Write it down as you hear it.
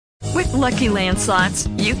With Lucky Land Slots,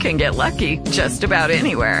 you can get lucky just about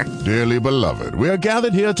anywhere. Dearly beloved, we are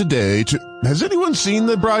gathered here today to... Has anyone seen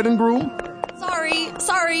the bride and groom?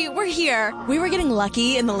 Sorry, we're here. We were getting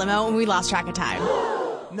lucky in the limo and we lost track of time.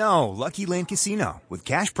 No, Lucky Land Casino, with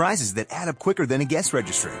cash prizes that add up quicker than a guest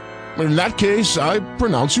registry. In that case, I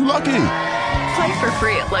pronounce you lucky. Play for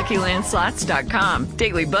free at LuckyLandSlots.com.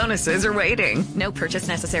 Daily bonuses are waiting. No purchase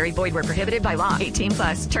necessary. Void where prohibited by law.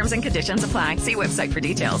 18+. Terms and conditions apply. See website for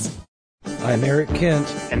details. I'm Eric Kent.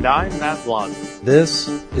 And I'm Matt Blunt. This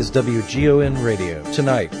is WGON Radio.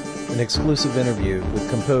 Tonight, an exclusive interview with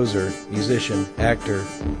composer, musician, actor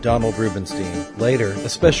Donald Rubinstein. Later, a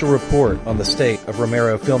special report on the state of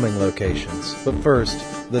Romero filming locations. But first,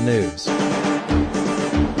 the news.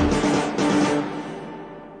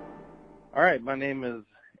 All right, my name is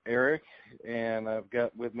Eric, and I've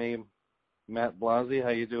got with me Matt Blasey. How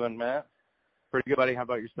you doing, Matt? Pretty good, buddy. How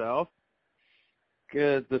about yourself?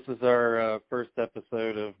 Good. This is our first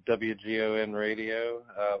episode of WGON Radio,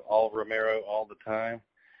 all Romero all the time.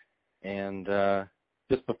 And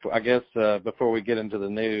just before we get into the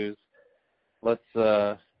news, let's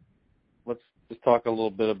just talk a little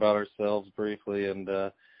bit about ourselves briefly. And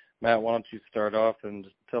Matt, why don't you start off and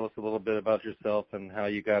just tell us a little bit about yourself and how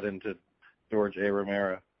you got into George A.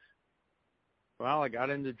 Romero? Well, I got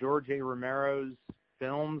into George A. Romero's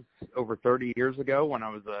films over 30 years ago when I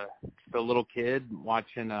was just a little kid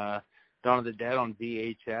watching Dawn of the Dead on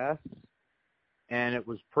VHS. And it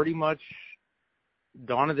was pretty much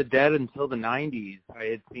Dawn of the Dead until the 90s. I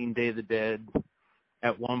had seen Day of the Dead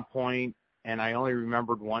at one point, and I only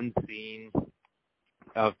remembered one scene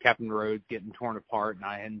of Captain Rhodes getting torn apart,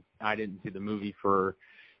 and I didn't see the movie for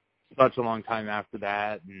such a long time after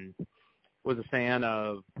that, and was a fan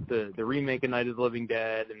of the remake of Night of the Living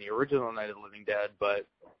Dead and the original Night of the Living Dead, but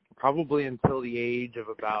probably until the age of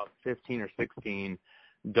about 15 or 16,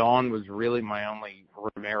 Dawn was really my only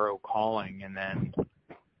Romero calling. And then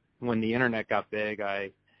when the internet got big,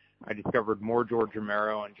 I discovered more George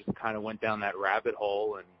Romero and just kind of went down that rabbit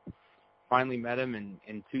hole and finally met him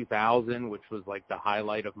in 2000, which was like the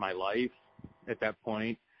highlight of my life at that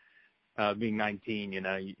point. Being 19,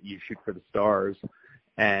 you shoot for the stars.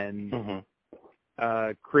 And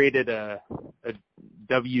created a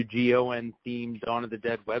WGON-themed Dawn of the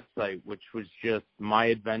Dead website, which was just my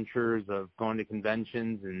adventures of going to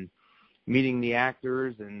conventions and meeting the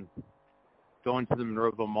actors and going to the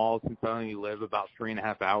Monroeville Mall, since I only live about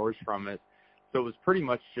 3.5 hours from it. So it was pretty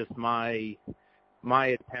much just my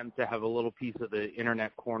attempt to have a little piece of the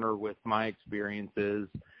internet corner with my experiences.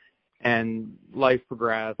 And life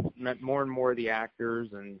progressed, met more and more of the actors,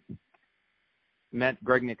 and met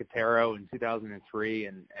Greg Nicotero in 2003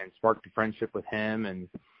 and sparked a friendship with him. And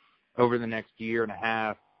over the next year and a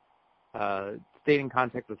half, stayed in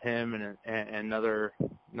contact with him and another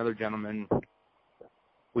gentleman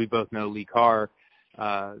we both know, Lee Carr.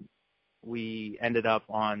 We ended up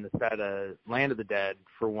on the set of Land of the Dead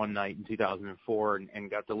for one night in 2004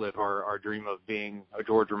 and got to live our dream of being a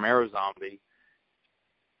George Romero zombie,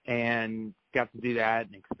 and got to do that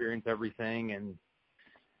and experience everything,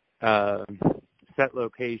 and set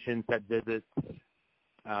locations, set visits,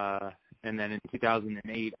 and then in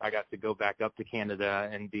 2008, I got to go back up to Canada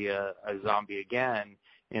and be a zombie again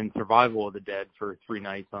in Survival of the Dead for 3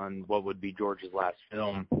 nights on what would be George's last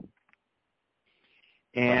film.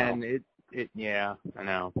 And yeah, I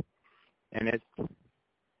know. And it's,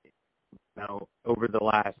 over the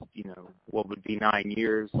last, what would be 9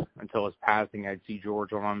 years until his passing, I'd see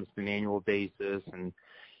George on almost an annual basis and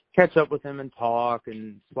catch up with him and talk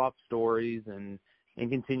and swap stories and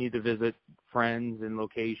continue to visit friends and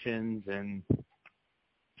locations and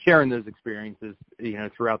sharing those experiences,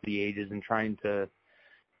 throughout the ages, and trying to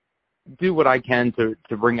do what I can to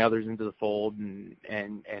bring others into the fold and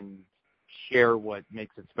share what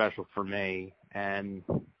makes it special for me. And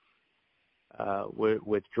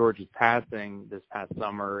with George's passing this past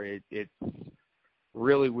summer, it's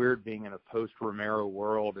really weird being in a post-Romero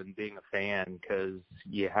world and being a fan, because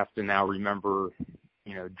you have to now remember,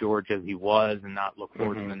 George as he was and not look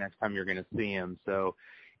forward to the next time you're going to see him. So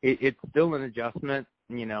it's still an adjustment,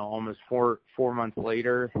 almost four months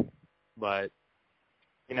later, but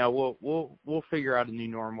we'll figure out a new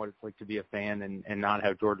norm, what it's like to be a fan and not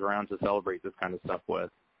have George around to celebrate this kind of stuff with.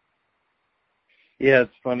 Yeah,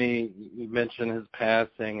 it's funny you mentioned his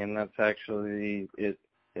passing, and that's actually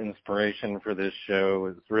inspiration for this show.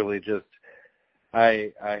 Is really just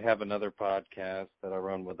I have another podcast that I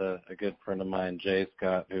run with a good friend of mine, Jay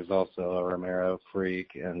Scott, who's also a Romero freak,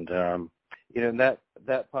 and that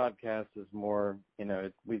podcast is more,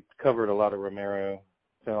 we covered a lot of Romero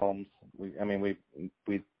films. We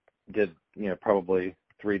did, probably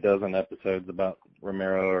 36 episodes about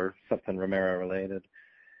Romero or something Romero related.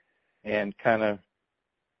 And kind of,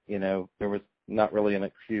 you know, there was not really an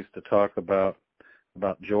excuse to talk about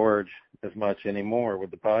George as much anymore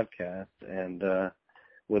with the podcast. And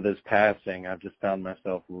with his passing, I've just found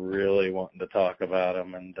myself really wanting to talk about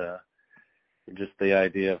him, and just the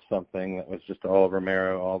idea of something that was just all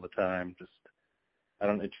Romero all the time.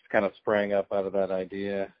 It just kind of sprang up out of that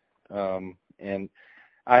idea. And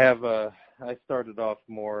I started off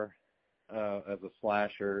more as a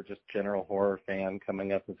slasher, just general horror fan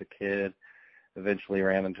coming up as a kid. Eventually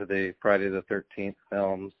ran into the Friday the 13th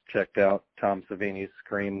films, checked out Tom Savini's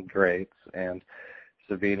Scream greats, and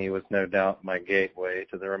Savini was no doubt my gateway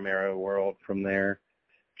to the Romero world from there.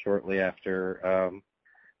 Shortly after,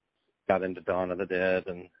 got into Dawn of the Dead,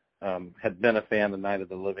 and had been a fan of Night of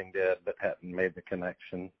the Living Dead, but hadn't made the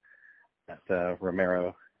connection that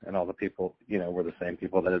Romero and all the people, you know, were the same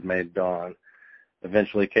people that had made Dawn.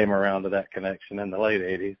 Eventually came around to that connection in the late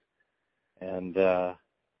 80s, and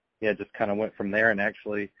just kind of went from there. And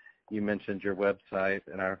actually, you mentioned your website,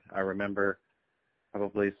 and I remember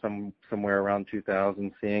probably somewhere around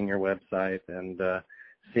 2000 seeing your website and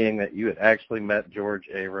seeing that you had actually met George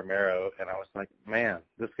A. Romero, and I was like, man,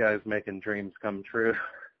 this guy's making dreams come true.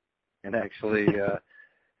 And actually,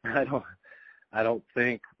 I don't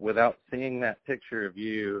think, without seeing that picture of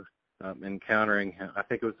you encountering him, I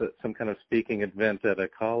think it was at some kind of speaking event at a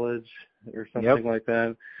college or something like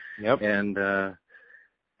that. Yep. And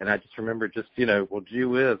I just remember just, you know, well, gee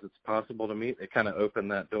whiz, it's possible to meet. It kind of opened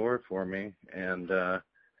that door for me. And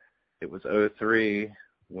it was 2003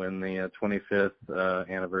 when the 25th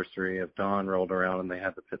anniversary of Dawn rolled around, and they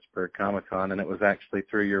had the Pittsburgh Comic-Con. And it was actually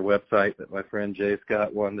through your website that my friend Jay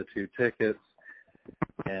Scott won the 2 tickets.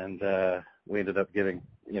 And we ended up getting,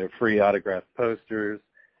 you know, free autographed posters.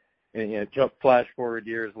 And, you know, flash forward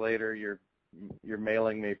years later, you're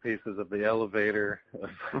mailing me pieces of the elevator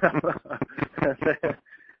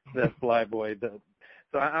that Flyboy did.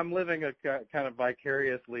 So I'm living a kind of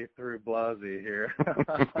vicariously through Blasey here.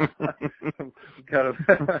 kind of.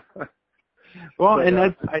 Well, and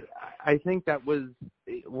that's I think that was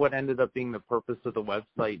what ended up being the purpose of the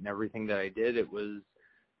website and everything that I did. It was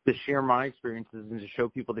to share my experiences and to show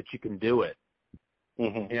people that you can do it.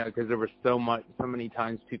 Mm-hmm. You know, because there were so many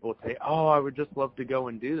times people would say, "Oh, I would just love to go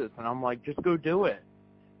and do this," and I'm like, "Just go do it."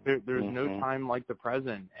 There's no time like the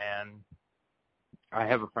present. And I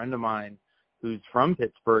have a friend of mine who's from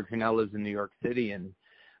Pittsburgh who now lives in New York City, and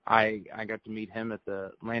I got to meet him at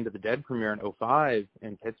the Land of the Dead premiere in 2005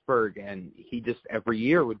 in Pittsburgh, and he just every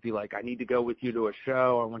year would be like, "I need to go with you to a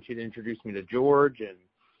show. I want you to introduce me to George." And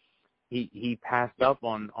he passed up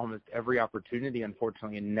on almost every opportunity,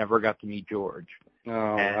 unfortunately, and never got to meet George.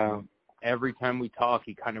 Oh, and wow. Every time we talk,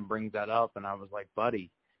 he kind of brings that up, and I was like,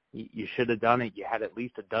 "Buddy, you should have done it. You had at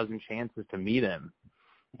least a dozen chances to meet him.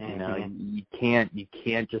 You know, you can't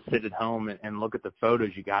just sit at home and look at the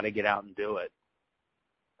photos. You got to get out and do it."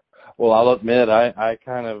 Well, I'll admit I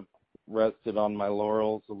kind of rested on my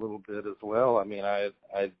laurels a little bit as well. I mean, I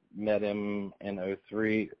met him in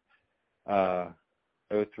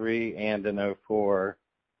 2003 and in 2004,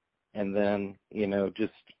 and then, you know,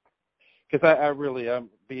 just because I'm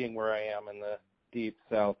being where I am in the deep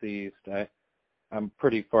southeast, I'm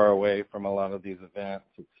pretty far away from a lot of these events.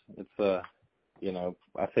 It's you know,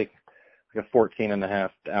 I think like a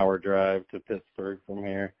 14.5-hour drive to Pittsburgh from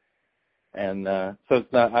here. And so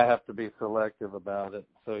it's not, I have to be selective about it.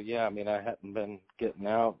 So, yeah, I mean, I hadn't been getting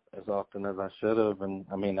out as often as I should have. And,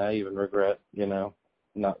 I mean, I even regret, you know,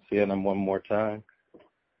 not seeing him one more time.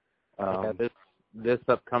 Yeah, this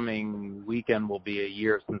upcoming weekend will be a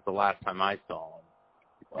year since the last time I saw him.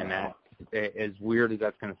 Wow. And that's, as weird as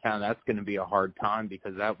that's going to sound, that's going to be a hard time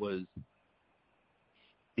because that was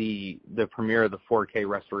the premiere of the 4K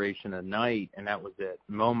restoration of Night, and that was at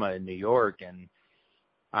MoMA in New York. And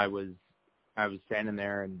I was standing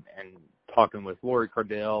there and talking with Lori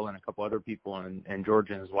Cardell and a couple other people, and George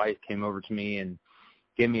and his wife came over to me and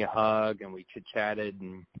gave me a hug, and we chit-chatted,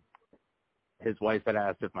 and his wife had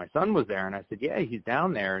asked if my son was there, and I said, yeah, he's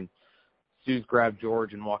down there. And Suze grabbed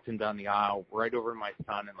George and walked him down the aisle right over to my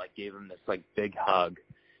son and, like, gave him this, like, big hug.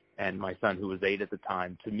 And my son, who was 8 at the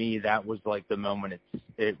time, to me, that was, like, the moment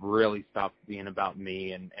it really stopped being about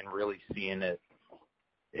me and really seeing it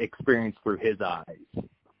experienced through his eyes.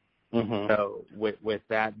 Mm-hmm. So with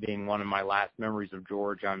that being one of my last memories of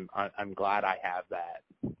George, I'm glad I have that,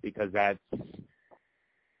 because that's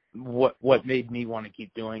what made me want to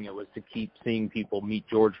keep doing it, was to keep seeing people meet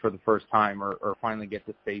George for the first time or finally get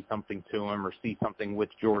to say something to him or see something with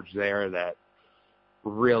George there that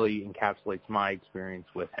really encapsulates my experience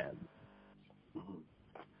with him.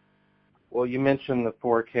 Well, you mentioned the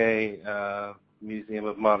 4K Museum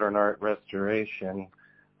of Modern Art restoration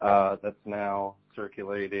that's now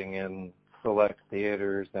circulating in select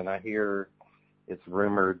theaters, and I hear it's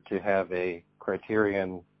rumored to have a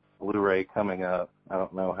Criterion Blu-ray coming up. I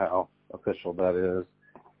don't know how official that is,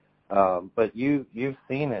 but you've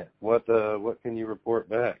seen it. What can you report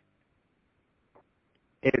back?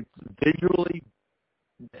 It's visually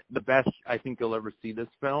the best I think you'll ever see this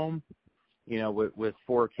film. You know, with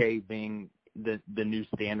 4K being the new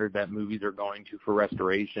standard that movies are going to for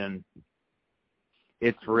restoration,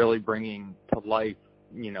 it's really bringing to life,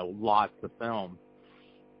 you know, lots of film.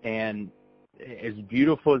 And as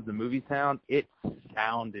beautiful as the movie sounds, it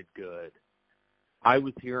sounded good. I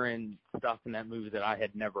was hearing stuff in that movie that I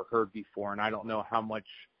had never heard before, and I don't know how much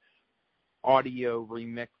audio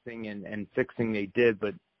remixing and fixing they did,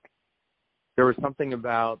 but there was something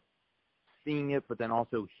about seeing it but then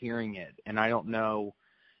also hearing it. And I don't know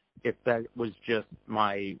if that was just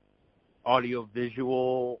my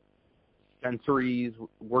audio-visual sensories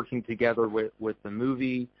working together with the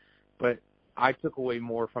movie, but I took away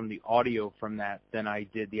more from the audio from that than I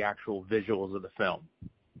did the actual visuals of the film.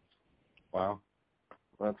 Wow.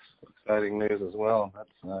 That's exciting news as well. That's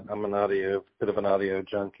I'm a bit of an audio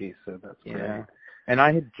junkie, so that's great. And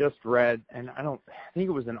I had just read, and I think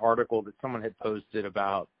it was an article that someone had posted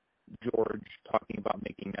about George talking about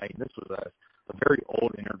making Night. And this was a very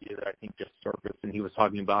old interview that I think just surfaced, and he was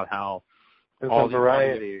talking about how it was on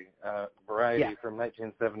Variety from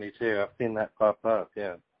 1972. I've seen that pop up.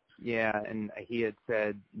 Yeah, and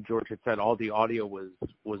George had said all the audio was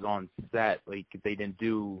on set, like they didn't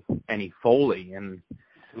do any Foley, and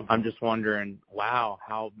I'm just wondering, wow,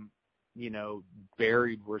 how, you know,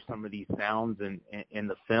 buried were some of these sounds in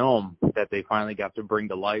the film that they finally got to bring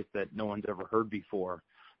to life that no one's ever heard before.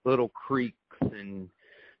 Little creaks and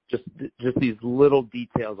just these little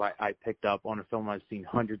details I picked up on a film I've seen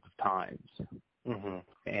hundreds of times. Mm-hmm.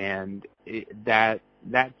 And that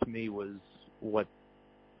to me was what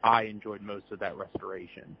I enjoyed most of that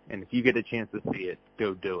restoration. And if you get a chance to see it,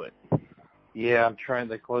 go do it. Yeah, I'm trying.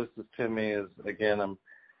 The closest to me is, again, I'm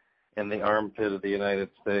in the armpit of the United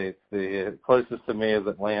States. The closest to me is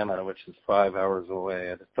Atlanta, which is 5 hours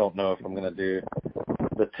away. I just don't know if I'm going to do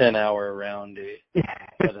the 10-hour roundy.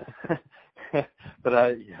 But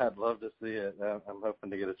I'd love to see it. I'm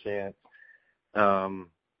hoping to get a chance.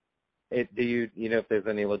 Do you know if there's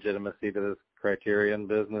any legitimacy to this Criterion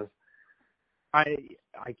business? I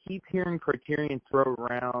keep hearing Criterion throw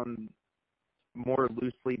around more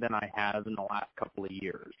loosely than I have in the last couple of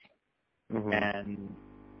years. Mm-hmm. And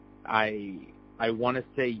I want to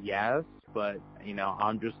say yes, but, you know,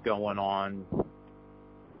 I'm just going on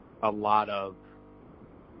a lot of,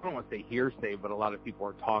 I don't want to say hearsay, but a lot of people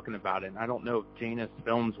are talking about it. And I don't know if Janus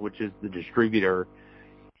Films, which is the distributor,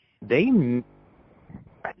 I think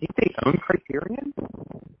they own Criterion.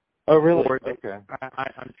 Oh, really? Okay.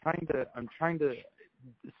 I'm trying to.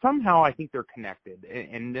 Somehow, I think they're connected,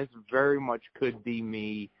 and this very much could be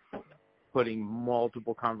me putting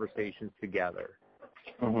multiple conversations together.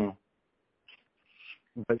 Mm-hmm.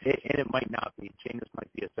 But it might not be. Janus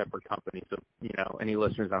might be a separate company. So, you know, any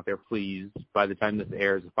listeners out there, please, by the time this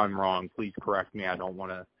airs, if I'm wrong, please correct me. I don't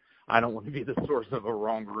want to be the source of a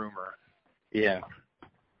wrong rumor. Yeah.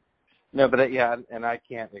 No, but and I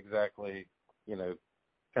can't exactly, you know,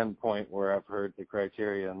 pinpoint where I've heard the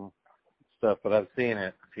Criterion stuff, but I've seen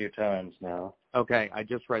it a few times now. Okay, I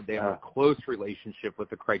just read they have a close relationship with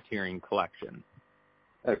the Criterion Collection.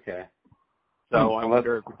 Okay. So I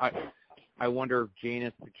wonder if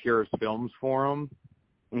Janus secures films for them,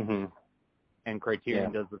 mm-hmm. and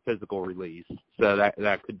Criterion does the physical release. So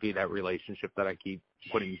that could be that relationship that I keep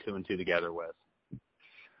putting two and two together with.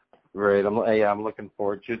 Great. I'm looking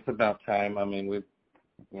forward to it. It's about time. I mean,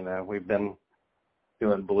 we've been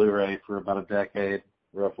doing Blu-ray for about a decade,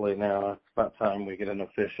 roughly now. It's about time we get an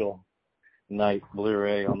official Night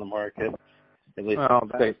Blu-ray on the market, at least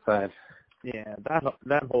stateside. Yeah,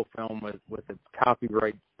 that whole film with its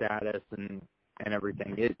copyright status and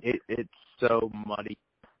everything, it's so muddy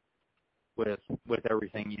with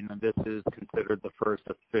everything. You know, this is considered the first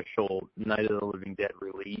official Night of the Living Dead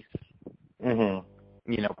release,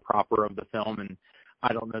 mm-hmm. you know, proper of the film, and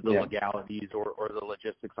I don't know the legalities or the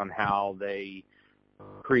logistics on how they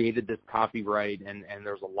created this copyright, and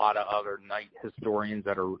there's a lot of other Night historians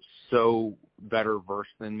that are so better versed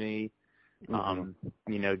than me. Mm-hmm.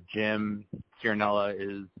 You know, Jim Ciernella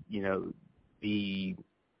is, you know, the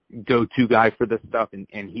go-to guy for this stuff, and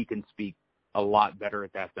he can speak a lot better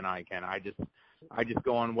at that than I can. I just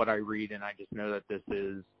go on what I read, and I just know that this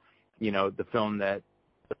is, you know, the film that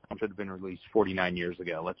should have been released 49 years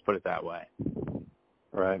ago. Let's put it that way.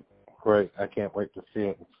 Right. Great. I can't wait to see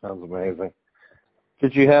it. It sounds amazing.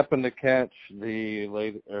 Did you happen to catch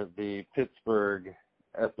the Pittsburgh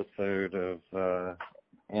episode of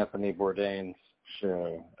Anthony Bourdain's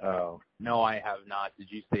show? No, I have not.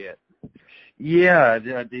 Did you see it? Yeah, I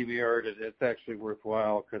DVR'd it. It's actually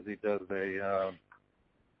worthwhile because he does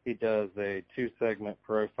a 2-segment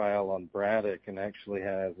profile on Braddock and actually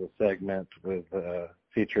has a segment with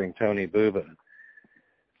featuring Tony Bubba.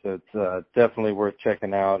 So it's definitely worth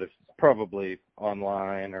checking out. It's probably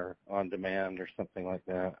online or on demand or something like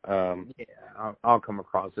that. Yeah, I'll come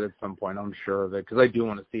across it at some point, I'm sure of it, because I do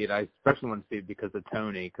want to see it. I especially want to see it because of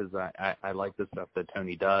Tony, because I like the stuff that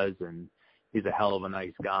Tony does, and he's a hell of a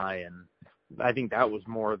nice guy, and I think that was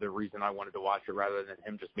more the reason I wanted to watch it rather than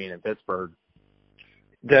him just being in Pittsburgh.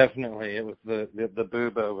 Definitely. It was the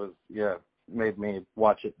Bubba was, made me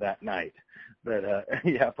watch it that night. But, I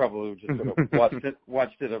probably just would have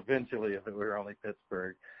watched it eventually if it were only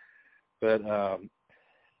Pittsburgh. But, I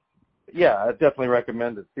definitely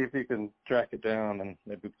recommend it. See if you can track it down and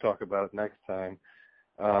maybe talk about it next time.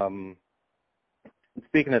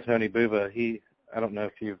 Speaking of Tony Bubba, I don't know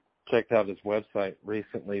if you've checked out his website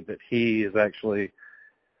recently, but he has actually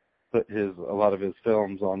put a lot of his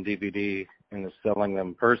films on DVD and is selling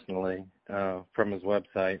them personally from his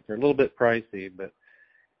website. They're a little bit pricey, but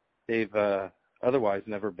they've otherwise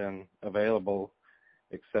never been available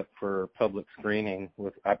except for public screening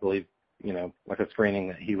with, I believe, like a screening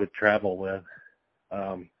that he would travel with.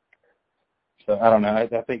 So I don't know. I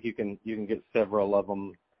think you can get several of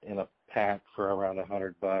them in a pack for around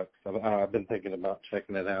 $100. I've been thinking about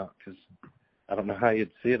checking it out because I don't know how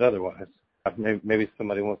you'd see it otherwise. Maybe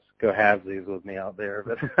somebody wants to go halvesies with me out there,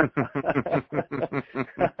 but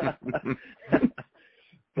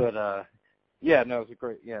it was a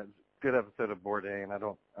great, good episode of Bourdain.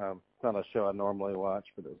 It's not a show I normally watch,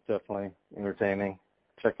 but it was definitely entertaining.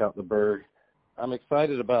 Check out the Berg. I'm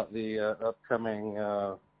excited about the upcoming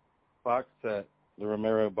box set, the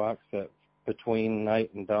Romero box set, Between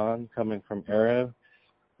Night and Dawn, coming from Arrow.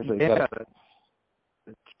 Yeah,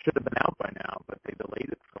 it should have been out by now, but they delayed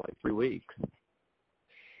it for like 3 weeks.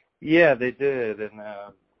 Yeah, they did, and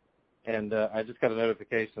I just got a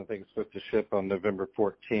notification. I think it's supposed to ship on November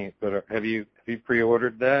 14th. But have you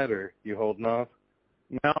pre-ordered that, or you holding off?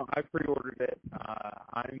 No, I pre-ordered it.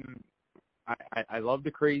 I love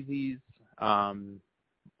the Crazies,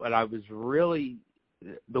 but I was really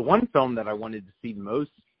the one film that I wanted to see most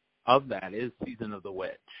of that is Season of the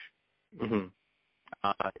Witch. Mm-hmm.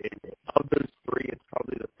 Of those 3, it's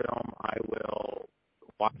probably the film I will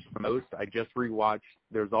watch the most. I just rewatched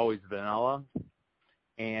There's Always Vanilla,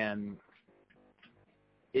 and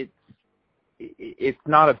it's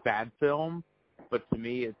not a bad film, but to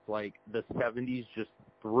me it's like the 70s just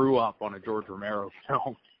threw up on a George Romero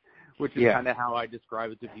film, which is kind of how I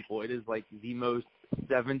describe it to people. It is like the most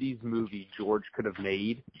 70s movie George could have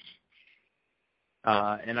made.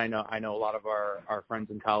 And I know a lot of our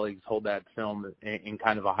friends and colleagues hold that film in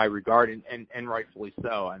kind of a high regard, and rightfully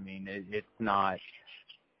so. I mean, it's not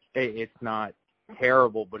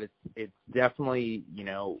terrible, but it's definitely,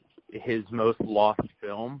 his most lost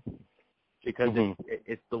film, because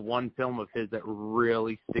it's the one film of his that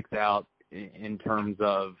really sticks out in terms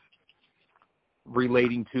of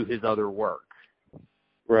relating to his other work.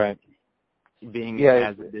 Right. Being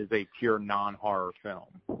as it is a pure non-horror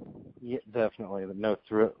film. Yeah, definitely. No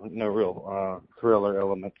real thriller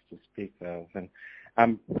elements to speak of. And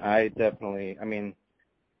I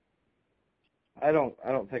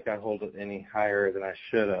don't think I hold it any higher than I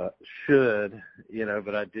should,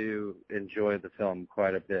 but I do enjoy the film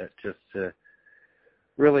quite a bit. Just to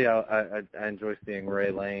really, I enjoy seeing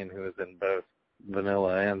Ray Lane, who is in both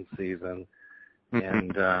Vanilla and Season,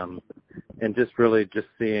 and just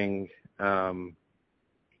seeing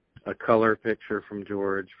a color picture from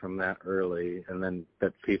George from that early, and then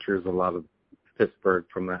that features a lot of Pittsburgh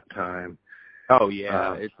from that time. Oh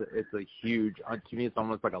yeah, it's a huge. To me, it's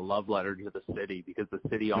almost like a love letter to the city, because the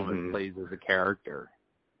city almost plays as a character.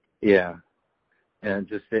 Yeah, and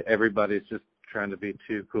just everybody's just trying to be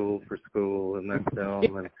too cool for school in that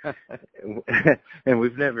film, and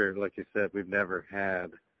we've never, like you said, we've never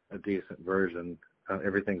had a decent version.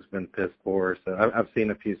 Everything's been piss poor. So I've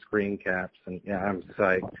seen a few screen caps, and I'm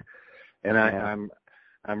psyched, and I'm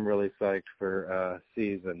really psyched for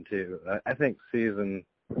Season too. I think Season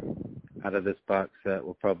out of this box set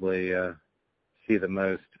will probably see the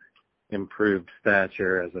most improved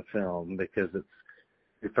stature as a film, because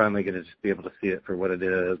you're finally going to just be able to see it for what it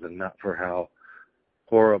is and not for how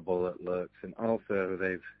horrible it looks. And also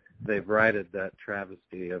they've righted that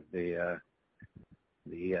travesty of the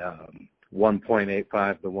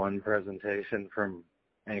 1.85 to 1 presentation from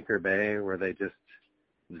Anchor Bay where they just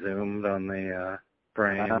zoomed on the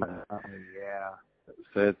frame. Yeah.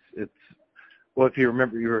 So it's well, if you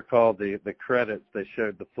recall the credits, they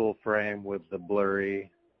showed the full frame with the blurry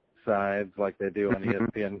sides like they do on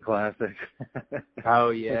ESPN Classic.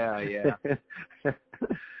 Oh yeah.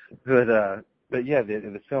 But yeah,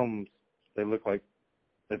 the films, they look like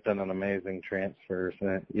they've done an amazing transfer.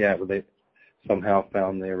 So yeah, they somehow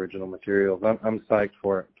found the original materials. I'm psyched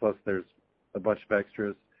for it. Plus, there's a bunch of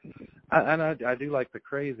extras. I do like the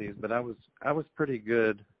crazies, but I was pretty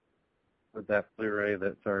good with that Blu-ray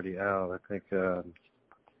that's already out. I think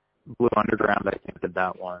Blue Underground, I think, did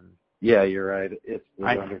that one. Yeah, you're right. It's Blue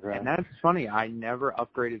Underground. And that's funny. I never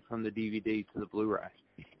upgraded from the DVD to the Blu-ray.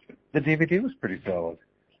 The DVD was pretty solid.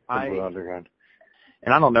 Blue Underground.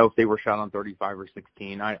 And I don't know if they were shot on 35 or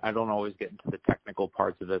 16. I don't always get into the technical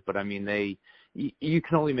parts of it, but I mean, you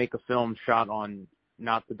can only make a film shot on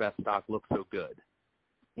not the best stock look so good.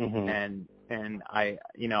 Mm-hmm. And I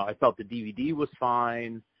felt the DVD was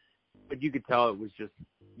fine, but you could tell it was just,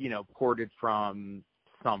 ported from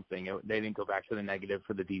something. They didn't go back to the negative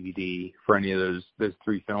for the DVD for any of those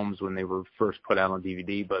three films when they were first put out on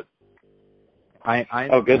DVD. But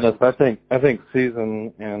oh goodness, I think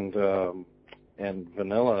Season and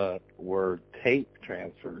Vanilla were tape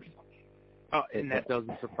transfers. Oh, and that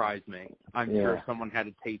doesn't surprise me. I'm sure someone had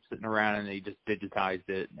a tape sitting around and they just digitized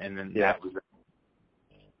it, and then that was it.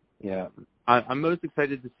 Yeah. I'm most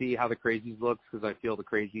excited to see how the Crazies looks because I feel the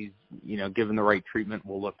Crazies, given the right treatment,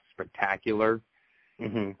 will look spectacular.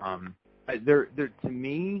 Mm-hmm. They're to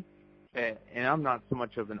me, and I'm not so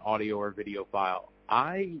much of an audio or video file.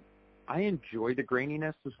 I enjoy the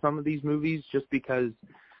graininess of some of these movies just because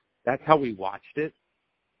that's how we watched it.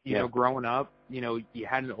 Growing up, you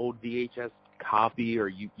had an old VHS copy or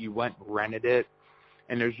you went and rented it,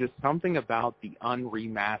 and there's just something about the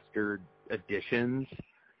unremastered editions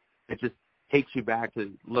that just takes you back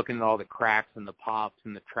to looking at all the cracks and the pops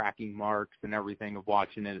and the tracking marks and everything of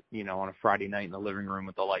watching it, on a Friday night in the living room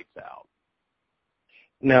with the lights out.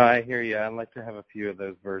 No, I hear you. I'd like to have a few of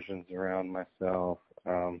those versions around myself.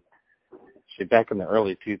 Back in the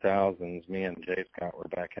early 2000s, me and Jay Scott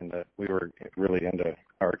we were really into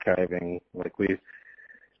archiving. Like we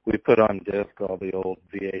put on disc all the old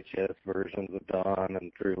VHS versions of Dawn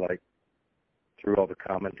and threw all the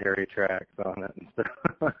commentary tracks on it and stuff.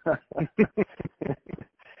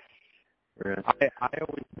 I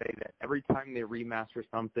always say that every time they remaster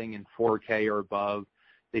something in 4K or above,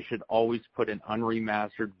 they should always put an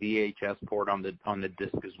unremastered VHS port on the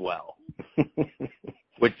disc as well.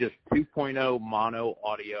 With just 2.0 mono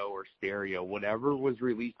audio or stereo, whatever was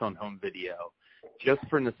released on home video, just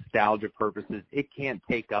for nostalgia purposes, it can't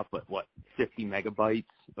take up 50 megabytes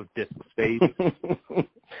of disk space.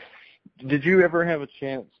 Did you ever have a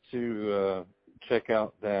chance to check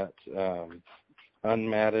out that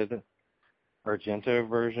unmatted Argento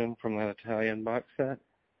version from that Italian box set?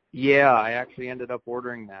 Yeah, I actually ended up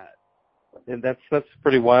ordering that. And that's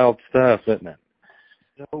pretty wild stuff, isn't it?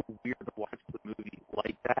 So weird to watch the movie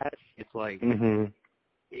like that. It's like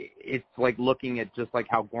it's like looking at just like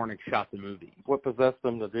how Gornick shot the movie. What possessed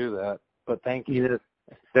them to do that? But thank you. Yeah,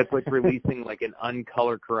 that's like releasing like an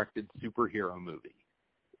uncolor corrected superhero movie.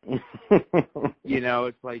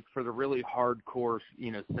 It's like for the really hardcore,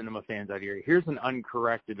 cinema fans out here, here's an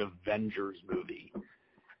uncorrected Avengers movie.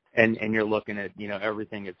 And you're looking at,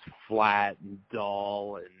 everything is flat and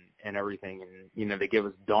dull and everything. And, they give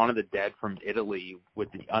us Dawn of the Dead from Italy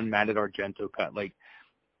with the unmatted Argento cut. Like,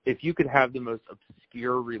 if you could have the most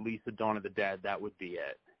obscure release of Dawn of the Dead, that would be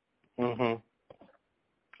it. Mm-hmm.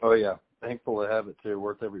 Oh, yeah. Thankful to have it, too.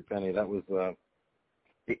 Worth every penny. That was,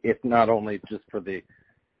 it's not only just for the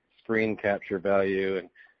screen capture value and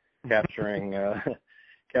capturing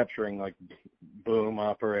like boom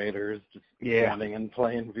operators just standing in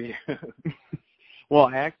plain view. Well,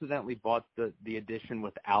 I accidentally bought the edition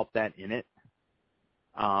without that in it.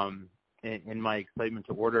 In my excitement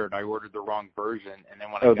to order it, I ordered the wrong version, and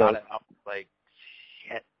then when I got it, I was like,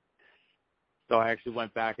 shit. So I actually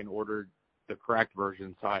went back and ordered the correct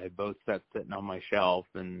version, so I had both sets sitting on my shelf,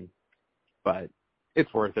 but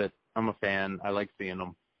it's worth it. I'm a fan. I like seeing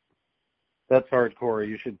them. That's hardcore.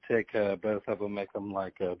 You should take both of them, make them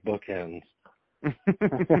like bookends.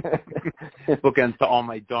 Bookends to all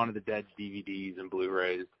my Dawn of the Dead DVDs and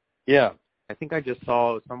Blu-rays. Yeah. I think I just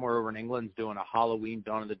saw somewhere over in England's doing a Halloween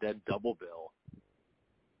Dawn of the Dead double bill.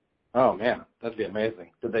 Oh, man. That'd be amazing.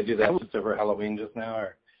 Did they do that just over Halloween just now?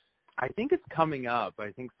 Or? I think it's coming up.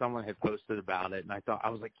 I think someone had posted about it, and I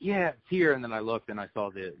was like, yeah, it's here. And then I looked, and I saw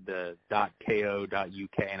the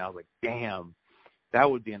 .ko.uk, and I was like, damn. That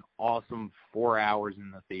would be an awesome 4 hours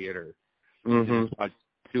in the theater. Mm-hmm.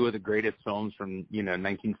 two of the greatest films from,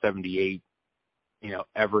 1978,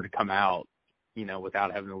 ever to come out,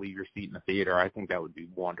 without having to leave your seat in the theater. I think that would be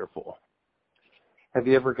wonderful. Have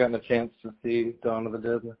you ever gotten a chance to see Dawn of the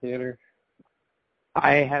Dead in the theater?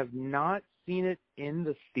 I have not seen it in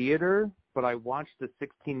the theater, but I watched the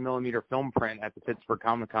 16mm film print at the Pittsburgh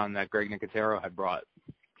Comic-Con that Greg Nicotero had brought.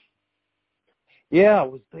 Yeah, I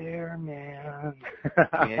was there, man.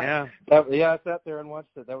 Yeah. I sat there and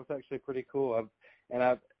watched it. That was actually pretty cool.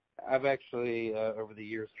 I've actually over the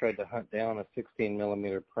years tried to hunt down a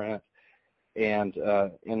 16mm print, and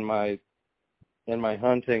in my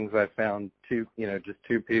huntings I found just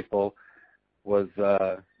two people. Was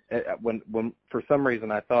when for some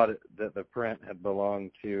reason I thought that the print had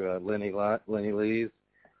belonged to Lenny Lee's,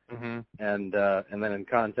 and then in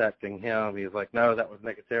contacting him, he was like, no, that was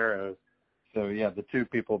Nicotero's. So yeah, the two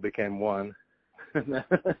people became one, and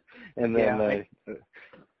then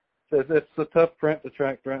it's a tough print to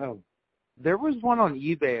track down. There was one on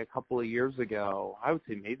eBay a couple of years ago. I would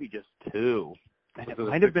say maybe just two. And it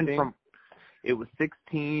might have been from. It was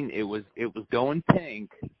 16. It was going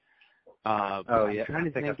pink. I'm trying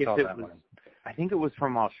to think if it was. I think it was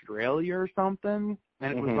from Australia or something,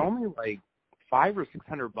 and it was only like $500 or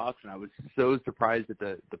 $600, and I was so surprised at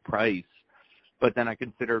the price. But then I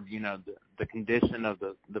considered, the condition of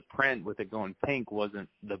the print with it going pink wasn't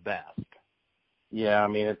the best. Yeah, I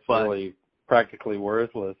mean, it's really practically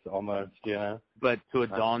worthless almost, But to a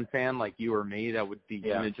Dawn fan like you or me, that would be,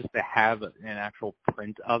 just to have an actual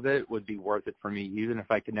print of it would be worth it for me, even if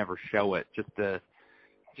I could never show it, just to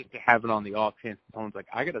have it on the off chance someone's like,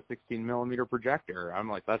 I got a 16mm projector. I'm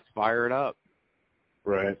like, let's fire it up.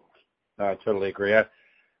 Right. I totally agree.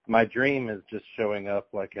 My dream is just showing up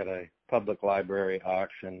like at a public library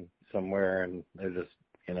auction somewhere, and they're just,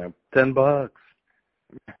 $10.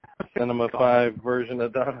 Cinema 5 version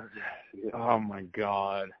of Dawn. Oh my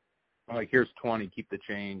God. I'm like, here's 20, keep the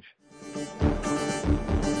change.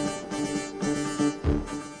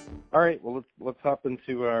 All right, well let's hop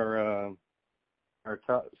into our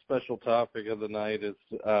special topic of the night is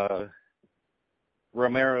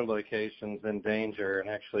Romero locations in danger, and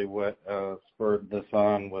actually what spurred this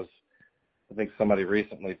on was, I think somebody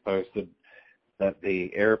recently posted that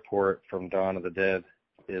the airport from Dawn of the Dead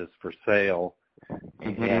is for sale,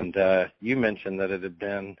 and you mentioned that it had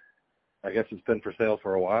been, I guess it's been for sale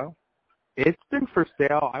for a while? It's been for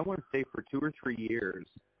sale, I want to say, for 2 or 3 years,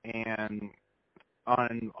 and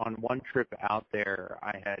on one trip out there,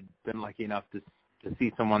 I had been lucky enough to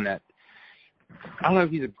see someone that, I don't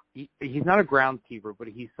know if he's not a groundskeeper, but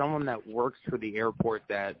he's someone that works for the airport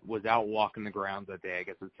that was out walking the grounds that day. I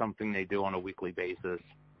guess it's something they do on a weekly basis.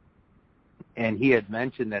 And he had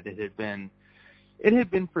mentioned that it had been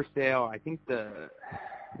for sale. I think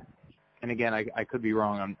and again, I could be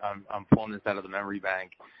wrong. I'm pulling this out of the memory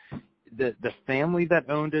bank. The family that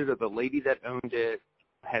owned it, or the lady that owned it,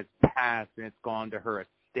 has passed, and it's gone to her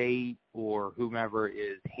estate or whomever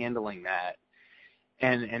is handling that.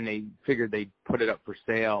 And they figured they'd put it up for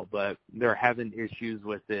sale, but they're having issues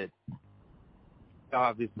with it.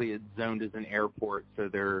 Obviously, it's zoned as an airport,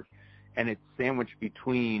 and it's sandwiched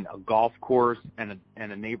between a golf course and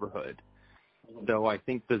a neighborhood. So I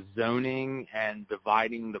think the zoning and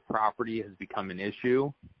dividing the property has become an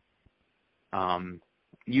issue.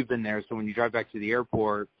 You've been there, so when you drive back to the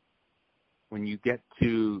airport, when you get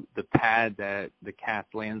to the pad that the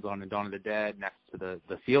cast lands on in Dawn of the Dead next to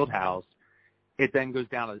the field house, it then goes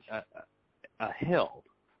down a hill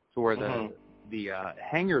to where the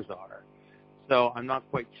hangars are. So I'm not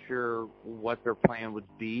quite sure what their plan would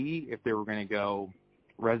be if they were going to go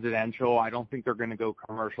residential. I don't think they're going to go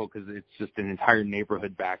commercial because it's just an entire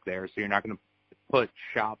neighborhood back there. So you're not going to put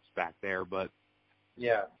shops back there. But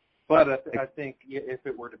yeah, but I think if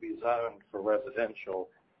it were to be zoned for residential,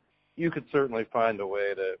 you could certainly find a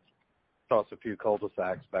way to toss a few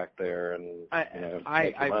cul-de-sacs back there and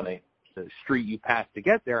make some money. The street you pass to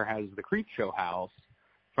get there has the Creep Show house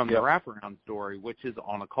from the wraparound story, which is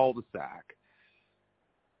on a cul-de-sac.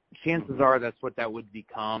 Chances are that's what that would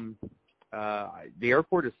become. The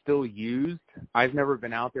airport is still used. I've never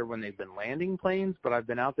been out there when they've been landing planes, but I've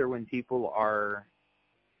been out there when people are,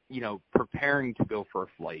 preparing to go for a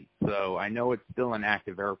flight. So I know it's still an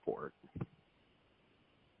active airport.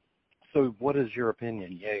 So what is your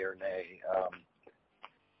opinion, yay or nay?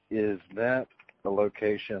 Is that a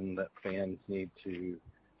location that fans need to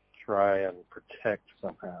try and protect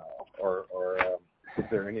somehow, or is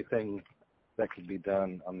there anything that could be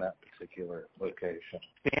done on that particular location?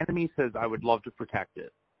 Fan of me says I would love to protect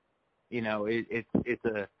it. It's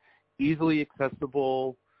a easily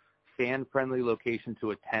accessible, fan-friendly location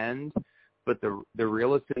to attend, but the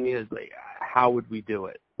realist in me is like, how would we do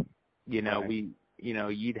it? Right.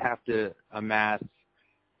 You'd have to amass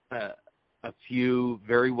a few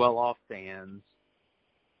very well-off stands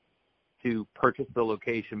to purchase the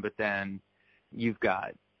location, but then you've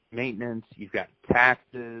got maintenance, you've got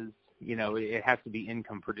taxes, it has to be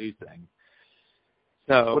income producing.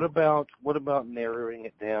 So what about narrowing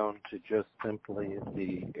it down to just simply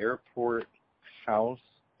the airport house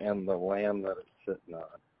and the land that it's sitting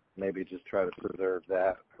on? Maybe just try to preserve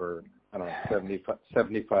that for, I don't know,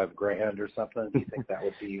 $75,000 or something. Do you think that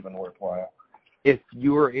would be even worthwhile? If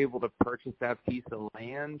you were able to purchase that piece of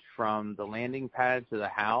land from the landing pad to the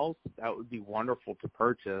house, that would be wonderful to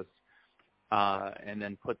purchase, and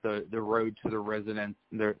then put the road to the residence,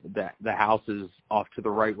 the houses off to the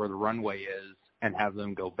right where the runway is, and have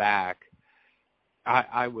them go back.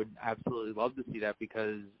 I would absolutely love to see that,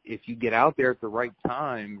 because if you get out there at the right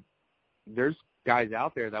time, there's guys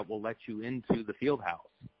out there that will let you into the field house.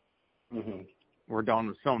 Mm-hmm. Where Dawn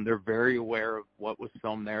was filmed. They're very aware of what was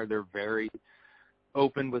filmed there. They're very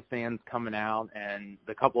open with fans coming out, and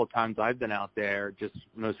the couple of times I've been out there, just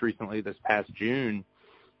most recently this past June,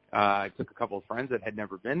 I took a couple of friends that had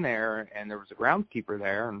never been there, and there was a groundskeeper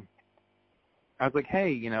there, and I was like,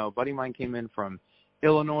 hey, a buddy of mine came in from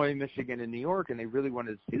Illinois, Michigan, and New York, and they really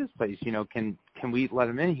wanted to see this place. Can we let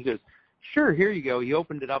him in? He goes, sure, here you go. He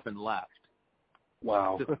opened it up and left.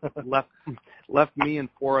 Wow. Just left me and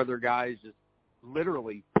 4 other guys just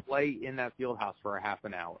literally play in that field house for a half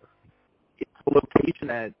an hour. It's a location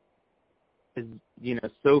that is,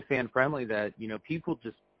 so fan friendly that, people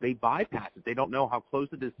they bypass it. They don't know how close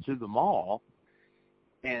it is to the mall,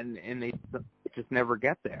 and they just never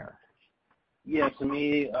get there. Yeah, to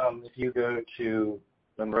me, if you go to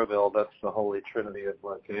Monroeville, that's the holy trinity of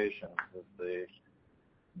locations.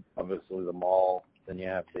 Obviously the mall, then you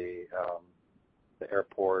have the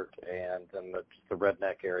airport, and then the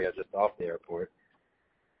redneck area just off the airport.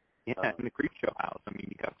 Yeah, and the Creep Show house. I mean,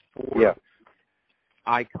 you got 4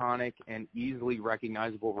 iconic and easily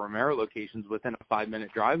recognizable Romero locations within a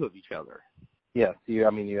 5-minute drive of each other. Yes, you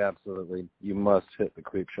absolutely, you must hit the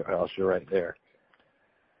Creep Show house. You're right there.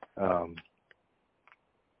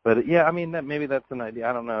 But yeah, maybe that's an idea.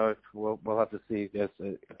 I don't know if we'll have to see as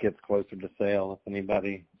it gets closer to sale, if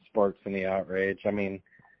anybody sparks any outrage. I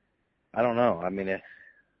don't know.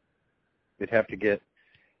 It'd have to get.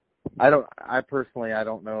 I personally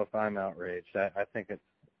don't know if I'm outraged. I think it's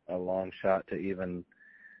a long shot to even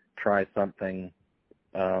try something.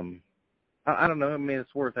 I don't know.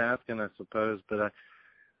 It's worth asking, I suppose. But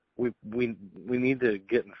we need to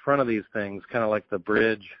get in front of these things, kind of like the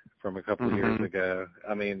bridge from a couple of years ago.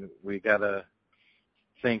 We gotta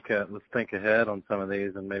let's think ahead on some of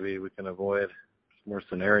these, and maybe we can avoid more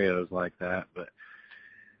scenarios like that.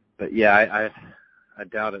 But yeah, I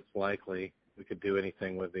doubt it's likely we could do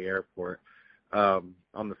anything with the airport. On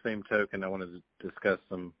the same token, I wanted to discuss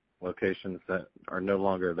some locations that are no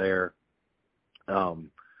longer there.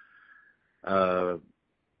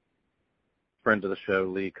 Friend of the show,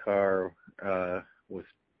 Lee Carr, was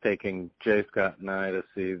taking Jay Scott and I to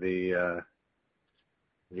see the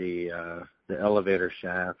elevator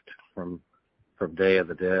shaft from Day of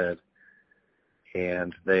the Dead,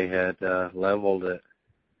 and they had leveled it.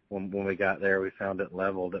 When we got there, we found it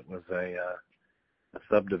leveled. It was a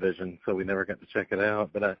subdivision, so we never got to check it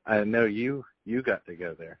out. But I know you got to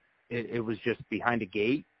go there. It was just behind a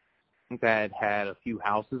gate that had a few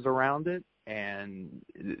houses around it, and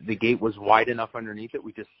the gate was wide enough underneath it.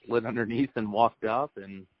 We just slid underneath and walked up,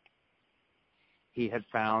 and he had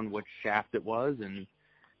found which shaft it was and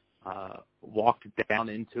walked down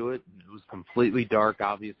into it. It was completely dark,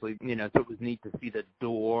 obviously, so it was neat to see the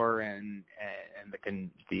door and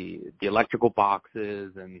the electrical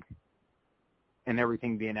boxes and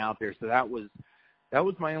everything being out there. So that was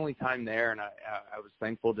my only time there, and I was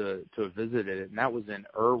thankful to have visited it. And that was in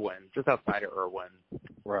Irwin, just outside of Irwin.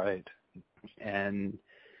 Right. And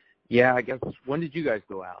yeah, I guess, when did you guys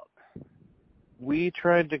go out? We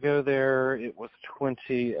tried to go there. It was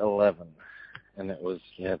 2011. And it was,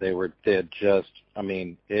 they had just,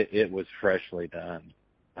 it was freshly done.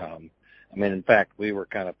 In fact, we were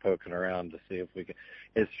kind of poking around to see if we could.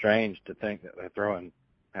 It's strange to think that they're throwing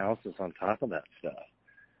houses on top of that stuff.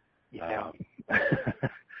 Yeah.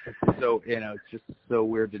 So, it's just so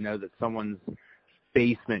weird to know that someone's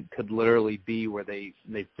basement could literally be where they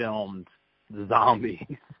filmed the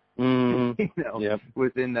zombies, Yep.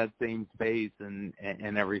 within that same space and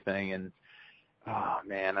everything. And, oh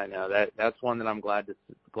man, I know that's one that I'm glad to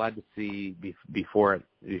see before it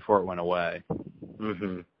went away.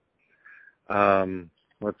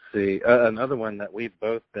 Let's see. Another one that we've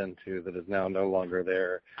both been to that is now no longer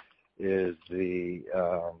there is the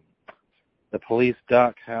the police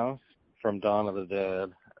dock house from Dawn of the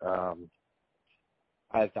Dead.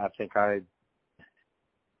 I think I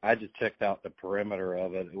just checked out the perimeter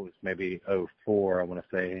of it. It was maybe 04, I want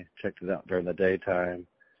to say. Checked it out during the daytime.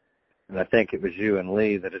 And I think it was you and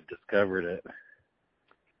Lee that had discovered it.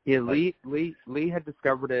 Yeah, Lee had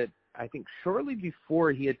discovered it, I think, shortly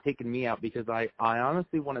before he had taken me out, because I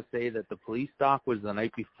honestly want to say that the police dock was the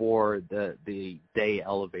night before the day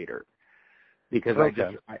elevator. Because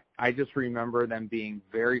okay. I just remember them being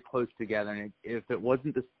very close together. And if it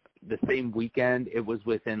wasn't the same weekend, it was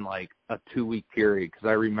within like a 2-week period, because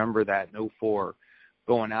I remember that in 04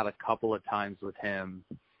 going out a couple of times with him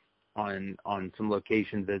on some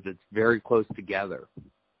location visits very close together.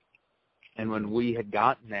 And when we had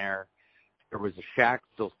gotten there was a shack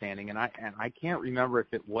still standing, and I can't remember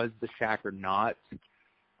if it was the shack or not.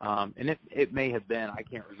 And it may have been, I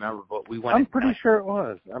can't remember, but we went. I'm pretty sure it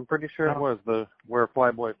was where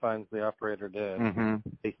Flyboy finds the operator dead. Mm-hmm.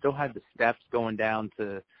 They still had the steps going down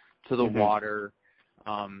to the water,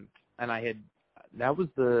 and that was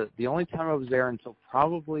the only time I was there until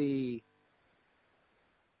probably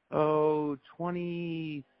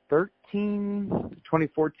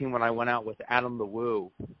 2014 when I went out with Adam the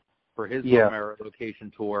Woo for his Romero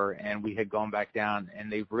location tour, and we had gone back down,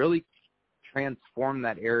 and they've really transformed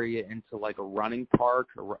that area into like a running park,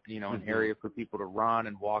 or, an area for people to run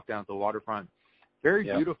and walk down to the waterfront. Very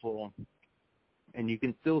beautiful, and you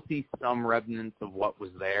can still see some remnants of what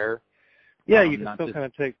was there. Yeah, you can still kind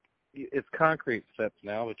of take, it's concrete steps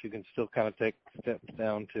now, but you can still kind of take steps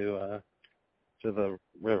down to the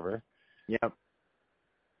river. Yep.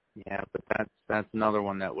 Yeah, but that's another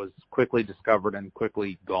one that was quickly discovered and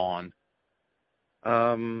quickly gone.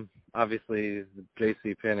 Obviously, the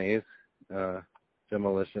J.C. Penney's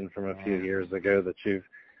demolition from a few years ago that you've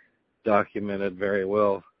documented very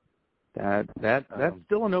well. That's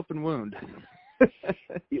still an open wound.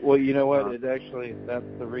 Well, you know what? That's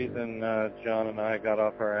the reason John and I got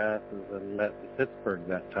off our asses and met in Pittsburgh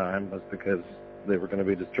that time, was because they were going to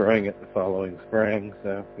be destroying it the following spring.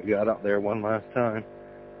 So we got out there one last time.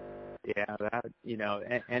 Yeah,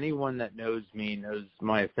 anyone that knows me knows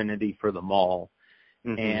my affinity for the mall.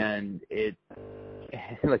 Mm-hmm. And it,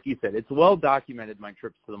 like you said, it's well documented, my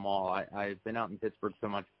trips to the mall. I've been out in Pittsburgh so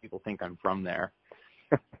much people think I'm from there.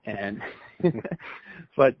 And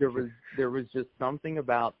but there was just something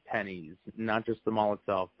about Penny's, not just the mall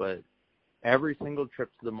itself, but every single trip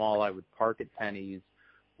to the mall I would park at Penny's,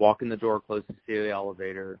 walk in the door closest to the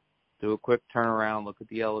elevator, do a quick turnaround, look at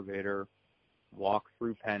the elevator, walk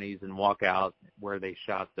through Penny's, and walk out where they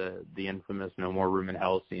shot the infamous No More Room in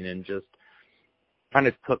Hell scene, and just kind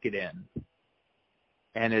of took it in.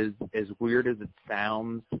 And as weird as it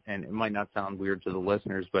sounds, and it might not sound weird to the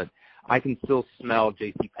listeners, but I can still smell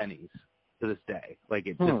JCPenney's to this day. Like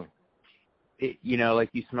it just, like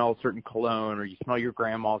you smell a certain cologne, or you smell your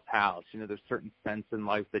grandma's house. There's certain scents in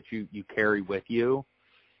life that you carry with you.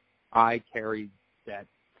 I carry that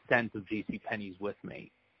scent of JCPenney's with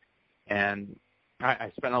me. And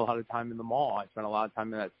I spent a lot of time in the mall. I spent a lot of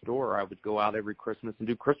time in that store. I would go out every Christmas and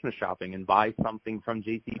do Christmas shopping and buy something from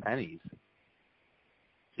JCPenney's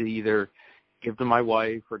to either give to my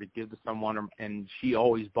wife or to give to someone, and she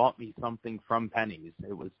always bought me something from Penny's.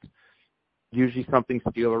 It was usually something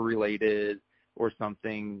Steeler related or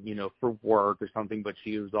something, for work or something, but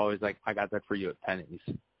she was always like, I got that for you at Penny's.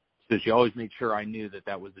 So she always made sure I knew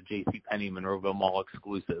that was a JCPenney Monroeville Mall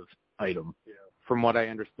exclusive item. Yeah. From what I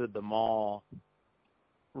understood, the mall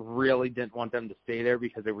really didn't want them to stay there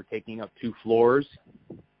because they were taking up 2 floors.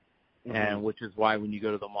 Mm-hmm. And which is why when you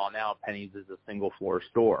go to the mall now, Penny's is a single floor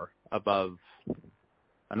store above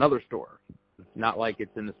another store. Not like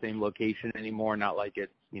it's in the same location anymore, not like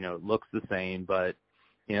it's, looks the same, but,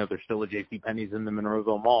 there's still a JCPenney's in the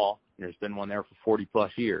Monroeville Mall. There's been one there for 40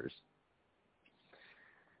 plus years.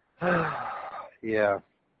 Yeah.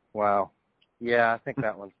 Wow. Yeah, I think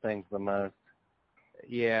that one stings the most.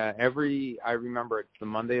 Yeah, I remember it's the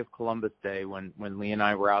Monday of Columbus Day when Lee and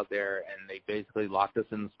I were out there, and they basically locked us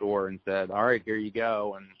in the store and said, all right, here you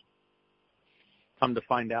go. And come to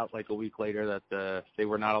find out like a week later that they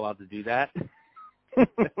were not allowed to do that.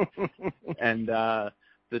 And the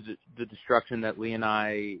destruction that Lee and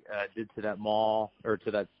I did to that mall or to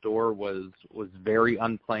that store was very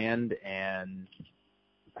unplanned and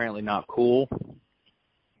apparently not cool.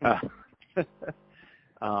 But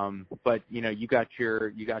you got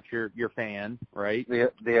your fan, right?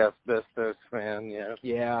 The asbestos fan, yeah.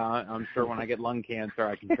 Yeah, I'm sure when I get lung cancer,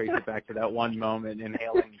 I can trace it back to that one moment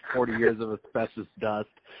inhaling 40 years of asbestos dust.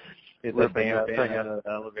 It's a damn fan out of the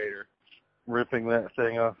elevator. ripping that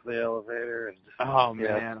thing off the elevator. And just, oh,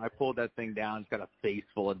 man, I pulled that thing down. It's got a face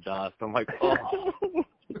full of dust. I'm like, oh.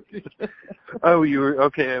 Oh, you were,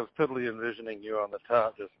 okay, I was totally envisioning you on the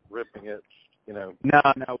top just ripping it, you know. No,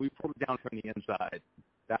 we pulled it down from the inside.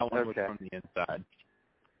 That one was from the inside.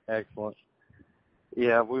 Excellent.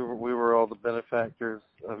 Yeah, we were all the benefactors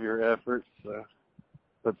of your efforts,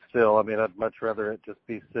 but still, I mean, I'd much rather it just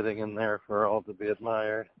be sitting in there for all to be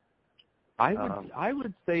admired. I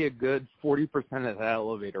would say a good 40% of that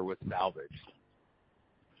elevator was salvaged.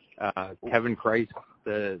 Kevin Kreis,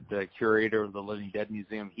 the curator of the Living Dead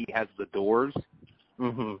Museum, he has the doors.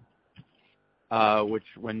 Which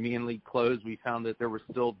when me and Lee closed, we found that there was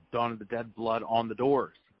still Dawn of the Dead blood on the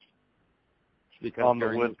doors. Because on the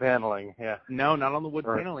wood paneling, yeah. No, not on the wood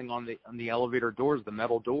paneling, on the elevator doors, the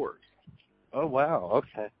metal doors. Oh wow,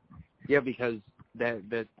 okay. Yeah, because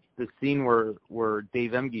the scene where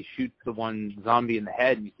Dave Emge shoots the one zombie in the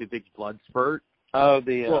head and you see a big blood spurt. Oh,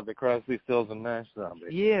 the Crosby, Stills and Nash zombie.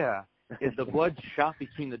 Yeah. The blood shot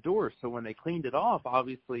between the doors, so when they cleaned it off,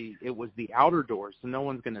 obviously it was the outer doors, so no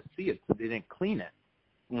one's going to see it, so they didn't clean it.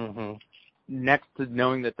 Next to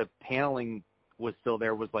knowing that the paneling was still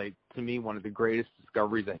there was, like, to me, one of the greatest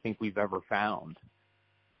discoveries I think we've ever found.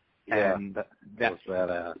 Yeah, and that was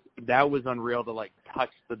badass. That was unreal to, like, touch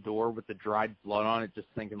the door with the dried blood on it, just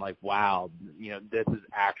thinking, like, wow, you know, this is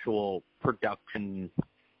actual production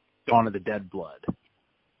Dawn of the Dead blood.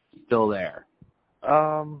 Still there.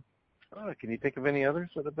 Can you think of any others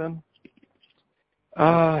that have been?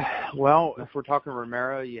 Well, if we're talking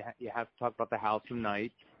Romero, you have to talk about the House of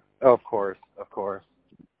Night. Oh, of course.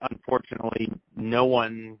 Unfortunately, no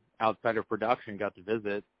one outside of production got to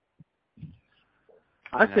visit.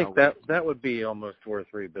 I think that would be almost worth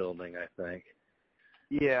rebuilding, I think.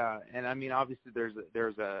 Yeah, and I mean, obviously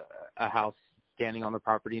there's a house standing on the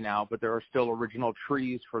property now, but there are still original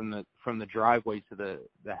trees from the driveway to the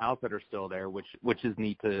house that are still there, which is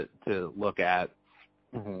neat to look at.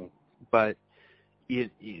 But you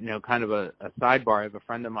know, kind of a sidebar, I have a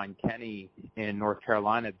friend of mine, Kenny, in North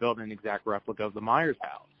Carolina, built an exact replica of the Myers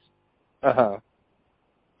house.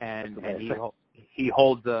 And he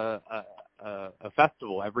holds a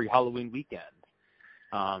festival every Halloween weekend.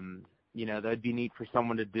 You know, that'd be neat for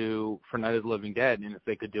someone to do for Night of the Living Dead, and if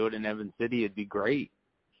they could do it in Evans City, it'd be great.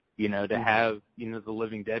 You know, to have, you know, the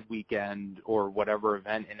Living Dead weekend or whatever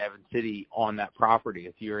event in Evans City on that property,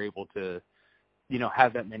 if you're able to, you know,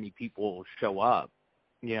 have that many people show up,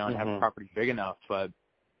 you know, and have a property big enough. But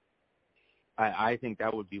I think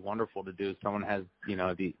that would be wonderful to do. Someone has,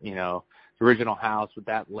 the original house with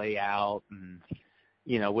that layout and,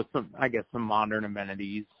 with some modern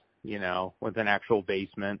amenities, with an actual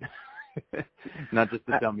basement, not just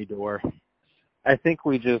a dummy door. I think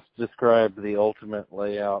we just described the ultimate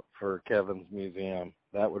layout for Kevin's museum.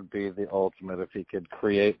 That would be the ultimate if he could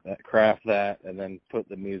craft that, and then put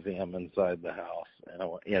the museum inside the house.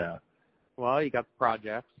 Well, you got the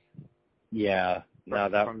projects. Yeah, no,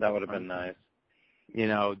 that would have been nice.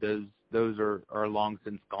 Those are long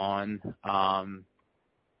since gone.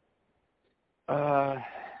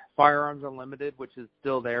 Firearms Unlimited, which is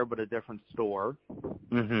still there but a different store.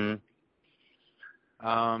 Mm-hmm.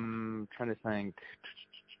 Trying to think.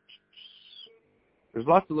 There's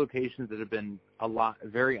lots of locations that have been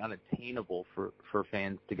very unattainable for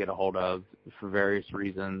fans to get a hold of for various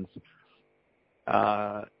reasons.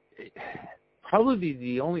 Probably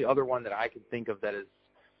the only other one that I can think of that is,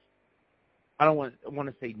 I don't want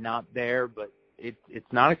to say not there, but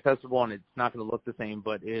it's not accessible and it's not going to look the same,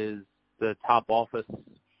 but is the top office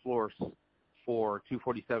floors for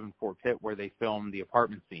 247 Fort Pitt where they filmed the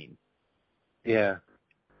apartment scene. Yeah.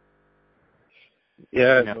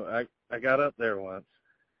 Yeah, I got up there once.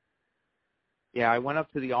 Yeah, I went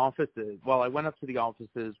up to the offices. Well, I went up to the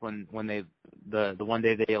offices when they the one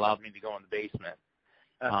day they allowed me to go in the basement.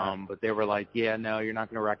 But they were like, yeah, no, you're not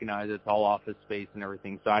going to recognize it. It's all office space and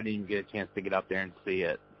everything. So I didn't even get a chance to get up there and see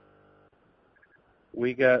it.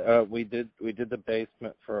 We did the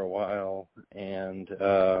basement for a while, and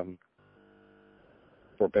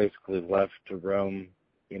we're basically left to roam,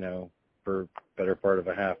 for better part of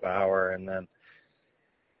a half hour, and then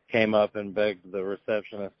came up and begged the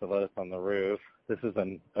receptionist to let us on the roof. This is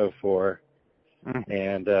in 2004.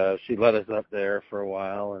 And she let us up there for a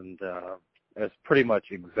while, and it's pretty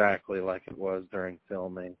much exactly like it was during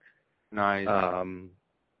filming. Nice.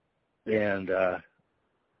 And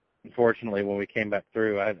unfortunately, when we came back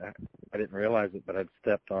through, I didn't realize it, but I'd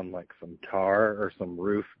stepped on like some tar or some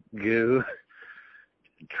roof goo,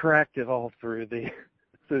 tracked it all through the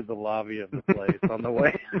lobby of the place on the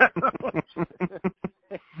way out.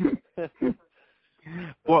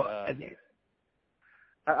 Well,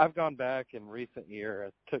 I've gone back in recent year.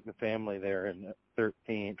 I took the family there in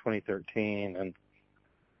 2013, and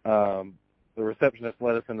the receptionist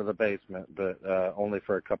let us into the basement, but only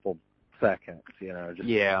for a couple seconds, just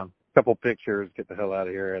a couple pictures, get the hell out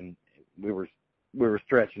of here, and we were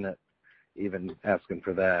stretching it, even asking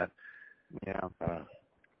for that. Yeah.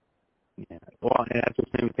 Well, and that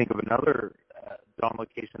just made me think of another Dawn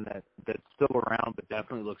location that's still around but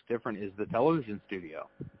definitely looks different is the television studio.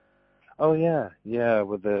 Oh yeah,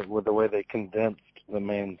 with the way they condensed the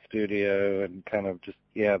main studio and kind of just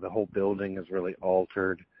the whole building is really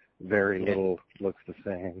altered. Very little looks the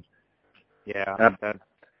same. Yeah,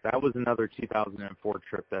 that was another 2004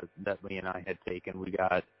 trip that Lee and I had taken. We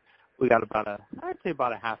got about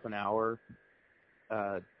a half an hour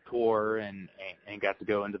tour and got to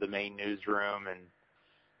go into the main newsroom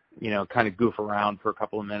and kind of goof around for a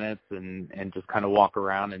couple of minutes and just kind of walk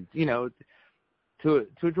around and to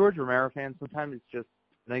a George Romero fan sometimes it's just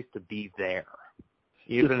nice to be there,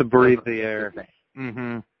 even just to breathe the air.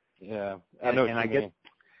 Mm-hmm. Yeah, I know.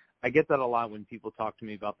 I get that a lot when people talk to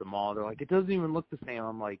me about the mall. They're like, it doesn't even look the same.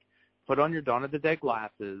 I'm like, put on your Dawn of the Dead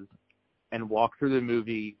glasses and walk through the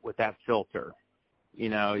movie with that filter.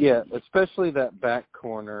 Yeah, especially that back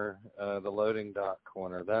corner, the loading dock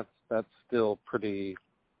corner. That's still pretty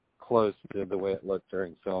close to the way it looked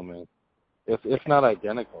during filming, if not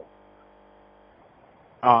identical.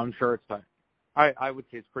 Oh, I'm sure it's fine. I would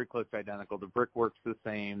say it's pretty close to identical. The brickwork's the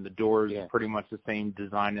same. The doors pretty much the same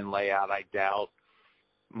design and layout. I doubt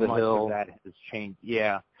the much hill. of that has changed.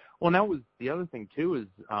 Yeah. Well, and that was the other thing too is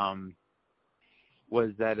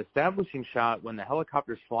was that establishing shot when the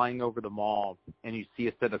helicopter's flying over the mall and you see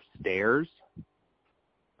a set of stairs,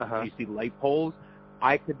 you see light poles.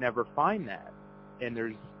 I could never find that. And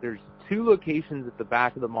there's two locations at the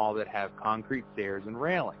back of the mall that have concrete stairs and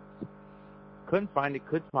railings. Couldn't find it,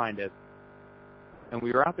 could find it. And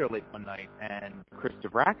we were out there late one night, and Chris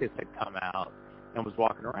Stavrakis had come out and was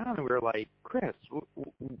walking around, and we were like, Chris,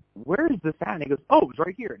 where is this at? And he goes, oh, it's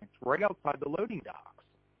right here. And it's right outside the loading docks,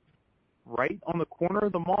 right on the corner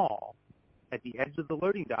of the mall, at the edge of the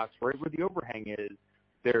loading docks, right where the overhang is,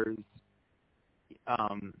 there's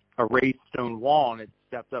a raised stone wall, and it's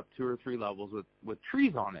stepped up 2 or 3 levels with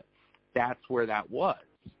trees on it. That's where that was.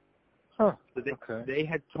 Huh. So they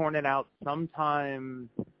had torn it out sometime,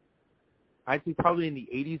 I'd say probably in the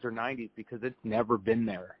 80s or 90s, because it's never been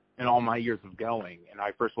there in all my years of going, and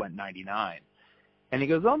I first went in 99. And he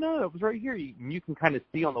goes, oh, no, it was right here. You can kind of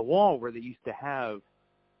see on the wall where they used to have,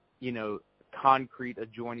 concrete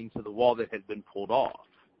adjoining to the wall that had been pulled off.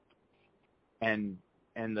 And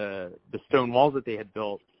the stone walls that they had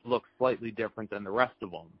built looked slightly different than the rest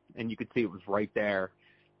of them. And you could see it was right there.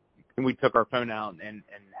 And we took our phone out and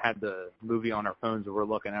had the movie on our phones, and we're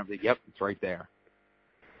looking at it. Yep, it's right there.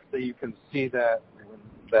 So you can see that in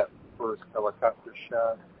that first helicopter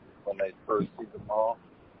shot when they first see the mall.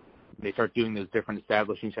 They start doing those different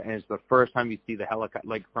establishing shots, and it's the first time you see the helicopter,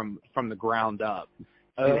 like from the ground up.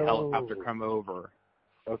 See the helicopter come over.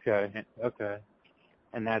 Okay.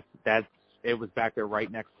 And that's it was back there right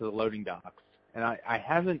next to the loading docks. And I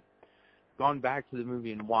haven't gone back to the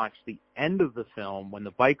movie and watched the end of the film when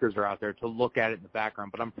the bikers are out there to look at it in the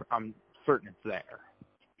background, but I'm certain it's there.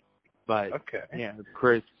 But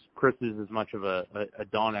Chris is as much of a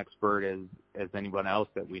Dawn expert as anyone else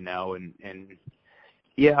that we know, and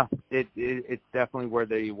it's definitely where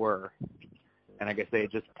they were. And I guess they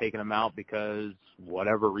had just taken them out because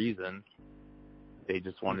whatever reason, they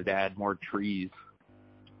just wanted to add more trees.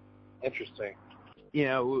 Interesting.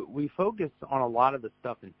 We focus on a lot of the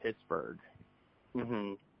stuff in Pittsburgh.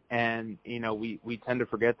 Mm-hmm. And, we tend to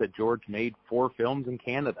forget that George made 4 films in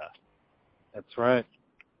Canada. That's right.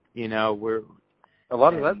 We're... A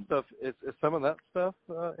lot of that stuff, is some of that stuff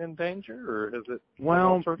in danger, or is it...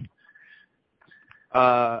 Well,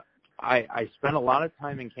 I spent a lot of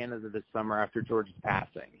time in Canada this summer after George's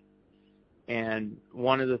passing. And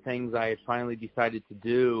one of the things I had finally decided to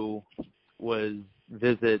do was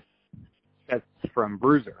visit sets from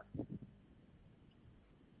Bruiser.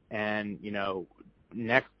 And,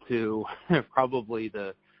 next to probably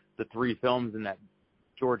the 3 films in that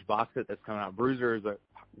George box set that's coming out, Bruiser is a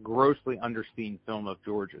grossly underseen film of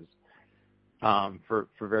George's for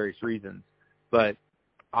various reasons. But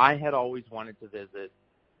I had always wanted to visit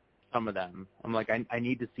some of them. I'm like, I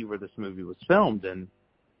need to see where this movie was filmed. And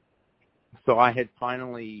so I had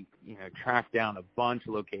finally, tracked down a bunch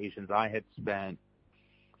of locations. I had spent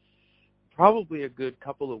probably a good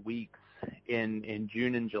couple of weeks in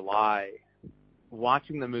June and July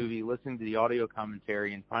watching the movie, listening to the audio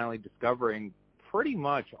commentary, and finally discovering pretty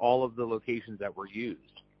much all of the locations that were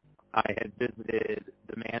used. I had visited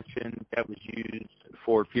the mansion that was used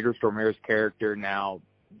for Peter Stormare's character. Now,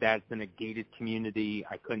 that's in a gated community.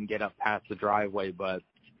 I couldn't get up past the driveway, but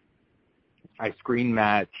I screen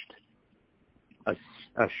matched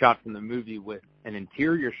a shot from the movie with an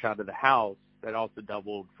interior shot of the house that also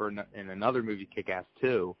doubled in another movie, Kick-Ass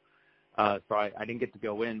 2. So I didn't get to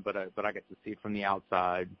go in, but I got to see it from the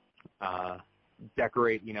outside.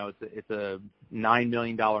 Decorate, it's a $9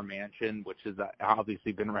 million mansion, which has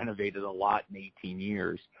obviously been renovated a lot in 18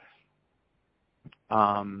 years.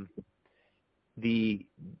 The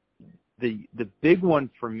big one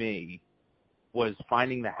for me was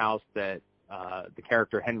finding the house that the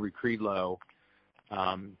character Henry Creedlow,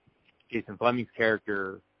 Jason Fleming's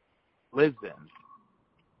character, lives in,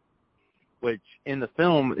 which in the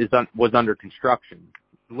film was under construction.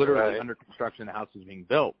 Literally under construction, the house was being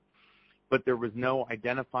built. But there was no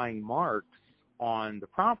identifying marks on the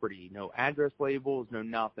property, no address labels, no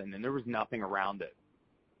nothing, and there was nothing around it.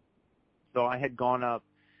 So I had gone up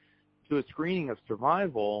to a screening of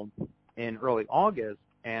Survival in early August,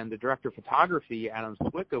 and the director of photography, Adam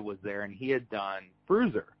Swicka, was there, and he had done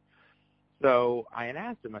Bruiser. So I had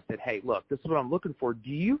asked him, I said, hey, look, this is what I'm looking for. Do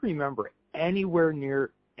you remember anywhere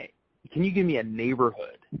near, can you give me a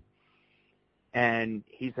neighborhood? And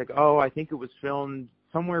he's like, oh, I think it was filmed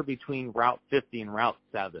somewhere between Route 50 and Route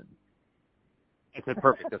 7. I said,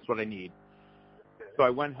 perfect, that's what I need. So I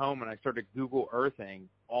went home and I started Google Earthing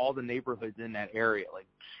all the neighborhoods in that area, like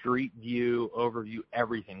street view, overview,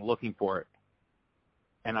 everything, looking for it.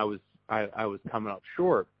 And I was coming up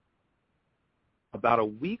short. About a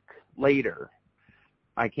week later,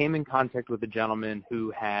 I came in contact with a gentleman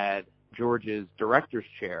who had George's director's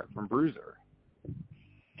chair from Bruiser.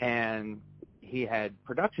 And he had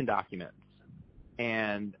production documents.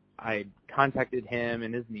 And I contacted him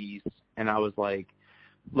and his niece, and I was like,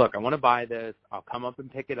 look, I want to buy this. I'll come up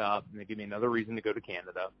and pick it up, and they give me another reason to go to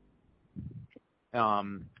Canada.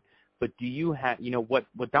 But do you have,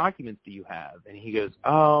 what documents do you have? And he goes,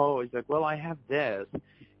 oh, he's like, well, I have this.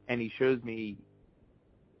 And he shows me,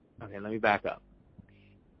 okay, let me back up.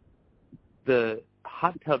 The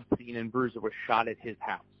hot tub scene in Bruiser was shot at his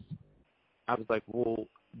house. I was like, well,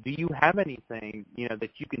 do you have anything, that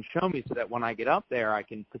you can show me so that when I get up there, I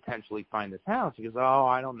can potentially find this house? He goes, oh,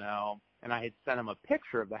 I don't know. And I had sent him a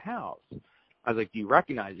picture of the house. I was like, do you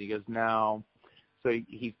recognize it? He goes, no. So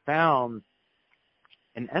he found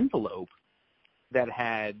an envelope that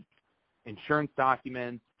had insurance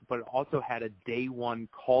documents, but it also had a day one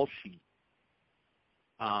call sheet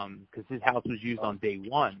because his house was used on day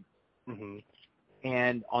one. Mm-hmm.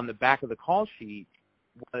 And on the back of the call sheet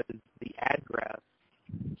was the address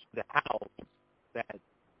to the house that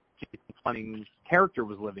Jason Fleming's character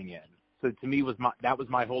was living in. So to me, that was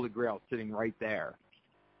my holy grail sitting right there.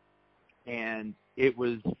 And it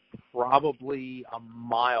was probably a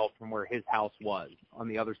mile from where his house was on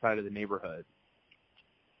the other side of the neighborhood.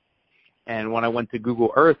 And when I went to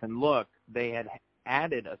Google Earth and looked, they had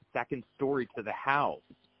added a second story to the house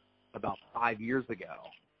about 5 years ago.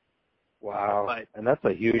 Wow. And that's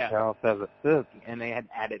a huge house as it sits. And they had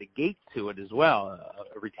added a gate to it as well,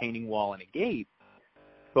 a retaining wall and a gate.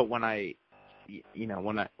 But when I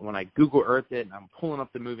Google Earth it and I'm pulling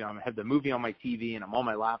up the movie, I have the movie on my TV and I'm on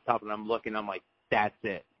my laptop and I'm looking, I'm like, that's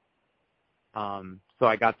it. So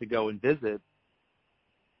I got to go and visit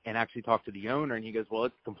and actually talk to the owner, and he goes, well,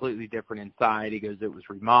 it's completely different inside. He goes, it was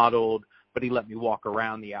remodeled, but he let me walk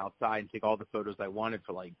around the outside and take all the photos I wanted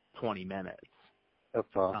for like 20 minutes. That's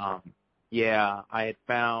awesome. Yeah, I had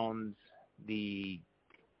found the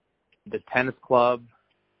tennis club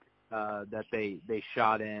that they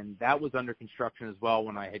shot in. That was under construction as well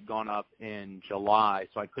when I had gone up in July,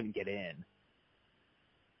 so I couldn't get in.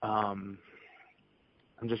 I'm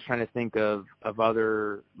just trying to think of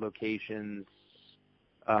other locations.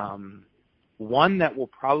 One that will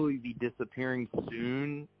probably be disappearing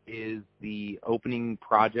soon is the opening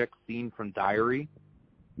project scene from Diary.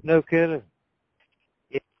 No kidding.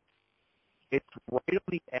 It's right on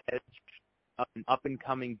the edge of an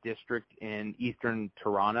up-and-coming district in eastern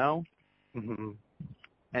Toronto. Mm-hmm.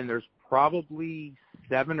 And there's probably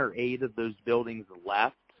 7 or 8 of those buildings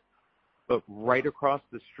left. But right across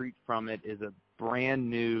the street from it is a brand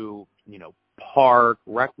new, park,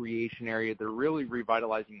 recreation area. They're really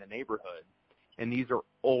revitalizing the neighborhood. And these are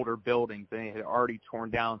older buildings. They had already torn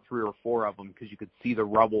down 3 or 4 of them because you could see the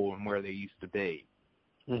rubble and where they used to be.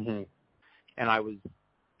 Mm-hmm. And I was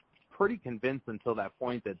pretty convinced until that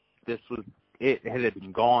point that it had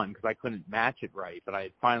been gone because I couldn't match it right. But I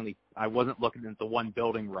wasn't looking at the one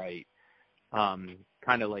building right.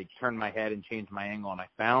 Kind of like turned my head and changed my angle and I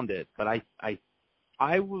found it. But I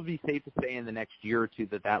I will be safe to say in the next year or two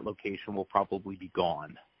that location will probably be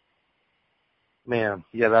gone. Man,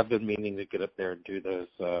 yeah, I've been meaning to get up there and do those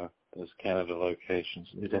Canada locations.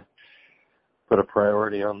 Need to put a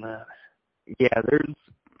priority on that. Yeah, there's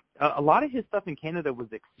a lot of his stuff in Canada was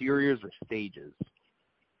exteriors or stages.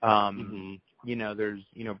 You know, there's,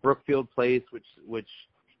 you know, Brookfield Place, which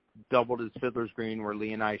doubled as Fiddler's Green, where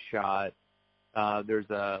Lee and I shot. There's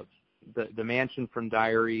the mansion from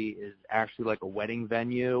Diary is actually like a wedding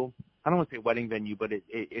venue. I don't want to say wedding venue, but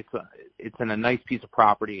it's in a nice piece of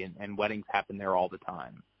property, and weddings happen there all the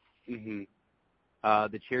time. Mm-hmm.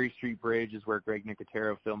 The Cherry Street Bridge is where Greg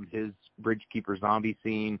Nicotero filmed his Bridgekeeper zombie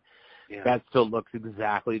scene. Yeah. That still looks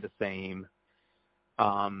exactly the same.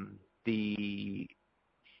 The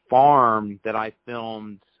farm that I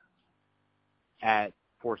filmed at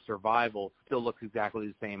for Survival still looks exactly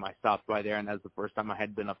the same. I stopped by there, and that's the first time I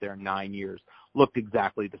had been up there in 9 years. Looked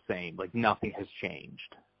exactly the same. Like, nothing has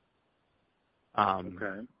changed.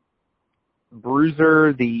 Okay.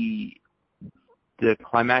 Bruiser, the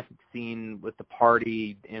climactic scene with the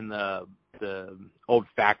party in the old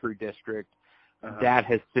factory district, that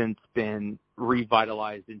has since been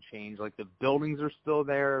revitalized and changed. Like, the buildings are still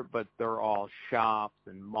there, but they're all shops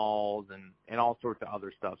and malls and all sorts of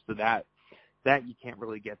other stuff. So that you can't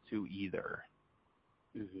really get to either.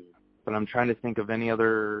 Mm-hmm. But I'm trying to think of any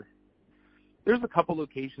other. There's a couple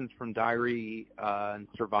locations from Diary and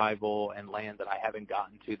Survival and Land that I haven't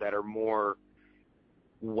gotten to that are more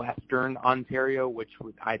Western Ontario, which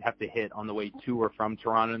I'd have to hit on the way to or from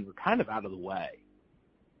Toronto, and they're kind of out of the way.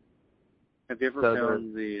 Have you ever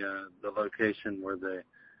found the location where the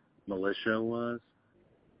militia was?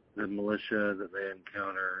 The militia that they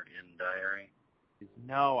encounter in Diary?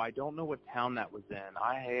 No, I don't know what town that was in.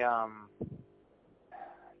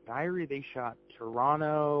 Diary, they shot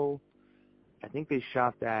Toronto. I think they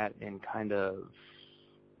shot that in kind of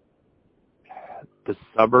the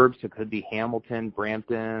suburbs. It could be Hamilton,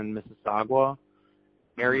 Brampton, Mississauga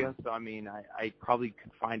area. So, I mean, I probably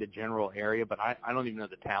could find a general area, but I don't even know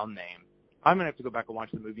the town name. I'm going to have to go back and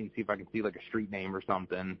watch the movie and see if I can see, like, a street name or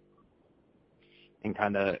something and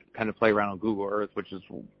kind of play around on Google Earth, which is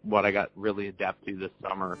what I got really adept to this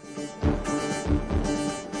summer.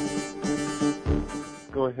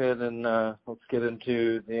 Go ahead and let's get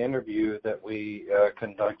into the interview that we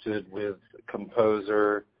conducted with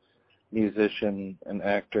composer, musician, and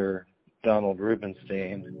actor Donald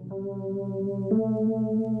Rubinstein.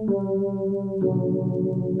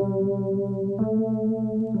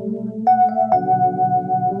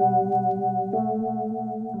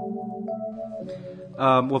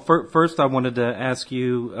 Well, first I wanted to ask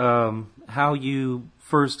you how you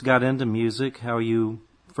first got into music, how you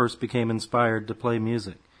first became inspired to play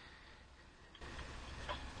music.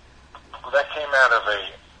 Well, that came out of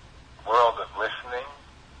a world of listening.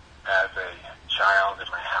 As a child in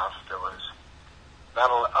my house, there was not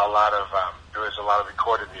a lot of there was a lot of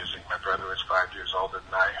recorded music. My brother was 5 years older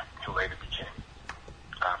than I, who later became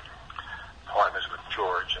partners with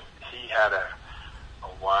George, and he had a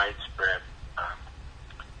widespread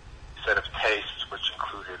set of tastes, which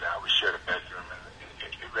included we shared a bedroom, and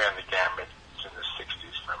it ran the gamut in the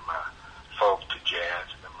 60s from folk to jazz,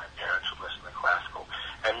 and then my parents would listen to classical.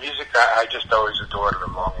 And music, I just always adored it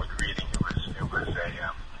along with reading. It was a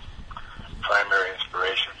primary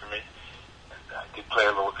inspiration for me. And I did play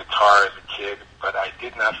a little guitar as a kid, but I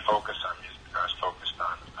did not focus on music. I was focused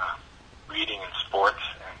on reading and sports,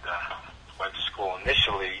 and went to school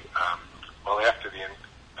initially, after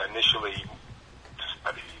initially to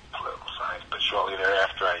study political science, but shortly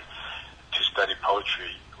thereafter to study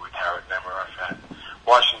poetry with Howard Nemeroff at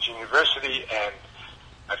Washington University. And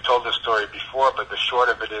I've told this story before, but the short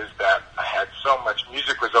of it is that I had so much.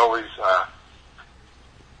 Music was always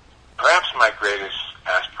perhaps my greatest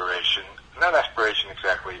aspiration. Not aspiration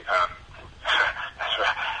exactly,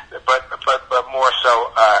 but more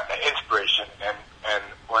so inspiration. And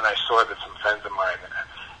when I saw that some friends of mine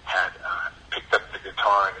had picked up the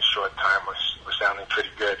guitar in a short time, was sounding pretty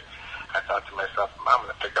good, I thought to myself, I'm going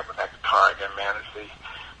to pick up that guitar again, man, and see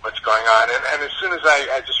what's going on. And as soon as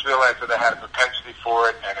I just realized that I had a propensity for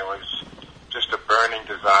it, and it was just a burning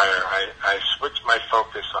desire, I switched my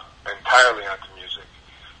focus entirely onto music.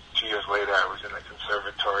 2 years later, I was in the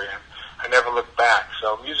conservatory, and I never looked back.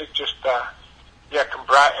 So music just,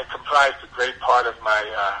 comprised a great part of my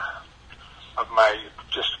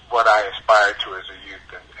just what I aspired to as a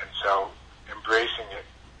youth, and so embracing it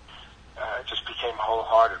just became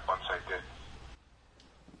wholehearted once I did.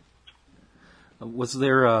 Was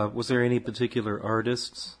there any particular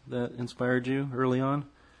artists that inspired you early on?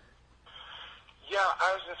 Yeah,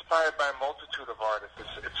 I was inspired by a multitude of artists.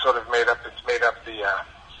 It's sort of made up the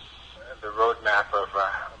roadmap of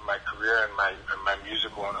my career and my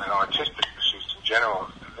musical and artistic pursuits in general.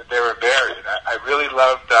 They were varied. I really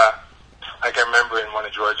loved, like I remember in one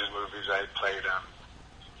of George's movies, I played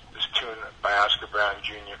this tune by Oscar Brown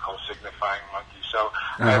Jr. called "Signifying Monkey." So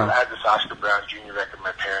I had this Oscar Brown Jr. record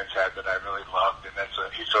my parents had that I really loved, and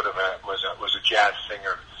he sort of was a jazz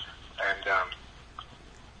singer,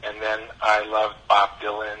 and then I loved Bob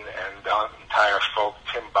Dylan and the entire folk,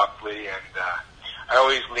 Tim Buckley, and I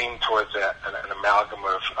always leaned towards an amalgam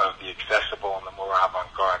of the accessible and the more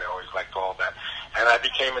avant-garde. I always liked all that. And I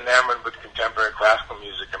became enamored with contemporary classical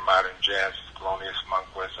music and modern jazz. Thelonious Monk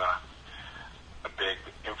was a big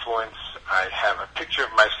influence. I have a picture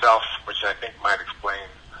of myself, which I think might explain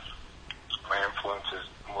my influences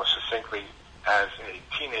more succinctly. As a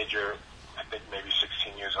teenager, I think maybe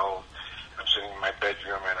 16 years old, I'm sitting in my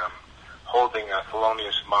bedroom and I'm holding a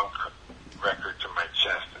Thelonious Monk record to my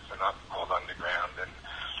chest. It's called Underground, and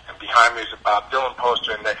behind me is a Bob Dylan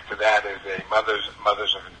poster, and next to that is a Mothers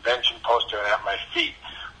of Invention poster, and at my feet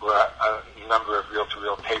were a number of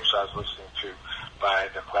reel-to-reel tapes I was listening to by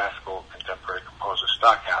the classical contemporary composer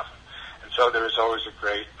Stockhausen. And so there was always a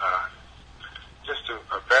great, just a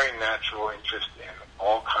very natural interest in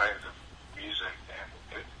all kinds of music, and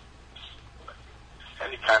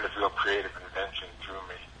any kind of real creative invention drew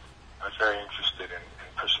me. I was very interested in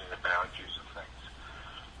pushing the boundaries of things.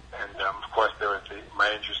 And, of course, there was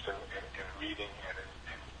my interest in reading and in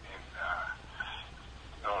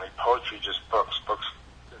not only poetry, just books. Books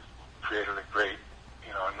created a great,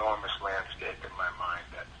 enormous landscape in my mind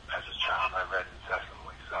that, as a child, I read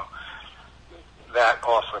incessantly. So that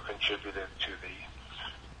also contributed to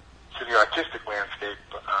the artistic landscape.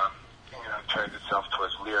 Turned itself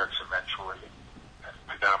towards lyrics eventually,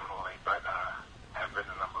 predominantly, but have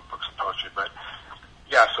written a number of books of poetry. But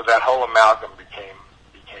yeah, so that whole amalgam became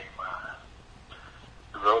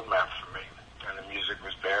the roadmap for me, and the music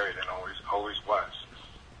was varied and always was.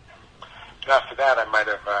 And after that, I might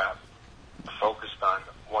have focused on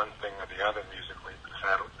one thing or the other musically, because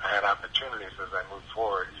I had opportunities as I moved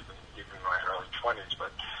forward, even in my early 20s.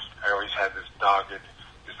 But I always had this dogged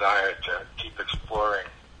desire to keep exploring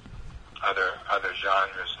other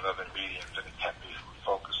genres and other mediums, and it kept me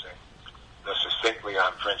from focusing succinctly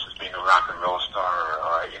on, for instance, being a rock and roll star,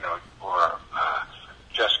 or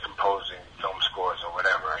just composing film scores or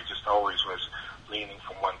whatever. I just always was leaning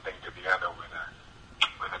from one thing to the other with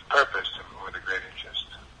a purpose and with a great interest.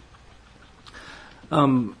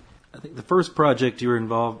 I think the first project you were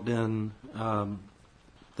involved in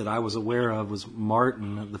that I was aware of was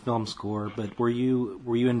Martin, the film score. But were you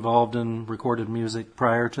involved in recorded music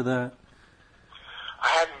prior to that? I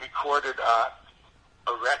hadn't recorded a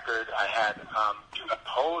record. I had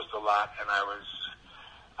opposed a lot, and I was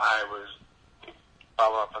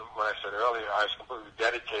follow up on what I said earlier. I was completely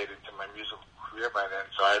dedicated to my musical career by then.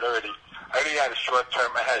 So I already had a short-term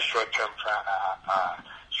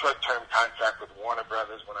contract with Warner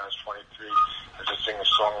Brothers when I was 23 as a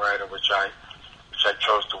singer-songwriter, which I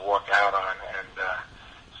chose to walk out on, and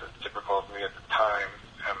so typical of me at the time.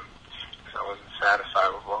 I wasn't satisfied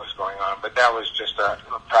with what was going on, but that was just a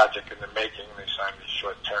project in the making. They signed me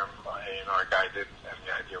short-term. A&R guy did, and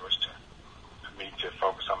the idea was for me to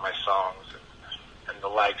focus on my songs and the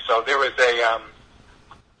like. So there wasn't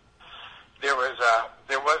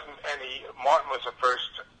any. Martin was the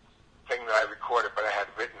first thing that I recorded, but I had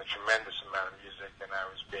written a tremendous amount of music, and I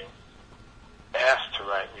was being asked to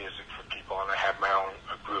write music for people, and I had my own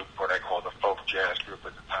group, what I called a folk jazz group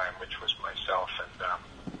at the time, which was myself and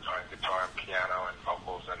guitar and piano and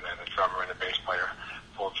vocals, and then a drummer and a bass player,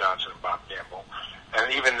 Paul Johnson and Bob Gamble. And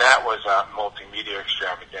even that was a multimedia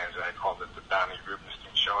extravaganza. I called it the Donnie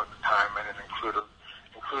Rubinstein Show at the time, and it included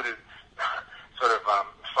sort of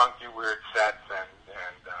funky, weird sets and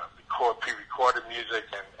pre-recorded music,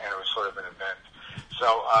 and it was sort of an event. So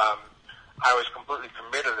I was completely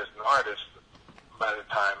committed as an artist by the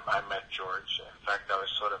time I met George. In fact, I was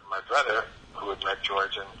sort of my brother who had met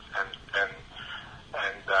George, and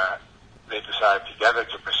they decided together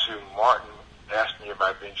to pursue Martin. They asked me if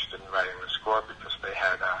I'd be interested in writing the score because they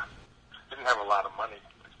didn't have a lot of money.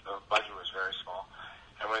 The budget was very small.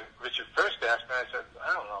 And when Richard first asked me, I said,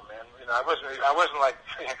 I don't know, man. I wasn't like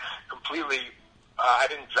completely. I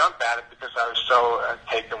didn't jump at it because I was so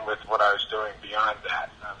taken with what I was doing beyond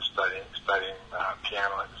that. I was studying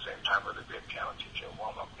piano at the same time with a great piano teacher, a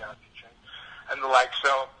well-known piano teacher, and the like.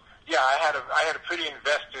 So yeah, I had a pretty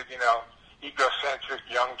invested, egocentric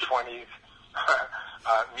young 20s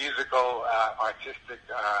musical, artistic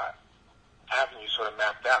avenue sort of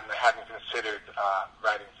mapped out, and I hadn't considered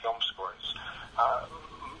writing film scores.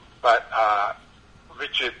 But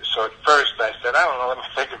Richard, so at first I said, I don't know, let me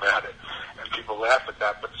think about it. And people laugh at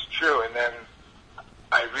that, but it's true. And then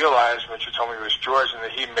I realized when she told me it was George and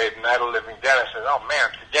that he made Night of the Living Dead, I said, oh man,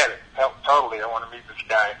 forget it. Totally, I want to meet this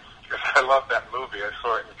guy because I love that movie. I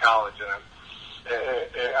saw it in college and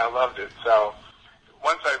I loved it. So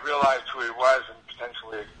once I realized who he was and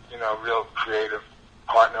potentially, you know, a real creative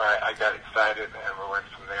partner, I got excited and we went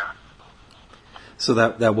from there. So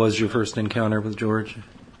that was your first encounter with George?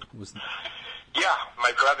 Yeah,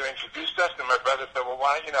 my brother introduced us, and my brother said, well,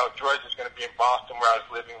 why, you know, George is going to be in Boston where I was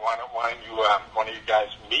living. Why don't you, one of you guys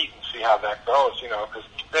meet and see how that goes, you know, because,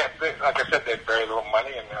 like I said, they had very little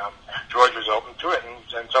money, and George was open to it,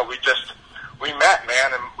 and so we met,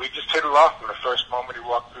 man, and we just hit it off from the first moment he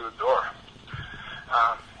walked through the door.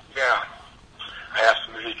 Yeah, I asked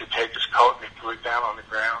him if he could take his coat, and he threw it down on the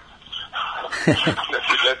ground. He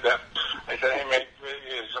did that. I said, hey, man,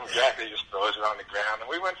 here's some jacket, he just throws it on the ground. And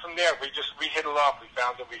we went from there. We hit it off. We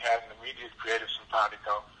found that we had an immediate creative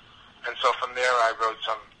simpatico. And so from there, I wrote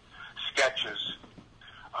some sketches.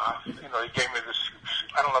 You know, he gave me this,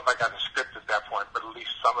 I don't know if I got a script at that point, but at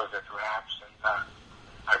least some of it perhaps. And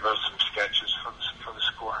I wrote some sketches for the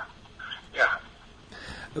score. Yeah.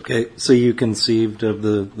 Okay, so you conceived of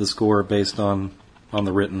the score based on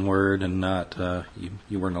the written word and not,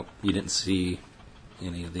 you didn't see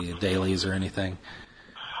any of the dailies or anything?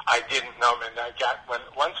 I didn't know, man.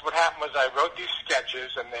 Once what happened was I wrote these sketches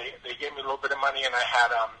and they gave me a little bit of money and I had,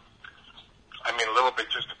 a little bit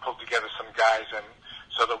just to pull together some guys and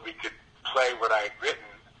so that we could play what I had written.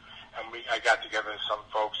 And I got together with some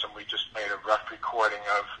folks and we just made a rough recording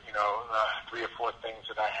of, 3 or 4 things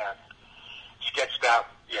that I had sketched out,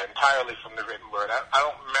 entirely from the written word. I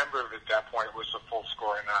don't remember if at that point it was a full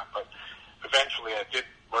score or not, but eventually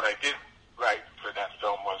what I did write for that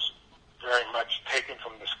film was very much taken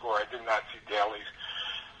from the score. I did not see dailies.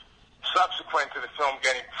 Subsequent to the film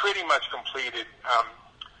getting pretty much completed,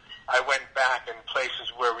 I went back in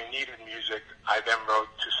places where we needed music. I then wrote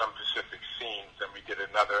to some specific scenes, and we did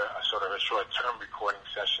another sort of a short-term recording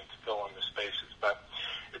session to fill in the spaces. But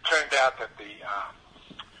it turned out that the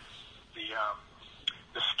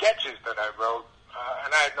sketches that I wrote,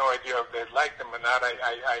 and I had no idea if they'd like them or not,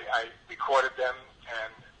 I recorded them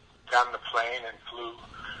and got on the plane and flew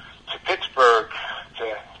to Pittsburgh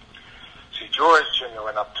to see George, and I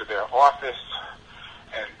went up to their office,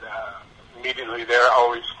 and immediately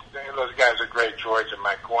those guys are great, George and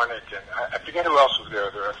Mike Gornick, and I forget who else was there.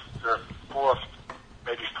 There are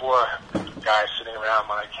maybe four guys sitting around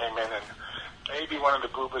when I came in, and maybe one of the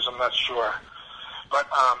Goobers, I'm not sure. But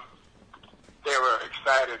they were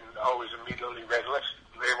excited and always immediately ready.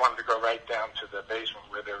 They wanted to go right down to the basement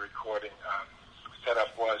where their recording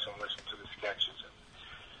setup was and listen to the sketches.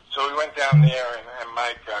 So we went down there, and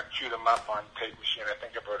Mike queued them up on tape machine. I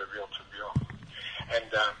think I brought a reel-to-reel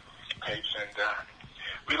and tapes, and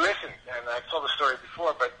we listened. And I told the story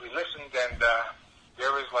before, but we listened, and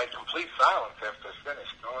there was like complete silence after it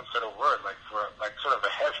finished. No one said a word, for sort of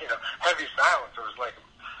a heavy silence. It was like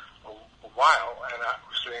a while, and I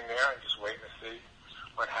was sitting there and just waiting to see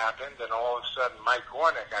what happened. And all of a sudden, Mike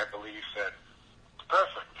Gornick, I believe, said,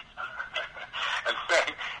 "Perfect." And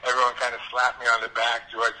then everyone kind of slapped me on the back.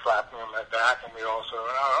 George slapped me on the back, and we all said,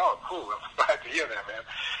 "Oh, cool! I'm glad to hear that, man."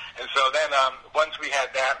 And so then, once we had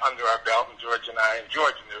that under our belt, and George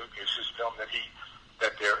knew it was his film that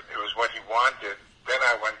it was what he wanted. Then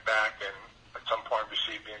I went back and at some point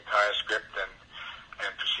received the entire script and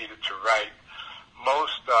proceeded to write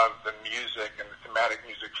most of the music and the thematic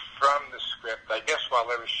music from the script. I guess while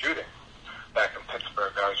I was shooting back in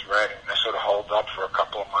Pittsburgh, I was writing. I sort of holed up for a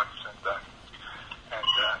couple of months, and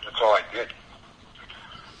that's all I did.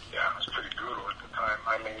 Yeah, it was pretty brutal at the time.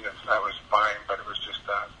 I mean, that was fine, but it was just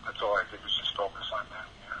that's all I did was just focus on that.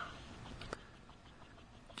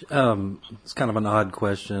 Yeah. It's kind of an odd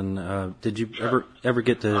question. Did you ever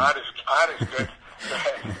get to? Odd is good.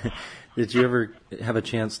 Did you ever have a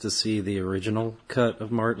chance to see the original cut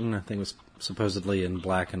of Martin? I think it was supposedly in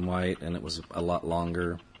black and white, and it was a lot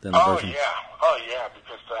longer than the version. Oh yeah,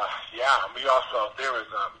 because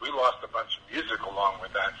we lost a bunch of music along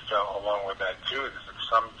with that too. There's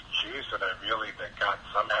some cues that got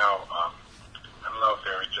somehow. I don't know if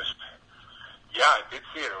they were just. Yeah, I did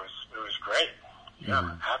see it. It was great.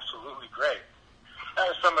 Yeah, absolutely great. That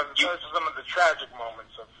was some of the tragic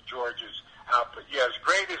moments of George's output. Yeah, as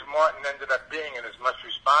great as Martin ended up being and as much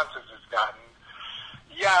response as it's gotten,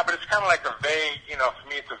 yeah, but it's kind of like a vague, for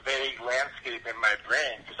me it's a vague landscape in my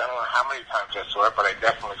brain because I don't know how many times I saw it, but I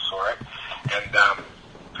definitely saw it. And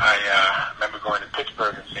I remember going to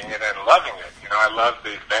Pittsburgh and seeing it and loving it. I loved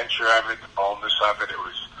the adventure of it, the boldness of it. It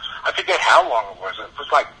was, I forget how long it was. It was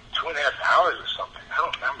like 2.5 hours or something. I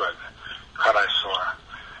don't remember the cut I saw. I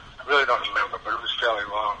really don't remember, but it was fairly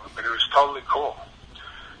long. But it was totally cool.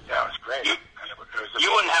 Yeah, it was great. You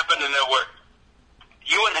wouldn't happen to know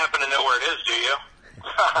where it is, do you?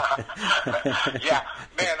 Yeah,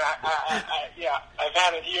 man, I've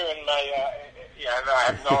had it here in my, no, I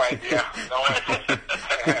have no idea.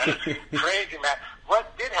 Crazy, man.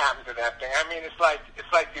 What did happen to that thing? I mean, it's like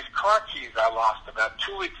these car keys I lost about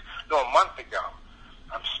a month ago.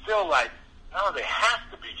 I'm still like, no, they have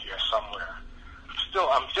to be here somewhere.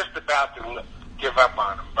 I'm just about to give up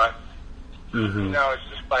on them, but, it's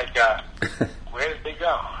just like, where did they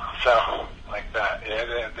go? So, like that. I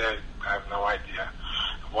have no idea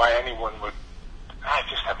why anyone would. I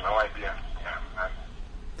just have no idea. Yeah,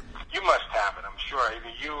 you must have it, I'm sure. Either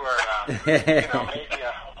you or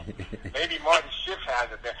maybe Marty Schiff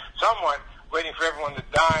has it there. Someone waiting for everyone to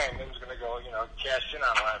die and then is going to go, cash in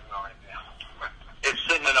on it. I have no idea. It's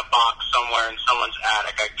sitting in a box somewhere in someone's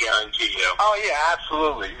attic, I guarantee you. Oh yeah,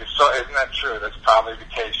 absolutely. So isn't that true? That's probably the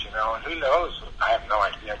case, And who knows? I have no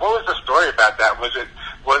idea. What was the story about that? Were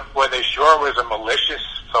they sure it was a malicious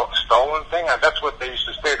stolen thing? That's what they used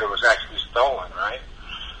to say. That it was actually stolen, right?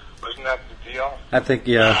 Wasn't that the deal? I think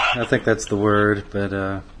that's the word, but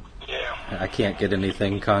I can't get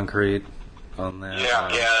anything concrete on that.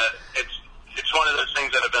 It's one of those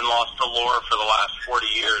things that have been lost to lore for the last 40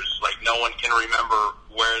 years. Like, no one can remember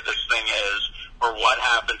where this thing is, or what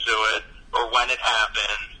happened to it, or when it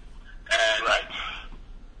happened. And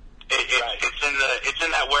it's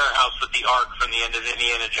in that warehouse with the Ark from the end of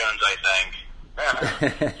Indiana Jones, I think.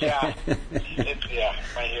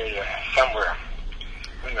 I hear you. Somewhere.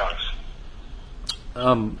 Who knows?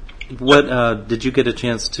 What did you get a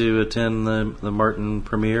chance to attend the Martin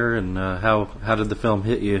premiere, and how did the film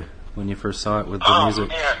hit you when you first saw it with the music? Oh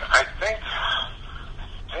man, I think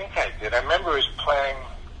I did. I remember it was playing.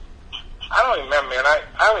 I don't remember, man.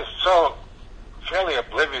 I was so fairly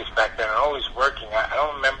oblivious back then, and always working. I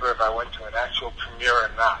don't remember if I went to an actual premiere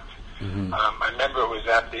or not. I remember it was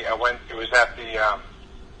at the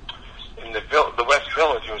in the West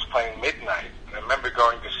Village. It was playing midnight. I remember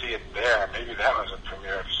going to see it there. Maybe that was a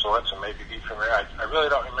premiere of sorts, or maybe the premiere. I really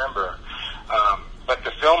don't remember. But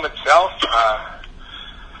the film itself, I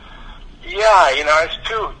was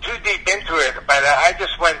too deep into it. But I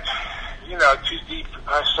just went, too deep.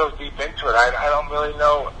 I was so deep into it. I don't really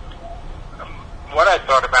know what I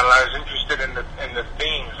thought about it. I was interested in the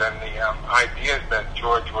themes and the ideas that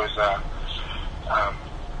George was, that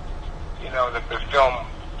the film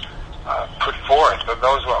put forth. But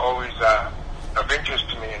those were always of interest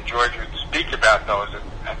to me, and George would speak about those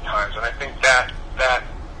at times. And I think that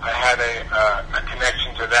I had a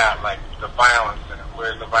connection to that, like the violence and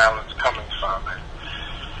where's the violence coming from, and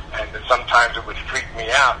sometimes it would freak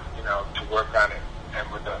me out, to work on it, and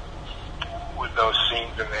with those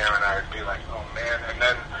scenes in there, and I would be like, oh man. And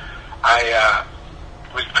then I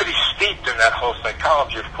was pretty steeped in that whole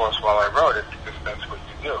psychology, of course, while I wrote it, because that's what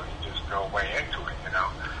you do. You just go way into it,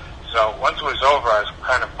 So once it was over, I was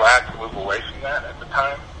kind of glad to move away from that at the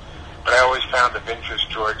time. But I always found of interest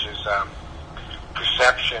George's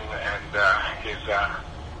perception and his,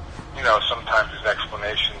 sometimes his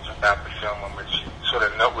explanations about the film, in which he sort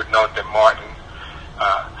of would note that Martin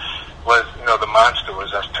was, the monster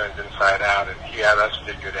was us turned inside out, and he had us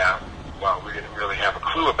figured out. Well, we didn't really have a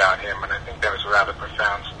clue about him, and I think that was a rather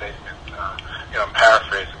profound statement. I'm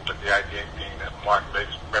paraphrasing, but the idea being that Martin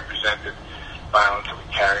represented violence that we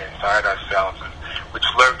carry inside ourselves, and which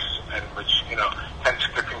lurks and which, tends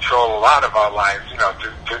to control a lot of our lives,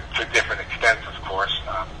 to different extents, of course.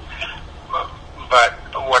 But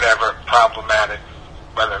whatever problematic,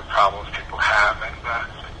 whether problems people have, and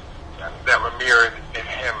that were mirrored in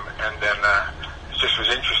him, and then it just was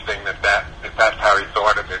interesting that's how he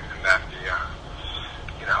thought of it, and that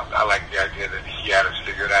I like the idea that he had us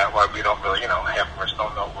figured out. Why we don't really, half of us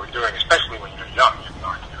don't know what we're doing, especially when you're young. You have no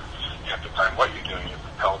idea. You have to find what you're doing. You're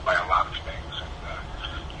propelled by a lot of things, and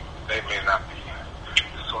they may not be,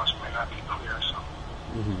 the source may not be clear. So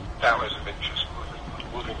that was of interest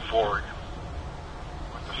moving forward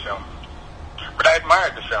with the film. But I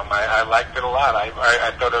admired the film. I liked it a lot. I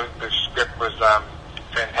thought the script was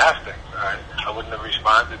fantastic. I wouldn't have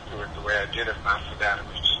responded to it the way I did if not for that. It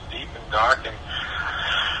was just deep and dark, and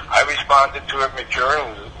I responded to it in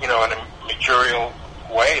a mercurial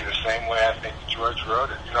way, the same way I think George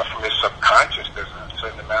wrote it. From his subconscious, there's a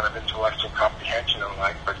certain amount of intellectual comprehension and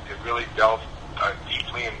but it really delved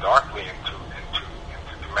deeply and darkly into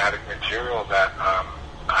thematic material that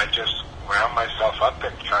I just wound myself up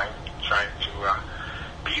in, trying to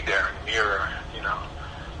be there and mirror, the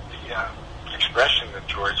expression that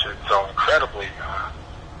George had so incredibly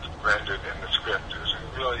rendered in the script. It was a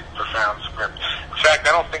really profound script. In fact,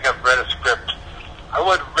 I don't think I've read a script. I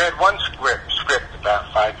read one script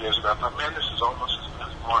about 5 years ago. I thought, man, this is almost as good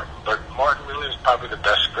as Martin. But Martin really is probably the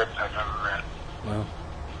best script I've ever read.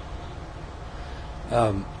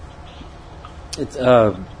 Well, it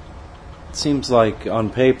seems like, on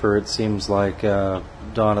paper, it seems like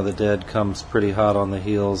Dawn of the Dead comes pretty hot on the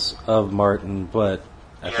heels of Martin, but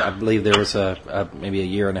I believe there was maybe a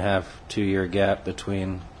 1.5, 2 year gap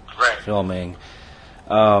between filming.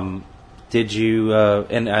 Did you,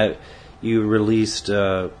 you released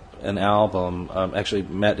an album. Actually,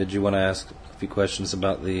 Matt, did you want to ask a few questions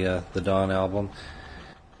about the Dawn album?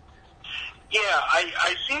 Yeah,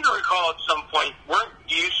 I seem to recall at some point, weren't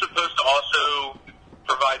you supposed to also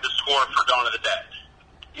provide the score for Dawn of the Dead?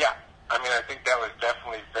 Yeah, I mean, I think that was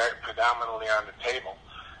definitely very predominantly on the table.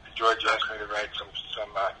 George asked me to write some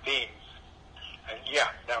themes, and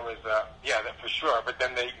that was that for sure. But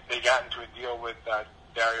then they got into a deal with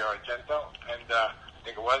Dario Argento, and I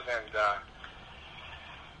think it was, and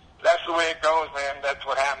that's the way it goes, man. That's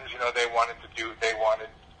what happens. You know, the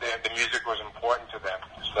music was important to them,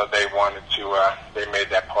 so they wanted to. They made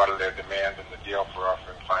that part of their demand in the deal for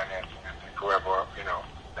offering financing. I think whoever,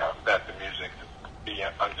 that the music be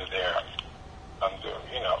under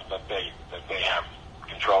that they have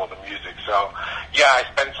control of the music. So, I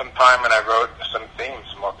spent some time and I wrote some themes,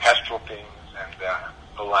 some orchestral themes and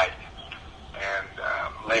the like, and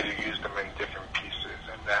later used them in different pieces.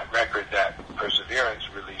 And that record that Perseverance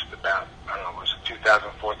released about, I don't know, was it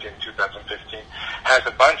 2014, 2015, has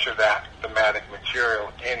a bunch of that thematic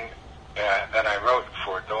material in that I wrote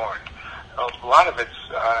for Dawn. A lot of it's,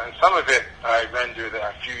 and some of it I rendered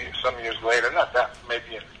some years later, not that,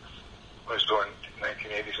 maybe I was doing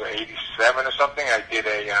 1980s or 87 or something. I did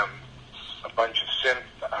a bunch of synth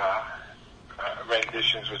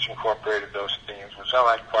renditions which incorporated those themes, which I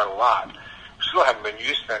like quite a lot. Still haven't been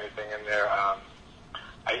used to anything in there. I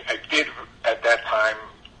did at that time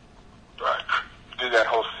do that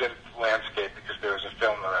whole synth landscape because there was a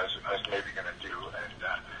film that I was maybe going to do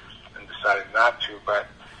and decided not to.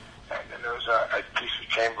 And then there was a piece of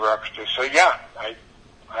chamber orchestra. So I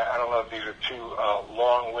don't know if these are too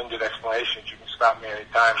long-winded explanations. You can stop me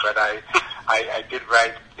anytime. But I did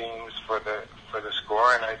write themes for the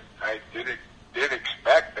score, and I did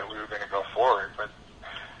expect that we were going to go forward. But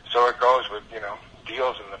so it goes with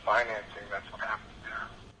deals and the financing. That's what happened there.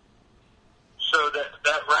 So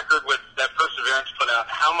that record with that Perseverance put out,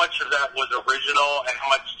 how much of that was original, and how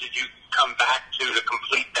much did you come back to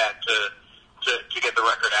complete that to get the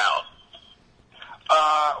record out?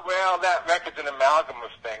 Well, that record's an amalgam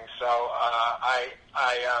of things. So I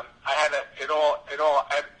had it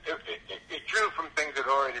drew from things that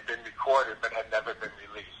had already been recorded but had never been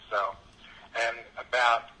released. So, and I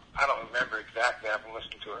don't remember exactly. I haven't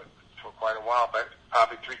listened to it for quite a while, but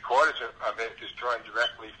probably 3/4 of it is drawn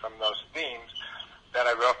directly from those themes that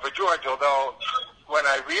I wrote for George. Although when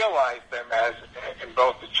I realized them as in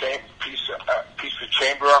both the piece for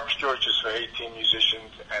chamber orchestra, which is for 18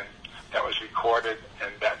 musicians, and that was recorded,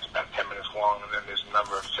 and that's about 10 minutes long. And then there's a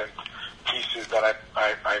number of synth pieces that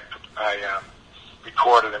I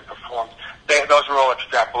recorded and performed. Those are all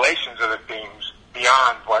extrapolations of the themes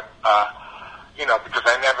beyond what because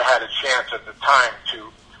I never had a chance at the time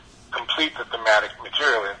to complete the thematic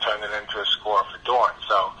material and turn it into a score for Dawn.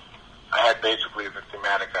 So I had basically the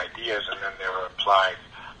thematic ideas, and then they were applied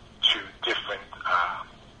to different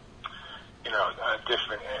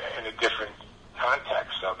in a different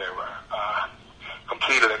context. So they were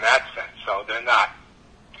completed in that sense. So they're not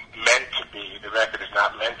meant to be. The record is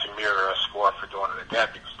not meant to mirror a score for Dawn of the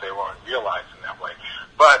Dead because they weren't realized in that way.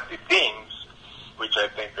 But the themes, which I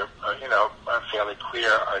think are fairly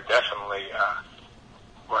clear, are definitely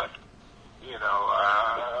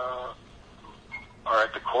are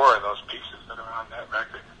at the core of those pieces that are on that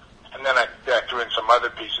record. And then I threw in some other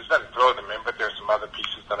pieces. I didn't throw them in, but there's some other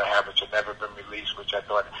pieces that I have which had never been released, which I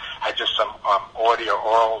thought had just some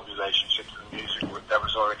audio-oral relationship to the music that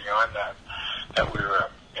was already on that we were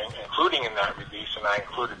including in that release, and I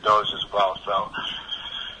included those as well. So,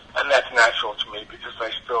 and that's natural to me because I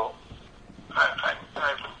still, I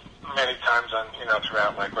many times on,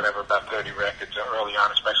 throughout about 30 records early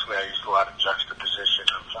on, especially, I used a lot of juxtaposition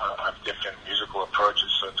of different musical approaches.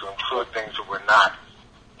 So to include things that were not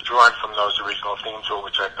drawn from those original themes, or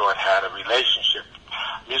which I thought had a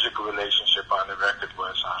musical relationship on the record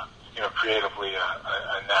was, creatively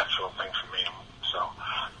a natural thing for me. So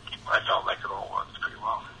I felt like it all worked pretty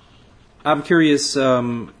well. I'm curious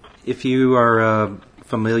if you are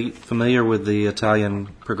familiar with the Italian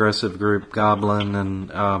progressive group Goblin,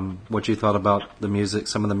 and what you thought about the music,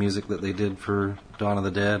 some of the music that they did for Dawn of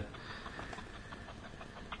the Dead?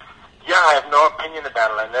 Yeah, I have no opinion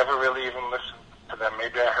about it. I never really even listened to them.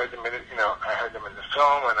 Maybe I heard them in the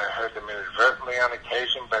film, and I heard them inadvertently on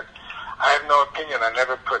occasion, but I have no opinion. I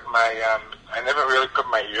never really put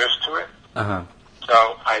my ears to it. Uh-huh.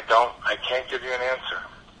 So I can't give you an answer.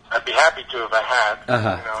 I'd be happy to if I had, and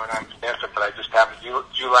I could answer, but I just haven't. Do you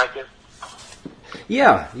like it?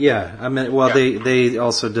 Yeah. I mean, well, they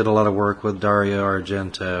also did a lot of work with Dario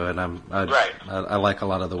Argento, and I like a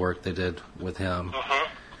lot of the work they did with him. Mm-hmm.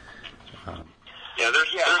 Their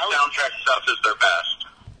soundtrack stuff is their best.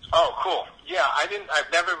 Oh, cool. Yeah, I've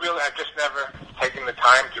just never taken the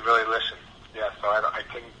time to really listen. Yeah, so I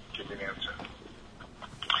couldn't give you an answer.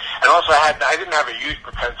 And also, I didn't have a huge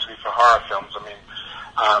propensity for horror films.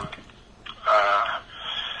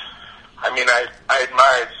 I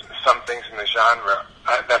admired some things in the genre.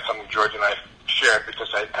 That's something George and I shared,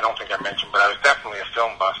 because I don't think I mentioned, but I was definitely a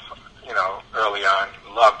film buff, early on,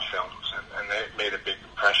 loved films, and they made a big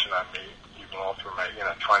impression on me, even all through my,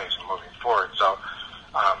 20s and moving forward. So,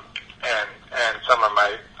 and some of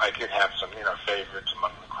I did have some, favorites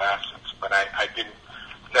among the classics, but I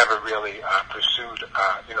never really pursued,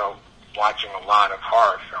 watching a lot of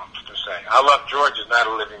horror films, to say. I love George is Not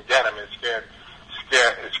a Living Dead. I mean, it scared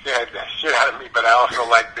the shit out of me, but I also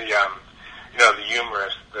like the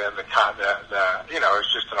humorous, it was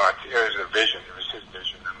just it was a vision. It was his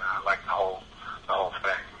vision, and I liked the whole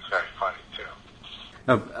thing. It was very funny too.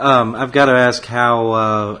 I've got to ask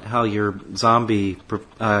how your zombie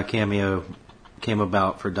cameo came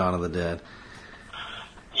about for Dawn of the Dead.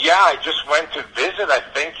 Yeah, I just went to visit. I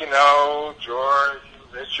think, George,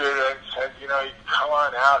 Richard said, you come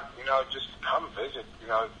on out, just come visit. I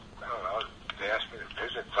don't know, they asked me to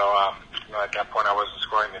visit. So, at that point I wasn't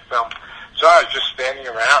scoring the film. So I was just standing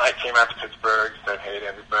around. I came out to Pittsburgh, said hey to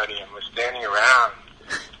everybody, and was standing around.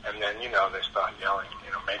 And then, they start yelling,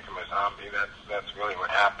 make him a zombie. That's really what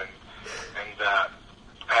happened. And I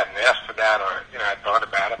hadn't asked for that, or, I thought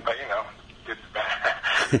about it, but, did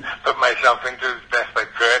put myself into it as best I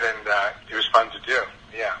could, and it was fun to do.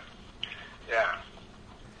 Yeah.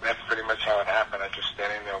 That's pretty much how it happened. I was just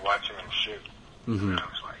standing there watching him shoot. Mm-hmm. And I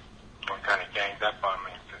was like, one kind of ganged up on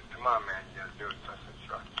me and said, come on, man, you gotta do it. So I said,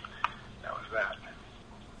 sure. That was that.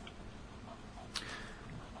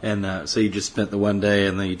 And so you just spent the one day,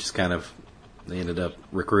 and then you just they ended up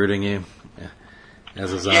recruiting you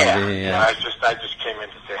as a zombie. Yeah. I just came in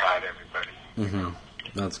to say hi to everybody. Mm-hmm.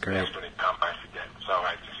 That's great. That's when he come, I forget. So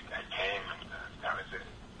I came, and that was it.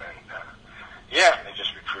 And they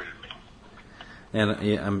just recruited me.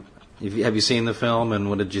 And have you seen the film, and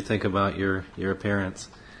what did you think about your appearance?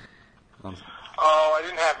 Oh, I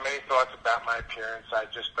didn't have many thoughts about my appearance. I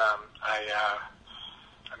just I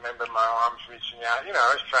remember my arms reaching out. I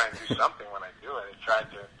was trying to do something when I do it. I tried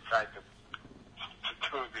to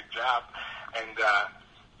do a good job. And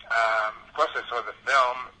of course, I saw the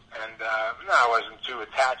film, and I wasn't too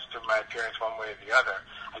attached to my appearance one way or the other.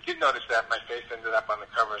 I did notice that my face ended up on the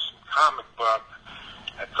cover of some comic book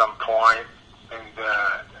at some point, and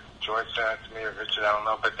George sent it to me, or Richard, I don't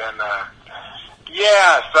know. But then, I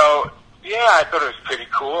thought it was pretty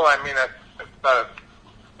cool. I mean, I thought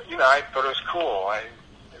it was cool.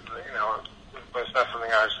 But it's not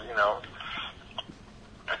something I was,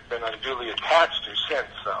 I've been unduly attached to since.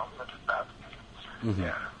 So that's about,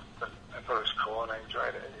 yeah. But I thought it was cool, and I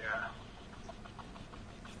enjoyed it.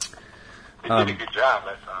 Yeah. They did a good job,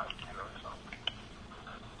 I thought.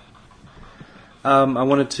 I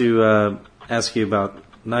wanted to ask you about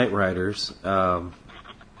Knightriders,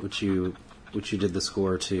 which you did the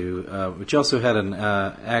score to, which also had an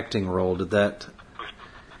acting role. How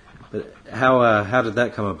did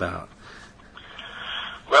that come about?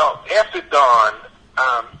 Well, after Dawn,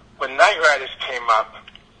 when Knightriders came up,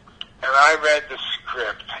 and I read the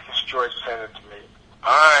script, I guess George sent it to me,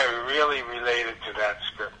 I really related to that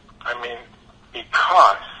script. I mean,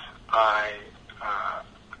 because I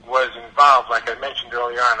was involved, like I mentioned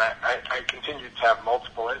earlier on, I continued to have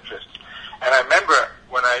multiple interests. And I remember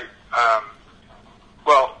when I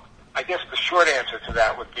guess the short answer to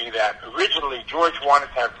that would be that originally George wanted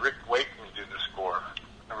to have Rick Wakeman do the score.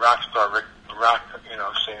 The rock star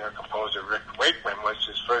singer, composer Rick Wakeman was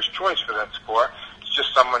his first choice for that score. It's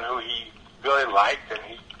just someone who he really liked, and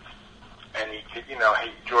he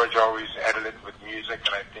George always edited with music,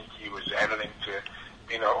 and I think he was editing to,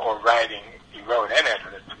 or writing. He wrote and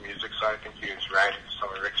edited to music, so I think he was writing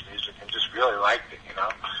some of Rick's music and just really liked it,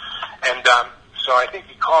 And so I think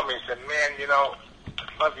he called me and said, "Man,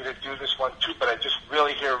 I'd love you to do this one too, but I just really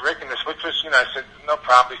really hear Rick in this, which was, I said, no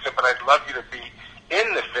problem. He said, but I'd love you to be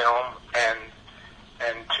in the film and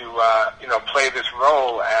to, play this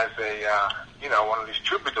role as a, one of these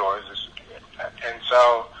troubadours. And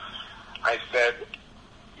so I said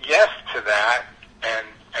yes to that, and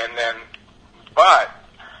then, but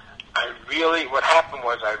what happened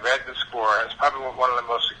was I read the score. It's probably one of the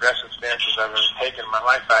most aggressive stances I've ever taken in my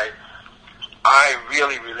life. I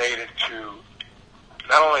really related to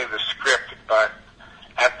not only the script, but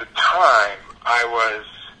at the time I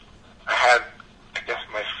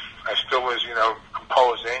still was,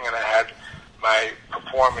 composing, and I had my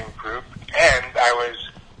performing group, and I was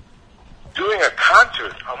doing a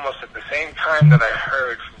concert almost at the same time that I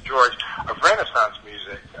heard from George of Renaissance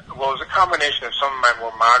music. Well, it was a combination of some of my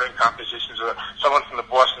more modern compositions. Someone from the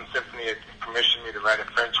Boston Symphony had commissioned me to write a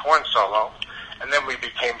French horn solo, and then we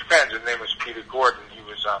became friends. His name was Peter Gordon. He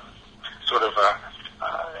was sort of a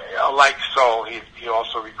like soul. He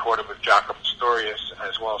also recorded with Jacob Pastorius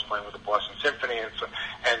as well as playing with the Boston Symphony, and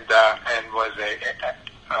was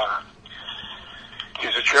he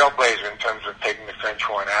was a trailblazer in terms of taking the French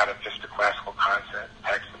horn out of just a classical concert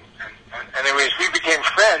text. And anyways, we became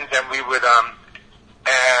friends, and we would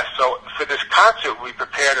so for this concert we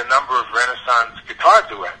prepared a number of Renaissance guitar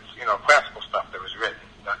duets, classical stuff that was written,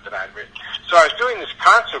 not that I had written. So I was doing this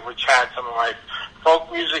concert which had some of my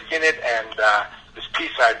folk music in it, and this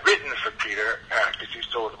piece I'd written for Peter, because he's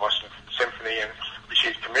still with the Boston Symphony, and which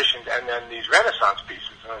he'd commissioned, and then these Renaissance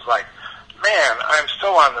pieces. And I was like, man, I'm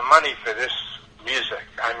so on the money for this music.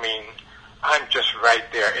 I mean, I'm just right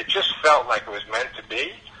there. It just felt like it was meant to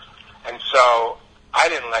be. And so I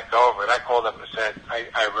didn't let go of it. I called up and said,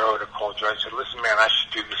 I wrote a call George. I said, listen, man, I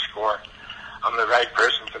should do the score. I'm the right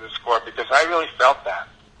person for the score, because I really felt that.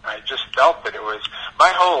 I just felt that it was,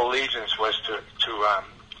 my whole allegiance was to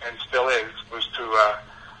and still is, was to,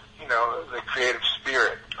 the creative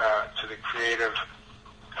spirit, to the creative,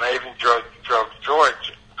 and I even drove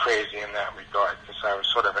George crazy in that regard, because I was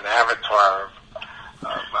sort of an avatar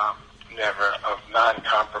of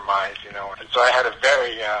non-compromise, and so I had a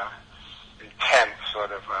very, intense,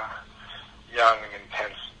 sort of, young and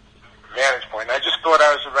intense vantage point. And I just thought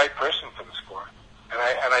I was the right person for the score. And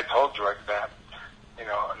I told George that,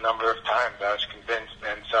 a number of times. I was convinced.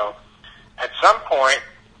 And so at some point,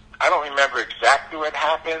 I don't remember exactly what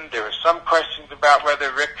happened. There were some questions about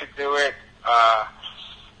whether Rick could do it.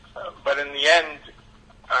 But in the end,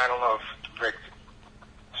 I don't know if Rick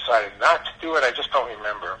decided not to do it. I just don't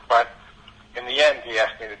remember. But in the end, he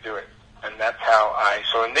asked me to do it. And that's how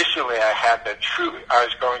so initially I had I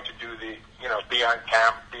was going to do the, be on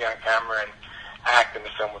camera and act in the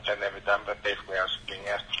film, which I'd never done, but basically I was being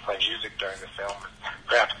asked to play music during the film and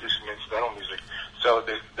perhaps do some incidental music. So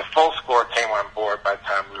the full score came on board by the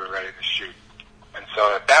time we were ready to shoot. And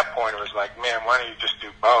so at that point it was like, man, why don't you just do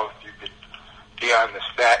both? You could be on the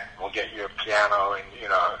set, we'll get you a piano and,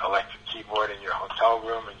 electric keyboard in your hotel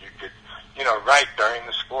room, and you could, write during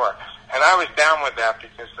the score. And I was down with that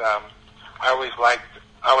because,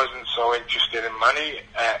 I wasn't so interested in money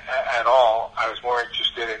at all. I was more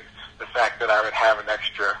interested in the fact that I would have an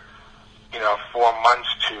extra, 4 months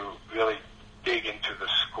to really dig into the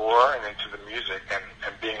score and into the music, and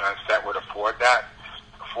being on set would afford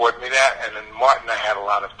me that. And then Martin, I had a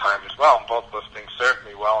lot of time as well, and both those things served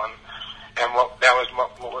me well. And what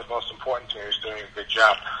was most important to me was doing a good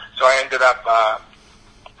job. So I ended up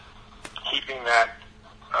keeping that.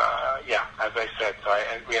 As I said,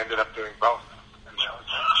 we ended up doing both.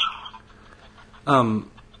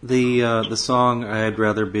 The song "I'd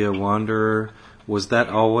Rather Be a Wanderer", was that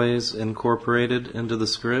always incorporated into the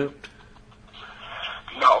script?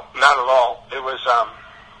 No, not at all. It was,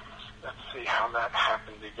 let's see how that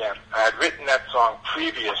happened again. I had written that song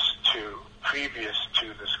previous to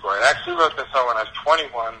the score. I actually wrote that song when I was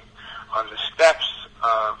 21 on the steps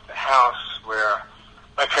of the house where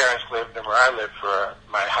my parents lived and where I lived for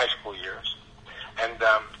my high school years. And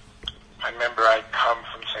I remember I'd come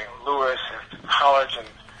from St. Louis after college, and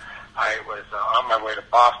I was on my way to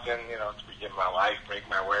Boston, to begin my life, make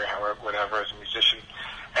my way, whatever, as a musician.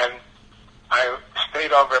 And I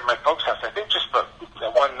stayed over at my folks' house, I think just for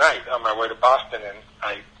that one night on my way to Boston, and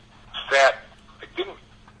I didn't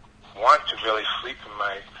want to really sleep in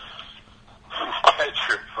my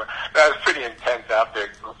bedroom. I was pretty intense out there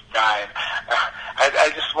guy.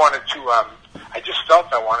 I just wanted to, I just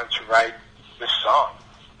felt I wanted to write this song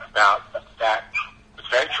about that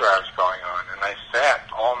adventure I was going on, and I sat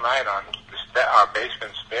all night on our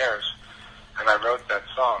basement stairs, and I wrote that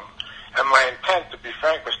song. And my intent, to be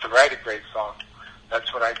frank, was to write a great song.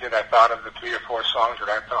 That's what I did. I thought of the 3 or 4 songs that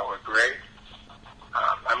I thought were great.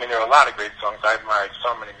 There were a lot of great songs. I admired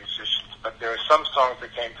so many musicians, but there were some songs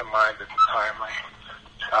that came to mind at the time, like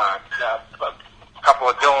a couple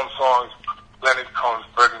of Dylan songs, Leonard Cohen's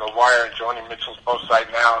Bird in the Wire and Joni Mitchell's Both Sides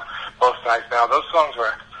Now. Those songs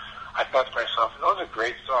were, I thought to myself, those are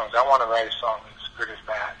great songs. I want to write a song as good as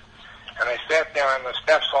that. And I sat there on the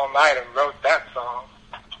steps all night and wrote that song,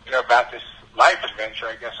 about this life adventure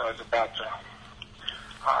I guess I was about to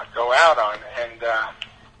go out on. And,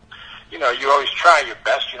 you always try your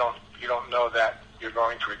best. You don't know that you're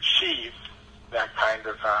going to achieve that kind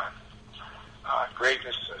of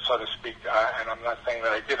greatness, so to speak. And I'm not saying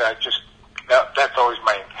that I did. That's always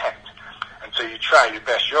my intent. And so you try your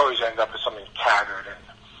best. You always end up with something tattered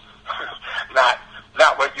and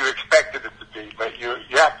not what you expected it to be. But you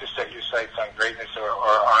have to set your sights on greatness or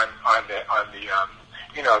on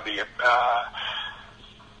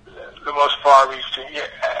the most far-reaching,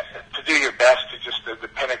 to do your best to just the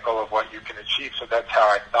pinnacle of what you can achieve. So that's how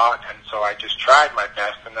I thought, and so I just tried my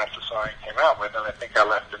best, and that's the song I came out with, and I think I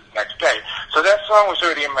left it the next day. So that song was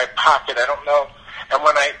already in my pocket. I don't know. And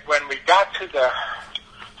when we got to the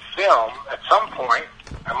film, at some point,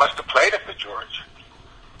 I must have played it for George.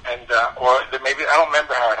 And, or maybe, I don't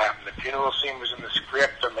remember how it happened. The funeral scene was in the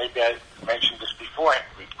script, or maybe I mentioned this beforehand.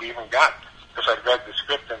 We even got, because I'd read the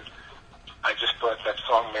script, and I just thought that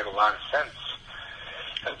song made a lot of sense.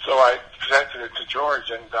 And so I presented it to George,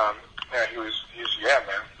 and he was yeah,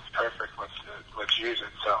 man, it's perfect. Let's use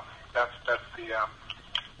it. So that's the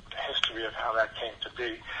history of how that came to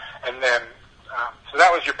be. And then, so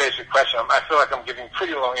that was your basic question. I feel like I'm giving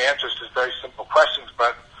pretty long answers to very simple questions,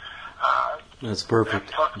 but that's perfect.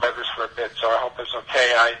 I've talked about this for a bit, so I hope it's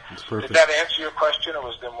okay. Did that answer your question, or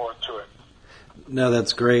was there more to it? No,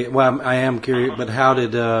 that's great. Well, I am curious, but how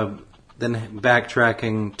did then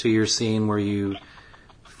backtracking to your scene where you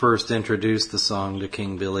first introduced the song to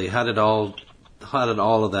King Billy? How did all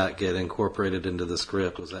of that get incorporated into the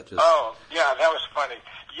script? Was that just? Oh, yeah, that was funny.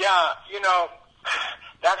 Yeah,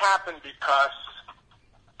 that happened because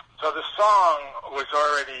so the song was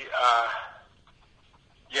already.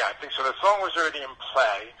 I think so. The song was already in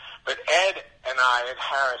play, but Ed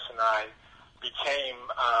Harris and I became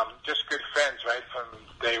just good friends, right?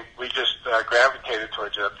 We just gravitated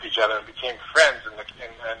towards each other and became friends and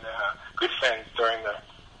good friends during the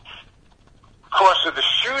course of the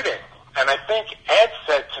shooting. And I think Ed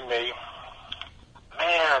said to me,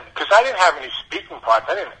 man, because I didn't have any speaking parts.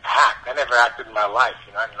 I didn't act. I never acted in my life.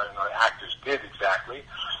 I didn't know what actors did exactly.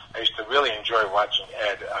 I used to really enjoy watching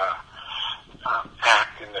Ed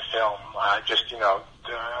act in the film.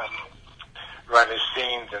 Run his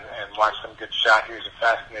scenes and watch them get shot. He was a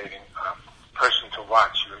fascinating person to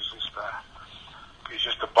watch. He was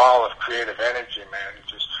just a ball of creative energy, man.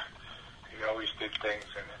 He always did things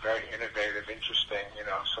in a very innovative, interesting,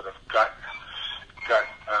 sort of gut,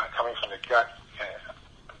 coming from the gut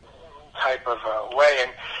type of way.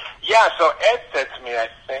 And yeah, so Ed said to me, Ed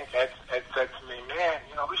said to me, man,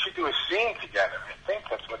 we should do a scene together. I think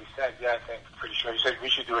that's what he said. Yeah, pretty sure. He said, we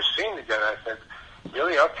should do a scene together. I said,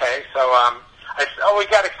 really? Okay. So, we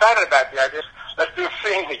got excited about the idea. Let's do a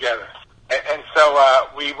scene together. And so,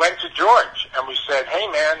 we went to George and we said, hey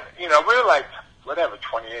man, we were like,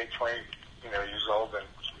 20 years old, and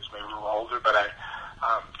he was maybe a little older, but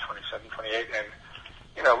 27, 28, and,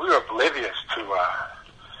 we were oblivious to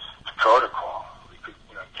protocol. We could,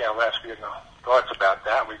 care less. We had no thoughts about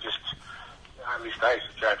that. We just, at least I used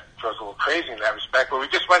to drive George a little crazy in that respect, but we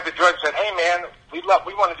just went to George and said, hey man, we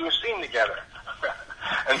want to do a scene together.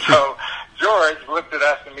 And so George looked at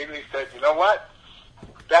us and immediately said, you know what?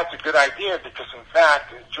 That's a good idea, because in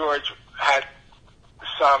fact, George had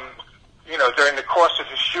some, during the course of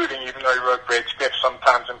his shooting, even though he wrote great scripts,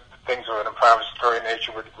 sometimes things of an improvisatory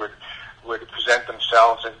nature would present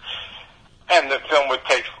themselves, and the film would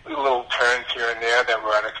take little turns here and there that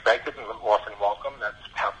were unexpected and often welcome. That's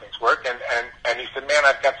how things work. And he said, man,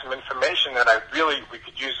 I've got some information that we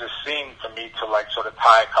could use this scene for me to sort of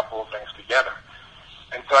tie a couple of things together.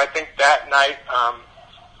 And so I think that night,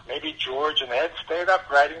 maybe George and Ed stayed up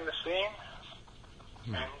writing the scene,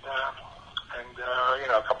 and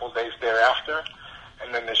a couple of days thereafter,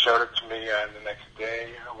 and then they showed it to me the next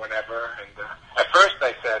day or whenever. And at first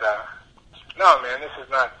I said, no, man, this is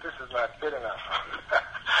not good enough.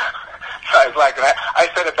 So I was like, I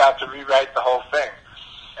set about to rewrite the whole thing,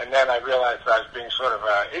 and then I realized I was being sort of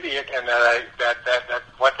an idiot, and that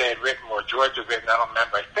what they had written or George had written, I don't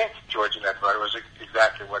remember. I think George and Ed wrote it was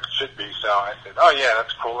exactly what it should be. So I said, oh yeah,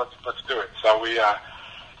 that's cool. Let's do it. So we,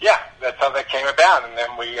 that's how that came about, and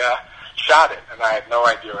then we shot it, and I had no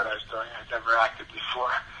idea what I was doing. I'd never acted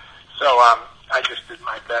before, so I just did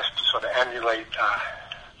my best to sort of emulate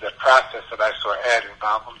the process that I saw Ed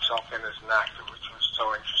involve himself in as an actor, which was so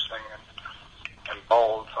interesting. And and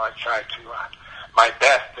bold. So I tried to my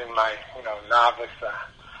best in my novice,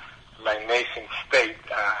 my nascent state,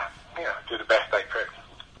 do the best I could.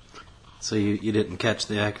 So you didn't catch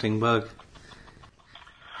the acting bug?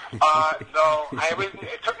 No,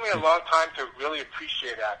 it took me a long time to really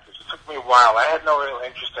appreciate actors. It took me a while. I had no real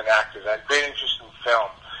interest in actors. I had great interest in film.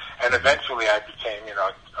 And eventually I became,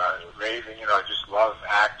 raving, I just love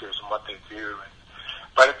actors and what they do.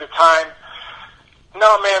 But at the time,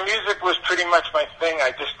 no, man, music was pretty much my thing.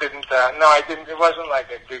 I just didn't, it wasn't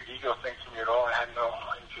like a big ego thing for me at all. I had no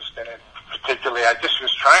interest in it particularly. I just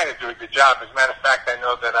was trying to do a good job. As a matter of fact, I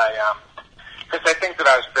know that because I think that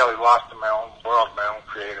I was fairly lost in my own world, my own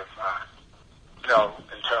creative,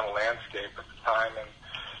 internal landscape at the time. And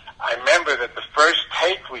I remember that the first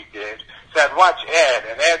take we did, so I'd watch Ed,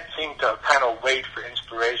 and Ed seemed to kind of wait for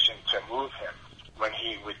inspiration to move him when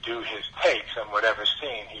he would do his takes on whatever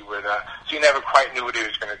scene. He would, so you never quite knew what he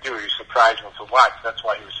was going to do. He was surprising to watch. That's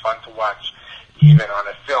why he was fun to watch, even on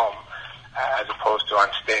a film, as opposed to on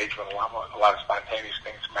stage when a lot of spontaneous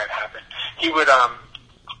things might happen. He would,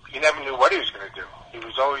 you never knew what he was going to do. He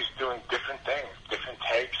was always doing different things, different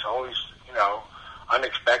takes, always,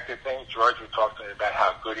 unexpected things. George would talk to me about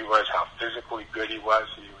how good he was, how physically good he was.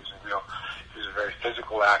 He was a very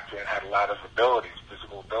physical actor and had a lot of abilities,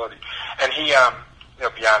 physical ability. And he,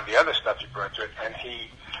 beyond the other stuff he brought to it,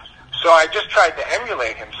 so I just tried to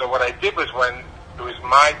emulate him. So what I did was when it was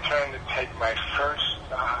my turn to take my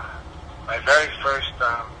very first,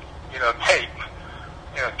 take,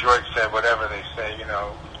 George said whatever they say,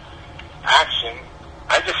 action,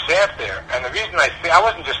 I just sat there. And the reason I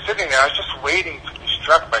wasn't just sitting there, I was just waiting to be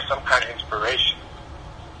struck by some kind of inspiration.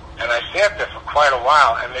 And I sat there for quite a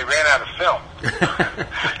while, and they ran out of film.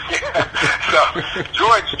 So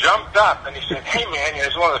George jumped up, and he said, "Hey, man," it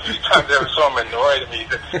was one of the few times I ever saw him annoyed at me.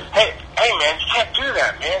 He said, hey, man, you can't do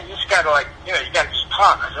that, man. You just got to, you got to just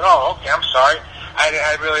talk. I said, "Oh, okay, I'm sorry.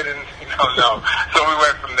 I really didn't, know." So we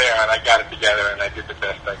went from there, and I got it together, and I did the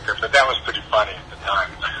best I could. But that was pretty funny at the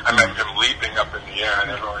time. I remember him leaping up in the air,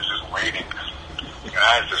 and everyone was just waiting.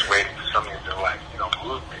 I was just waiting for something to,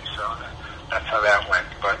 move me. So that's how that went.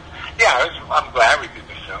 But yeah, I'm glad we did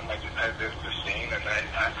the film. I did the scene, and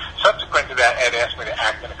subsequent to that, Ed asked me to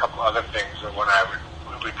act in a couple other things. And when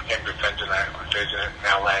we became good friends, and I was visiting in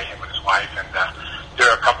L.A., him and his wife, and there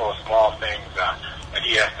were a couple of small things that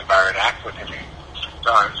he asked if I would act with him in. So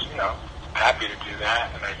I was, happy to do that,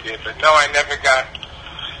 and I did. But no, I never got.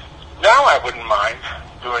 Now I wouldn't mind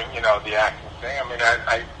doing, the acting thing. I mean,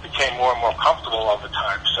 I became more and more comfortable over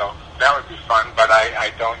time, so that would be fun. But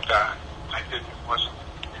wasn't,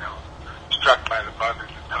 struck by the bug at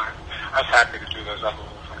the time. I was happy to do those other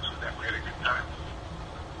little things with them. We had a good time.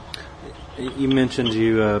 You mentioned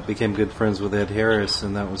you became good friends with Ed Harris,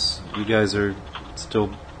 and you guys are still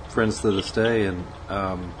friends to this day. And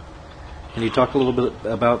can you talk a little bit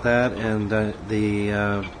about that? And I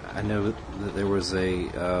know that there was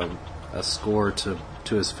a score to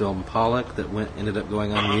his film Pollock that ended up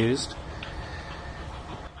going unused.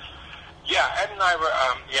 Yeah, Ed and I were,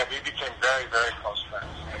 we became very, very close friends.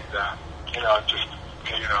 And,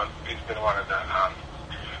 he's been one of the,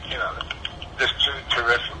 just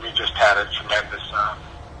terrific. We just had a tremendous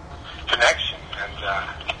connection. And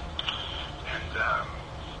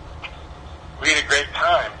we had a great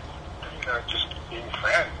time, just being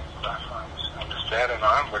friends. I was sad and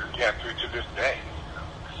onward, through to this day.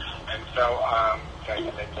 And so, I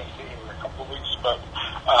can see him in a couple of weeks, but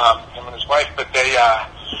him and his wife, but they,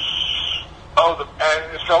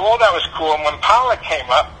 so all that was cool. And when Pollock came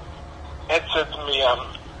up, Ed said to me, I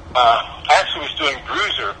actually was doing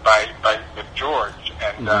Bruiser with George,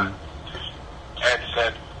 and Ed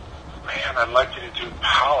said, "Man, I'd like you to do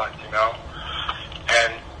Pollock,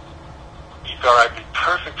 And he thought I'd be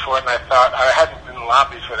perfect for it, and I thought I hadn't been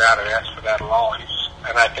lobbied for that or asked for that at all.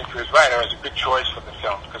 And I think he was right. It was a good choice for the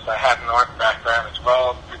film because I had an art background as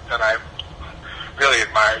well, and I really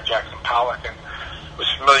admired Jackson Pollock and was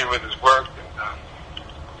familiar with his work.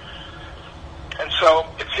 And so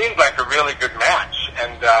it seemed like a really good match.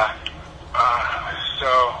 And so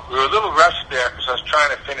we were a little rushed there because I was trying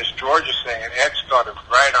to finish George's thing, and Ed started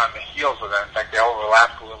right on the heels of that. In fact, they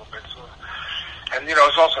overlapped a little bit. So, and, it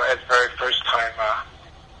was also Ed's very first time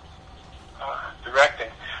directing.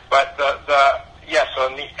 But so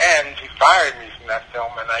in the end, he fired me from that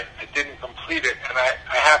film, and I didn't complete it. And I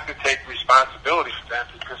have to take responsibility for that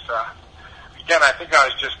because, again, I think I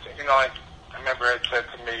was just, I remember Ed said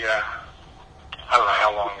to me, I don't know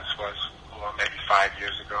how long this was, maybe 5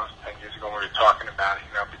 years ago, 10 years ago, when we were talking about it,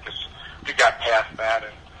 because we got past that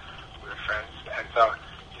and we were friends. And so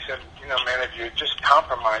he said, man, if you had just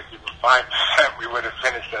compromised even 5%, we would have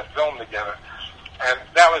finished that film together. And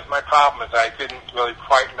that was my problem, is I didn't really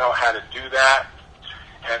quite know how to do that,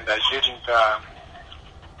 and I didn't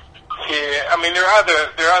hear. I mean, there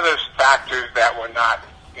are other factors that were not,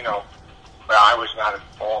 I was not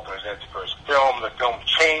involved. It was Ed's first film. The film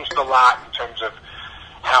changed a lot in terms of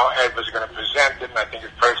how Ed was going to present it, and I think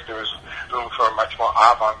at first there was room for a much more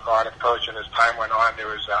avant-garde approach, and as time went on, there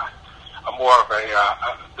was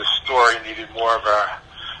the story needed more of at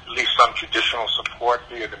least some traditional support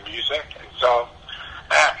via the music, and so,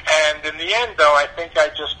 and in the end, though, I think I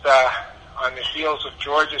just, on the heels of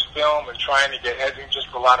George's film and trying to get Ed,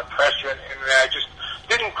 just a lot of pressure, and I just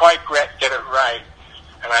didn't quite get it right,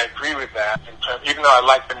 and I agree with that, even though I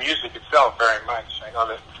like the music itself very much. I know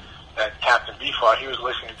that Captain Beefheart, he was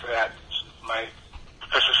listening to that,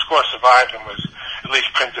 because the score survived and was at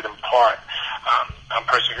least printed in part on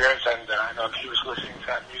Perseverance, and I know that he was listening to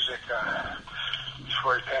that music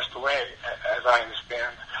before he passed away, as I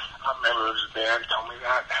understand. A member of his band told me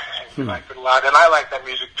that, and he liked it a lot, and I like that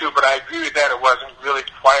music too, but I agree with that. It wasn't really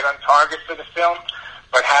quite on target for the film,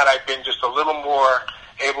 but had I been just a little more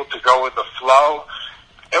able to go with the flow,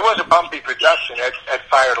 it was a bumpy production. Ed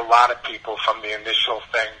fired a lot of people from the initial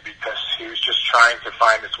thing because he was just trying to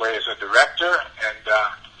find his way as a director, and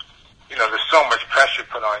there's so much pressure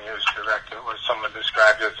put on you as a director, where someone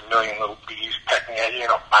described it as a million little bees pecking at you,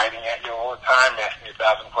 biting at you all the time, asking you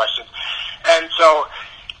 1,000 questions. And so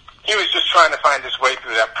he was just trying to find his way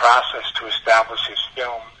through that process to establish his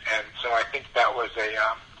film, and so I think that was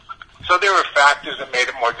so there were factors that made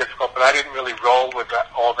it more difficult, but I didn't really roll with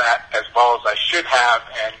all that as well as I should have,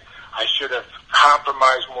 and I should have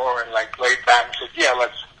compromised more and laid back and said, yeah,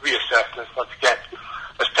 let's reassess this, let's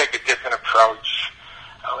take a different approach,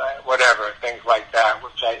 whatever, things like that,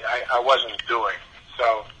 which I wasn't doing.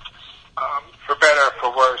 So, for better or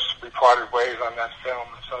for worse, we parted ways on that film,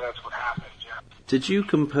 and so that's what happened, yeah. Did you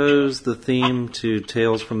compose the theme to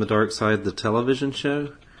Tales from the Dark Side, the television show?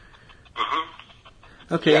 Mm-hmm.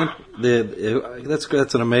 Okay, yeah.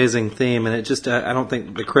 That's an amazing theme, and I don't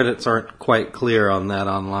think the credits aren't quite clear on that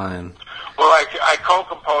online. Well, I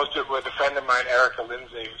co-composed it with a friend of mine, Erica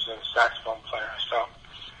Lindsay, who's a saxophone player, so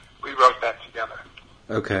we wrote that together.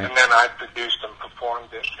 Okay. And then I produced and performed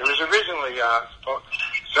it. It was originally,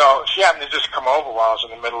 so she happened to just come over while I was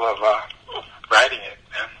in the middle of writing it,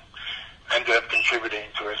 and ended up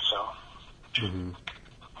contributing to it, so. Mm-hmm.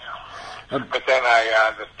 But then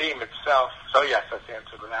the theme itself, so yes, that's the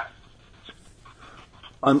answer to that.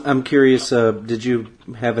 I'm curious, did you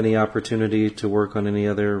have any opportunity to work on any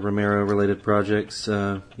other Romero-related projects,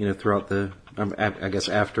 throughout I guess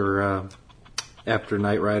after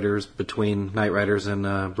Knightriders, between Knightriders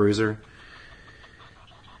and Bruiser?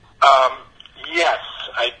 Yes,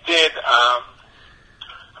 I did.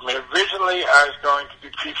 Originally I was going to do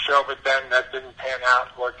Peep Show, but then that didn't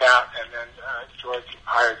work out, and then George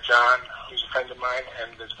hired John, who's a friend of mine,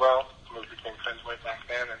 and as well, we became friends way back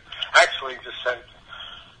then, and actually just sent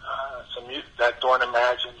some music, that Dawn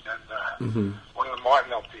Imagined, and one of the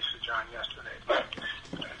Martin LPs to John yesterday. But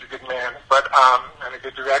he's a good man, and a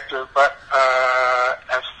good director, but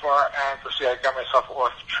as far as, let's see, I got myself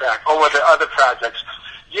off track. Oh, with the other projects.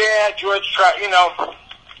 Yeah, George tried,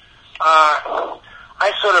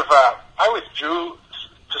 I withdrew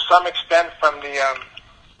to some extent from the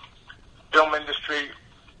film industry.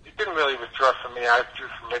 It didn't really withdraw from me. I withdrew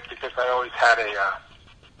from it because I always had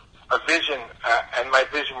a vision, and my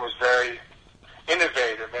vision was very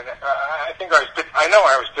innovative. And I know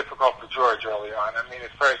I was difficult for George early on. At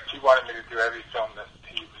first he wanted me to do every film that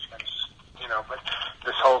he was going to, but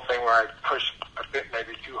this whole thing where I pushed a bit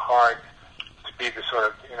maybe too hard to be the sort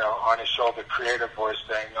of, on his shoulder creative voice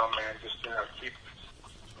saying, no man, just,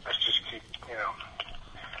 let's just keep,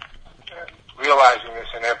 realizing this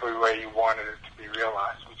in every way you wanted it to be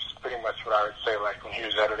realized, which is pretty much what I would say, like when he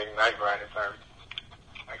was editing Knightriders, I would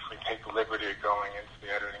actually take the liberty of going into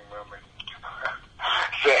the editing room and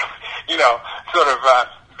say,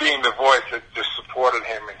 being the voice that just supported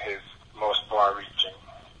him in his most far-reaching,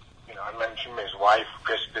 I mentioned his wife,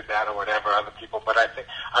 Chris did that or whatever, other people, but I think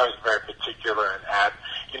I was very particular and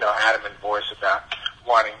adamant voice about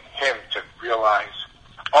wanting him to realize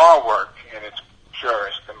our work in its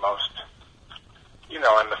purest and most, in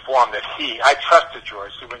the form that I trusted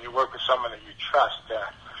George. See, when you work with someone that you trust,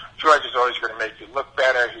 George is always going to make you look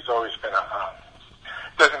better. He's always going to,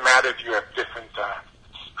 doesn't matter if you have different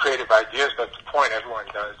creative ideas, that's the point, everyone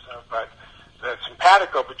does. But the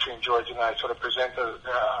simpatico between George and I sort of presented,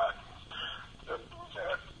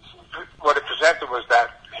 what it presented was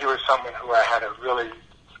that he was someone who I had a really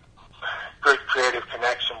good creative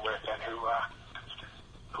connection with, and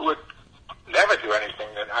who would never do anything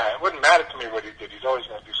that it wouldn't matter to me what he did. He's always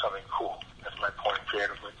going to do something cool. That's my point.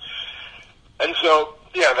 creatively. And so,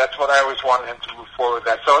 yeah, that's what I always wanted him to move forward with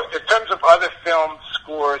that. So in terms of other film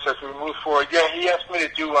scores as we move forward, yeah, he asked me to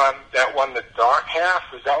do that one, The Dark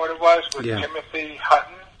Half. Is that what it was? With Timothy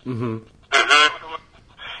Hutton? Mm-hmm. Mm-hmm.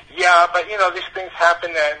 Yeah, but, you know, these things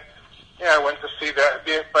happen, and, you know, I went to see that,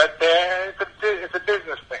 but it's a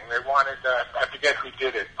business thing. They wanted, I forget who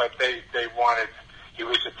did it, but they wanted, he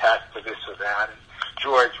was attached to this or that, and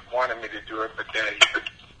George wanted me to do it, but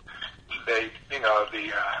they you know,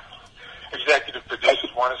 the executive producers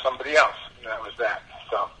wanted somebody else, and that was that.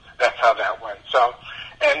 So that's how that went. So,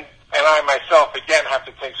 and I myself, again, have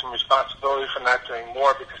to take some responsibility for not doing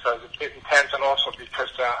more because I was a bit intense, and also because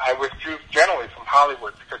I withdrew generally from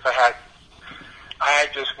Hollywood because I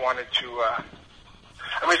just wanted to, I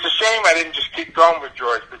mean, it's a shame I didn't just keep going with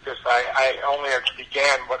George because I only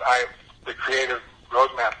began the creative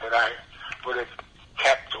roadmap that I would have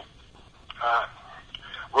kept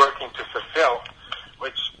working to fulfill,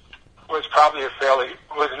 which was probably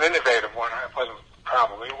was an innovative one. It was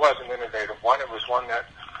an innovative one. It was one that,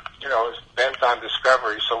 you know, was bent on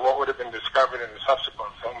discovery. So what would have been discovered in the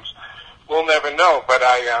subsequent films, we'll never know. But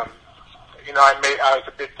I was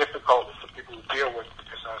a bit difficult for people to deal with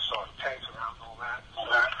because I was so intense around all that.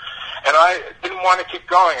 And I didn't want to keep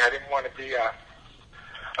going. I didn't want to be a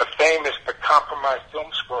famous but compromised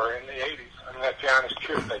film scorer in the 80s. I mean, that's the honest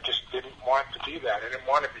truth. I just didn't want to be that. I didn't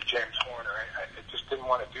want to be James Horner. I just didn't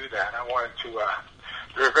want to do that. I wanted to,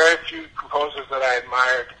 there were very few composers that I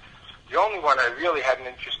admired. The only one I really had an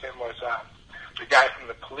interest in was the guy from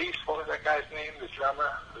The Police. What was that guy's name? The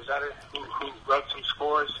drummer? Was that it? Who wrote some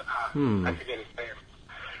scores? I forget his name.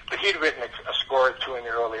 But he'd written a score or two in the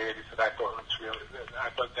early 80s that I thought was really good. I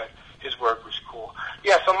thought that his work was cool.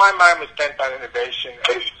 Yeah, so my mind was bent on innovation.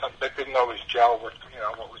 That didn't always gel with, you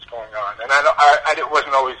know, what was going on. And I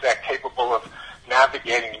wasn't always that capable of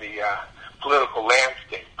navigating the political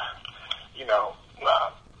landscape.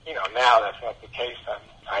 Now that's not the case.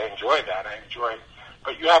 I enjoy that.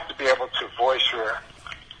 But you have to be able to voice your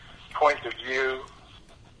point of view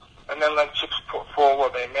and then let chips fall where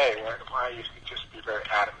they may. Where I used to just be very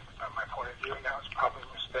adamant about my point of view, and now it's probably a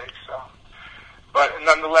mistake. So, but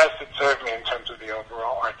nonetheless, it served me in terms of the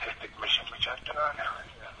overall artistic mission, which I've been on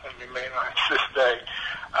and remain on to this day.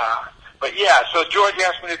 But yeah, so George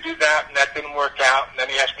asked me to do that, and that didn't work out. And then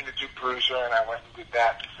he asked me to do Bruiser, and I went and did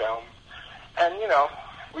that film. And, you know,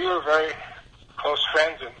 we were very close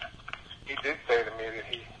friends, and he did say to me that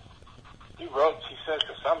he said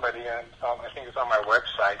to somebody, and I think it's on my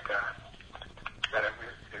website, that if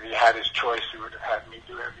he had his choice, he would have had me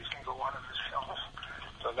do every single one of his films.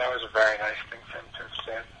 So that was a very nice thing for him to have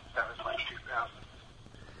said. That was like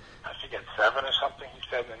 2007 or something, he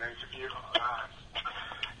said in an interview.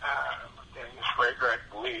 In Sprague, I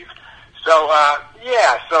believe. So,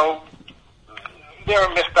 so there are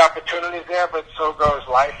missed opportunities there, but so goes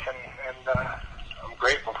life, and I'm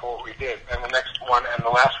grateful for what we did. And the next one, and the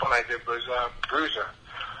last one I did was Bruiser.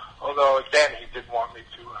 Although, again, he did want me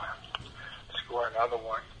to score another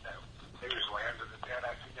one. It was Land of the Dead,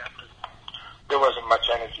 I forget. But there wasn't much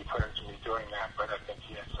energy put into me doing that, but I think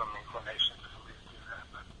he had some inclination to do that,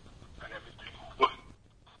 but I never did.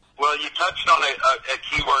 Well, you touched on a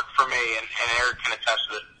key word for me, and Eric can attest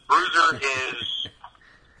to it. Bruiser is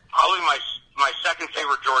probably my second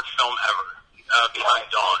favorite George film ever, behind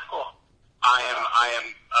Dawn. Cool. I am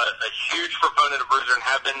a huge proponent of Bruiser and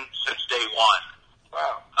have been since day one.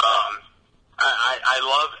 Wow. I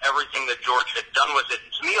love everything that George had done with it.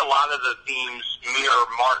 To me, a lot of the themes mirror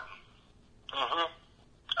Martin. Mm-hmm.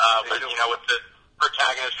 But, you know, with the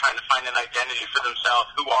protagonist trying to find an identity for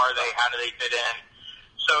themselves, who are they, how do they fit in?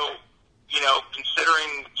 So, you know,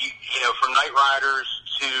 considering, you know, from Knight Riders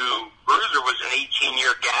to Bruiser was an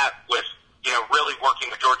 18-year gap with, you know, really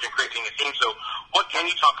working with George and creating a theme. So what can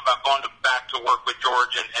you talk about going back to work with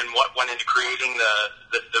George and what went into creating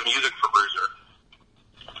the music for Bruiser?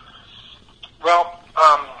 Well,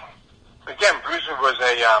 again, Bruiser was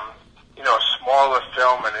a smaller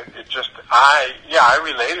film, and it just, I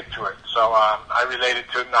related to it. So, I related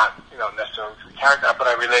to not, necessarily to the character, but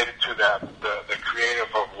I related to the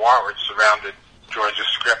creative of war which surrounded George's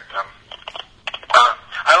script.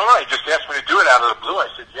 I don't know, he just asked me to do it out of the blue.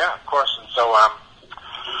 I said, yeah, of course. And so,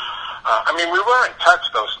 we were in touch,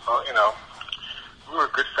 though, we were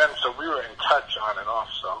good friends, so we were in touch on and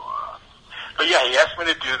off, so, but yeah, he asked me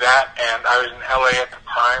to do that, and I was in LA at the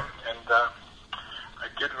time, and, I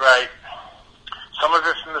did write some of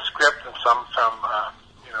it from the script and some from,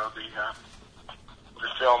 the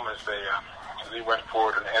film as they went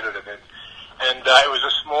forward and edited it. And, it was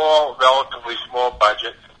a relatively small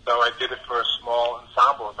budget, so I did it for a small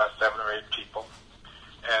ensemble, about 7 or 8 people.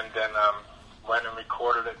 And then, went and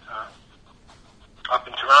recorded it up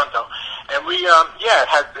in Toronto. And we,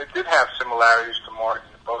 it did have similarities to Morton,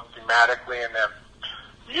 both thematically and then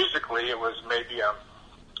musically. It was maybe,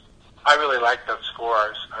 I really liked that score.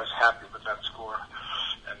 I was happy with that score.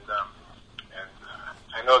 And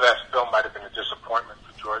I know that film might have been a disappointment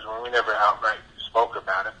for George. Well, we never outright spoke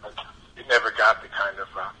about it, but it never got the kind of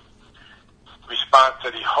response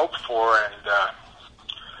that he hoped for, and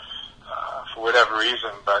for whatever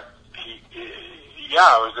reason. But it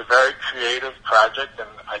was a very creative project, and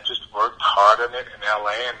I just worked hard on it in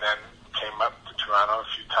L.A. and then came up to Toronto a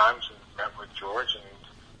few times and met with George,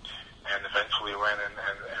 and eventually went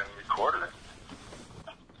and recorded it.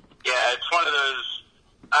 Yeah, it's one of those,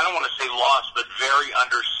 I don't want to say lost, but very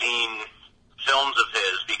underseen films of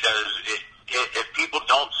his, because if people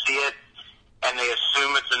don't see it and they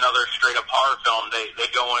assume it's another straight-up horror film, they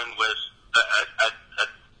go in with a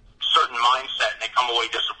certain mindset and they come away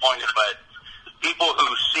disappointed. But people who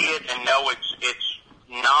see it and know it's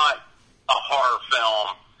not a horror film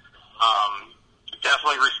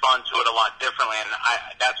definitely respond to it a lot differently, and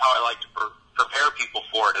that's how I like to prepare people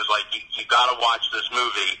for it, is like, you got to watch this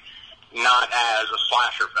movie not as a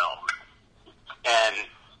slasher film. And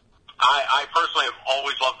I personally have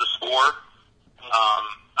always loved the score.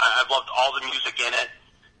 I've loved all the music in it,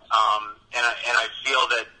 and I feel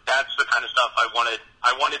that that's the kind of stuff I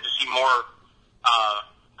wanted to see more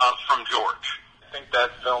of from George. I think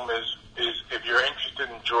that film is if you're interested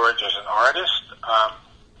in George as an artist,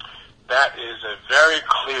 that is a very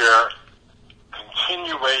clear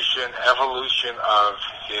continuation, evolution of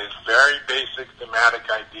his very basic thematic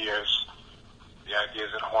ideas, the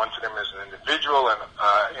ideas that haunted him as an individual, and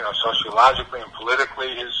sociologically and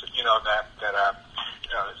politically, his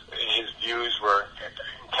views were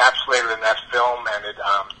encapsulated in that film, and it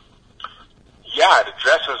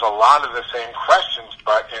addresses a lot of the same questions,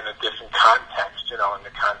 but in a different context, in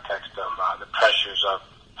the context of the pressures of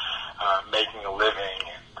making a living,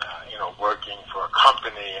 and working for a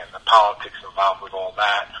company, and the politics involved with all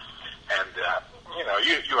that. And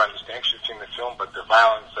you understand, you've seen the film, but the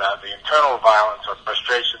violence, the internal violence or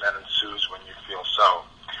frustration that ensues when you feel so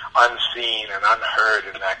unseen and unheard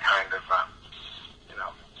in that kind of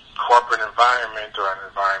corporate environment, or an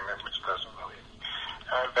environment which doesn't really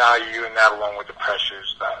value you, and that, along with the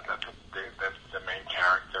pressures that the main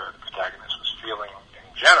character, the protagonist, was feeling in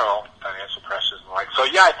general, financial pressures and the like. So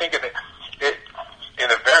I think it in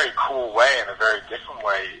a very cool way, in a very different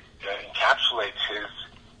way, encapsulates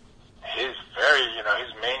his very,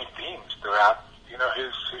 his main themes throughout,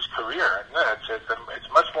 his career. And it's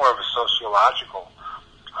much more of a sociological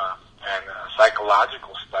and a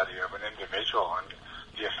psychological study of an individual and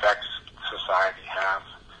the effects society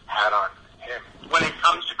had on him. When it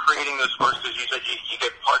comes to creating those scores, because you said you get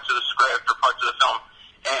parts of the script or parts of the film,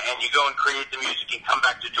 and you go and create the music and come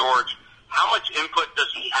back to George, how much input does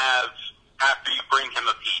he have after you bring him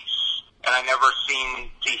a piece? And I never seem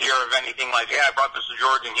to hear of anything like, I brought this to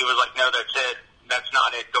George, and he was like, no, that's it. That's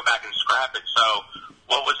not it. Go back and scrap it. So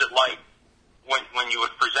what was it like when you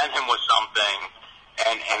would present him with something,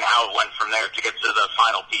 and how it went from there to get to the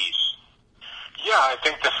final piece? Yeah, I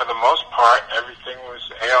think that for the most part, everything was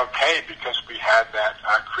A-okay, because we had that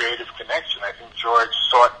creative connection. I think George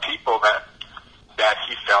sought people that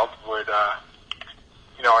he felt would,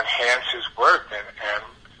 enhance his work, and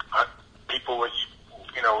people which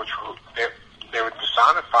they would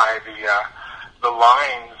personify the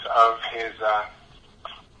lines of his,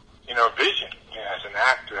 vision as an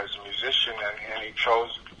actor, as a musician, and he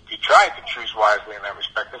tried to choose wisely in that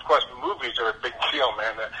respect. Of course, movies are a big deal,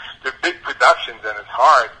 man. They're big productions, and it's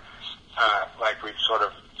hard, like we've sort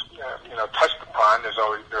of, touched upon.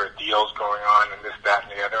 There are deals going on, and this, that,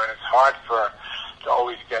 and the other, and it's hard to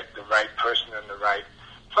always get the right person in the right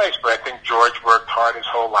place. But I think George worked hard his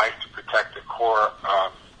whole life to protect the core,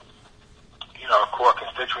 core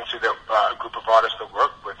constituency, that a group of artists that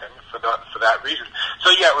worked with him for that reason. So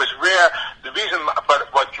it was rare. The reason, but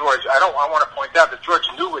what George, I want to point out that George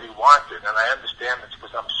knew what he wanted, and I understand this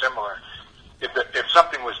because I'm similar. If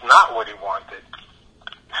something was not what he wanted,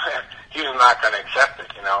 he was not going to accept it.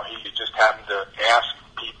 He just happened to ask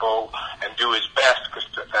people and do his best, because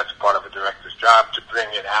that's part of a director's job, to bring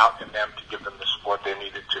it out in them, to give them the support they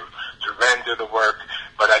needed to render the work.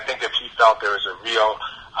 But I think if he felt there was a real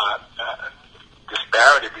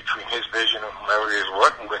disparity between his vision and whomever he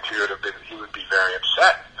was working with, he would be very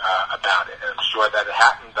upset about it. And I'm sure that it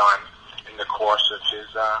happened in the course of his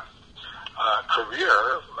career,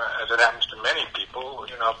 as it happens to many people,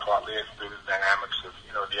 partly through the dynamics of,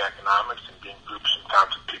 the economics and being grouped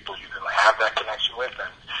sometimes with people you didn't have that connection with,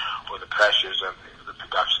 or the pressures of the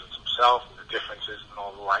productions themselves and the differences and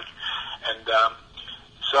all the like. And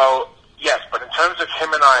so, yes, but in terms of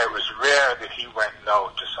him and I, it was rare that he went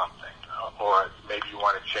no to something, or maybe you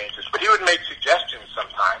want to change this. But he would make suggestions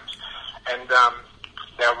sometimes, and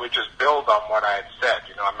that would just build on what I had said.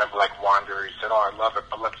 You know, I remember like Wanderer, he said, oh, I love it,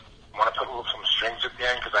 but want to put some strings at the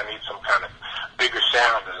end because I need some kind of bigger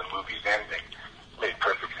sound as the movie's ending. It made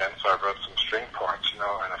perfect sense, so I wrote some string parts, you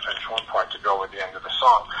know, and a French horn part to go with the end of the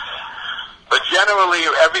song. But generally,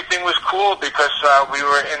 everything was cool because we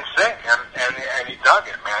were in sync, and he dug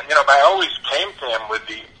it, man. You know, but I always came to him with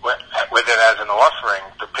it as an offering,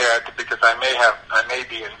 prepared to, because I may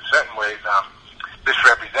be in certain ways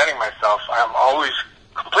misrepresenting myself. I'm always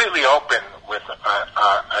completely open with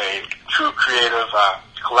a true creative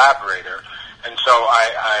collaborator, and so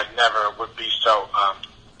I never would be so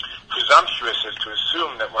presumptuous as to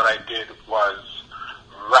assume that what I did was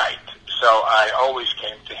right. So I always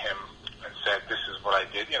came to him and said, this is what I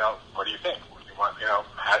did, you know, what do you think? What do you want, you know?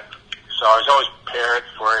 So I was always prepared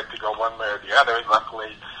for it to go one way or the other.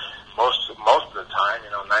 Luckily, most of the time,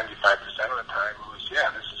 you know, 95% of the time, it was,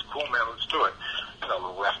 yeah, this is cool, man, let's do it. You know, a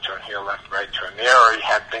little left turn here, left, right turn there, or he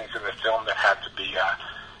had things in the film that had to be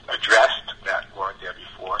addressed that weren't there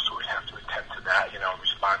before, so we'd have to attend to that, you know,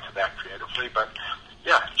 respond to that creatively. But,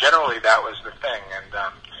 yeah, generally that was the thing.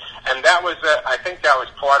 And that was, I think that was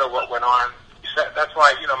part of what went on. That's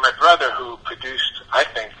why, you know, my brother, who produced, I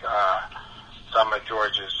think, some of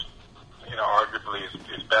George's, you know, arguably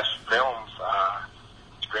his best films,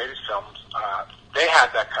 his greatest films, they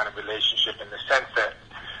had that kind of relationship in the sense that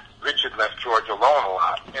Richard left George alone a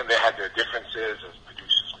lot. And they had their differences, as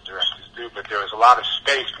producers and directors do, but there was a lot of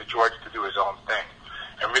space for George to do his own thing.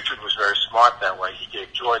 And Richard was very smart that way. He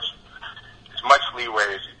gave George as much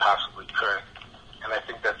leeway as he possibly could. And I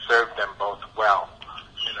think that served them both well.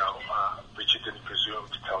 You know, Richard didn't presume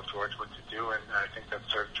to tell George what to do, and I think that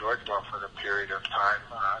served George well for the period of time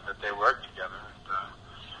that they worked together.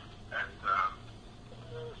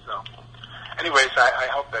 So, anyways, I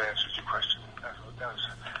hope that answers your question. That's what it does.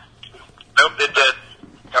 Nope, it did.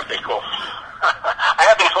 Okay, cool. I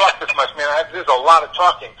haven't talked this much, man. There's a lot of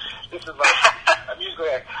talking. This is like,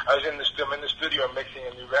 I was in the studio mixing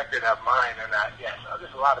a new record of mine, and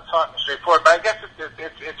there's a lot of talking straightforward. But I guess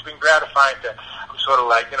it's been gratifying to, I'm sort of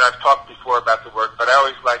like, you know, I've talked before about the work, but I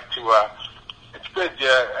always like to, it's good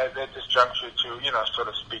at this juncture to, you know, sort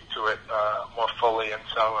of speak to it more fully, and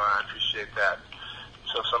so I appreciate that.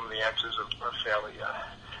 So some of the answers are fairly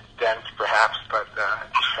dense, perhaps, but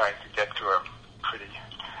just trying to get to a pretty,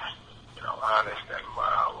 you know, honest and,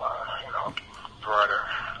 you know, broader,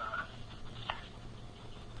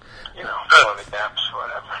 you know, fill in the gaps,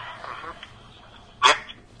 whatever. Mm-hmm.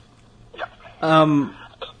 Yeah.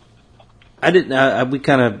 I didn't. We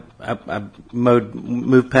kind of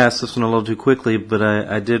moved past this one a little too quickly, but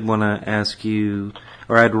I did want to ask you,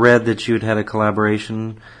 or I'd read that you had a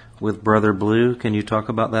collaboration with Brother Blue. Can you talk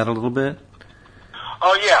about that a little bit?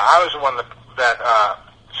 Oh yeah, I was the one that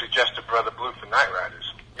suggested Brother Blue for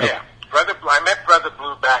Knightriders. Okay. Yeah, I met Brother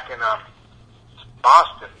Blue back in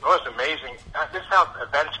Boston. It was amazing. This is how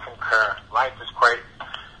events concur. Life is quite,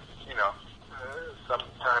 you know,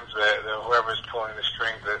 sometimes whoever's pulling the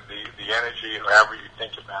strings, the energy, however you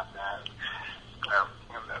think about that,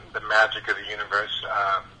 and the magic of the universe,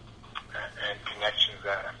 and connections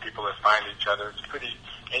that people that find each other. It's pretty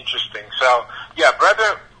interesting. So, yeah,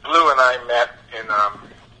 Brother Blue and I met in,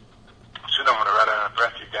 soon I'm going to run out of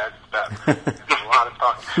breath, you guys. There's a lot of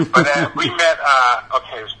talking. But we met,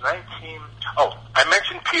 it was I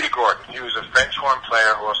mentioned Peter Gordon. He was a French horn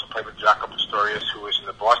player who also played with Jaco Pastorius, who was in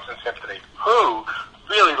the Boston Symphony, who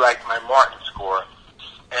really liked my Martin score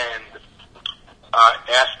and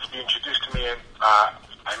asked to be introduced to me. And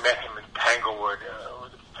I met him in Tanglewood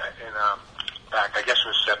back, I guess it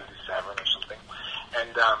was 77 or something.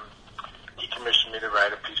 And he commissioned me to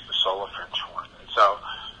write a piece for solo French horn. And so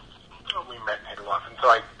we met and hit it off. And so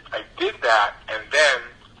I did that, and then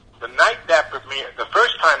the night that premiered, the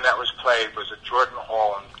first time that was played was at Jordan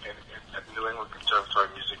Hall at New England Conservatory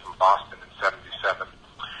of Music in Boston in 77.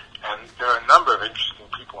 And there are a number of interesting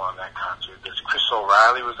people on that concert. There's Chris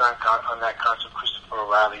O'Reilly was on that concert. Christopher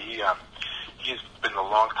O'Reilly, he's been a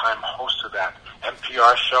long-time host of that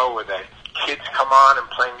NPR show where the kids come on and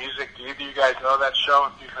play music. Do either of you guys know that show?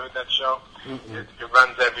 Have you heard that show? Mm-hmm. It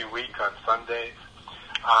runs every week on Sundays.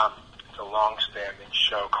 It's a long-standing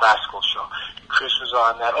show, classical show. Chris was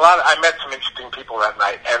on that. I met some interesting people that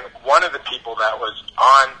night, and one of the people that was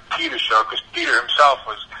on Peter's show, because Peter himself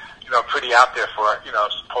was, you know, pretty out there for, you know,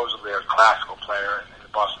 supposedly a classical player in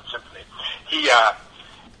the Boston Symphony. He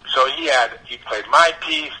So he played my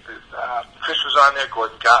piece. Chris was on there.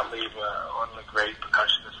 Gordon Gottlieb, one of the great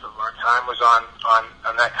percussionists of our time, was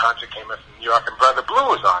on that concert. Came up from New York, and Brother Blue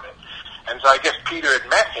was on it. And so I guess Peter had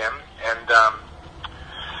met him, and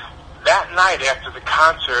that night after the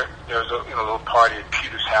concert, there was a little party at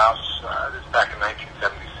Peter's house. This was back in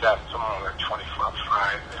 1977, somewhere like 25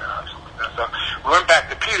 there, or something like that. So we went back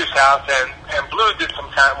to Peter's house, and Blue did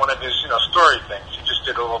one of his story things. He just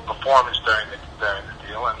did a little performance during the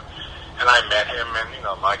deal, and I met him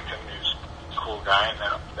and liked him. He was a cool guy, and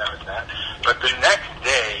that was that. But the next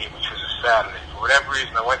day, which was a Saturday, for whatever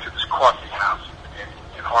reason, I went to this coffee house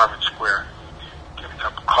in Harvard Square, get a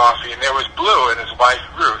cup of coffee, and there was Blue and his wife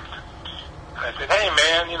Ruth. And I said, "Hey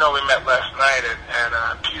man, we met last night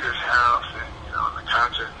at Peter's house, and the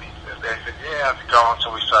concert." And they said, "Yeah, how's it going?"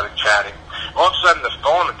 So we started chatting. All of a sudden, the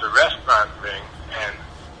phone at the restaurant rang, and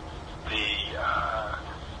the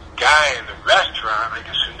guy in the restaurant, I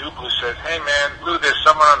guess who knew Blue, says, "Hey man, Blue, there's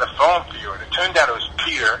someone on the phone for you." And it turned out it was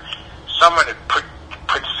Peter. Someone had put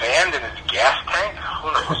sand in his gas tank.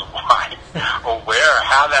 Who knows why or where or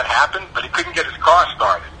how that happened, but he couldn't get his car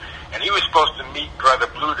started. And he was supposed to meet Brother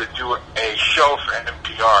Blue to do a show for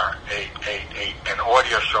NPR, an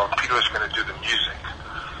audio show, and Peter was going to do the music.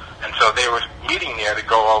 And so they were meeting there to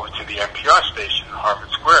go over to the NPR station,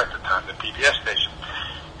 Harvard Square at the time, the PBS station.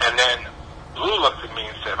 And then Blue looked at me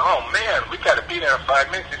and said, "Oh man, we got to be there in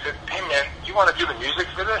 5 minutes." He said, "Hey man, do you want to do the music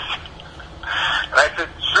for this?" And I said,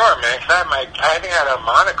 "Sure, man." Cause I think I had a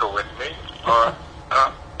harmonica with me, or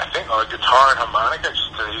a guitar and harmonica.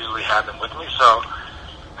 I usually have them with me. So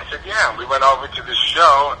I said, "Yeah." We went over to the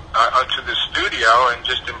show, to the studio, and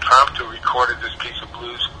just impromptu recorded this piece of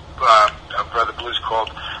blues, Brother Blues,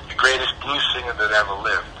 called "The Greatest Blues Singer That Ever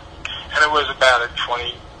Lived." And it was about a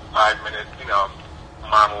 25-minute,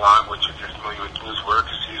 monologue, which if you're familiar with blues work,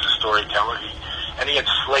 he's a storyteller. And he had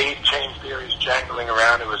slave chain theories jangling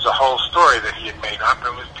around. It was a whole story that he had made up,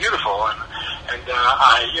 and it was beautiful. And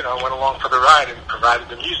I, went along for the ride and provided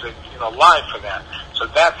the music, live for that. So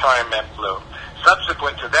that's how I met Blue.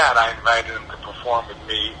 Subsequent to that, I invited him to perform with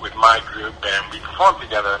me, with my group, and we performed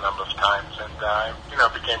together a number of times. And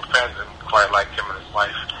became friends, and quite liked him and his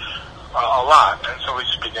wife a lot. And so we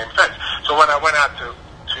just became friends. So when I went out to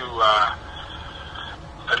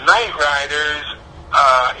the Night Riders,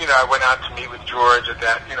 I went out to meet with George at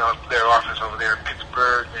that, their office over there in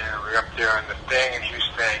Pittsburgh, and we were up there on the thing, and he was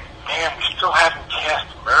saying, "Man, we still haven't cast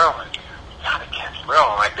Marilyn. We gotta cast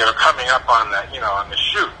Marilyn." Like they were coming up on the, on the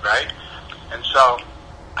shoot, right? And so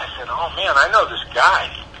I said, "Oh man, I know this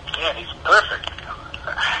guy. Man, he's perfect.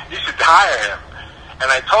 You should hire him." And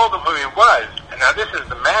I told him who he was. And now this is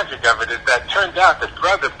the magic of it, is that turned out that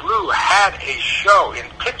Brother Blue had a show in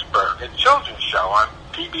Pittsburgh, a children's show on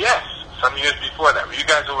PBS some years before that. Were you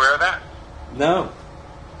guys aware of that? No.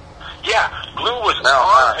 Yeah, Blue was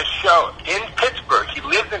on a show in Pittsburgh. He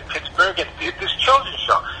lived in Pittsburgh and did this children's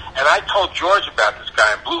show. And I told George about this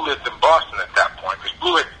guy, and Blue lived in Boston at that point. Because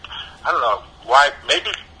Blue had, I don't know why, maybe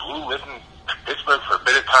Blue lived in Pittsburgh for a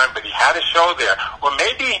bit of time, but he had a show there. Or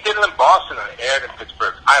maybe he did it in Boston and aired in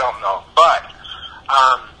Pittsburgh. I don't know. But,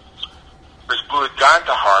 because Blue had gone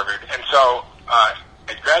to Harvard, and so, I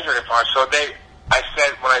graduated from Harvard. So I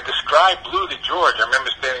said, when I described Blue to George, I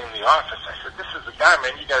remember standing in the office, I said, "This is the guy,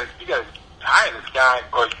 man, you gotta hire this guy."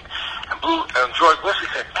 And George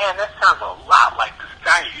listened and said, "Man, that sounds a lot like this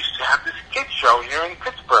guy who used to have this kid show here in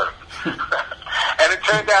Pittsburgh." And it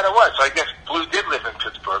turned out it was. So I guess Blue did live in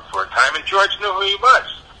Pittsburgh for a time, and George knew who he was.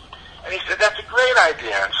 And he said, "That's a great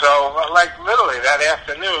idea." And so, literally that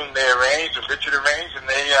afternoon, they arranged, and Richard arranged, and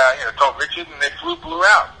they, told Richard, and they flew Blue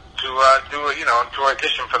out to to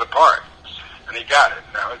audition for the part. And he got it.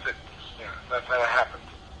 And that was it. That's how it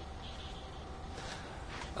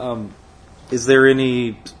happened. Is there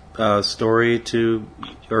any story to,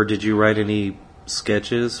 or did you write any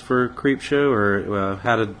sketches for Creepshow, or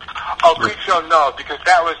how did? Oh, Creepshow, no, because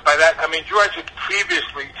that was by that. I mean, George had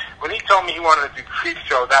previously, when he told me he wanted to do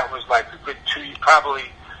Creepshow, that was like a good 2 years, probably.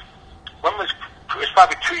 It was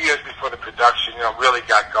probably 2 years before the production, really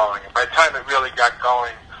got going. And by the time it really got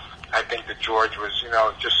going, I think that George was,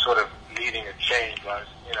 just sort of needing a change.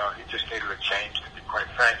 He just needed a change, to be quite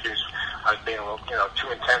frank. I was being a little,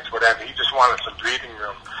 too intense, whatever. He just wanted some breathing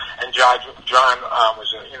room. And John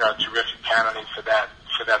was a terrific candidate for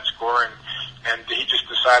that score, and he just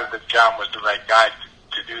decided that John was the right guy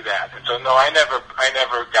to do that. And so, no, I never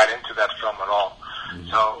got into that film at all.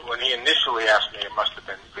 Mm-hmm. So when he initially asked me, it must have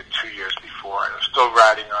been a good 2 years before, and I was still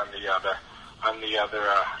riding on the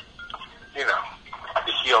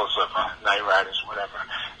heels of Night Riders, whatever.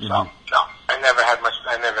 Mm-hmm. So no, I never had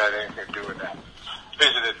anything to do with that.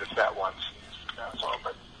 Visited the set once, that's all.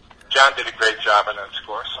 But John did a great job on that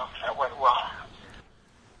score, so that went well.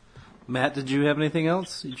 Matt, did you have anything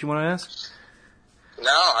else that you want to ask? No,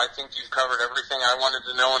 I think you've covered everything I wanted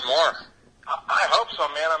to know and more. I hope so,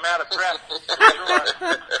 man. I'm out of breath.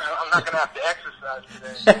 I'm not going to have to exercise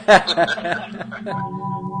today.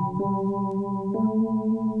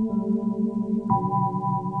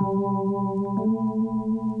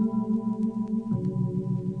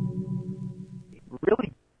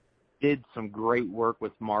 Really did some great work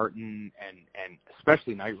with Martin and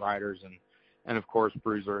especially Knightriders and of course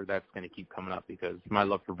Bruiser. That's going to keep coming up because my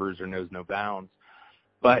love for Bruiser knows no bounds.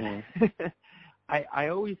 But I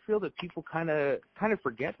always feel that people kind of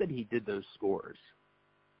forget that he did those scores.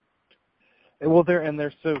 Well,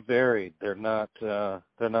 they're so varied. They're not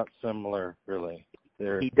similar really.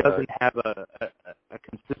 He doesn't have a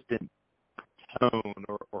consistent tone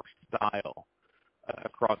or style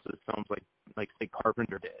across his films like say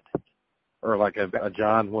Carpenter did, or like a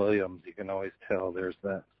John Williams. You can always tell there's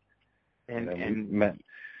that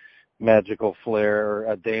magical flair, or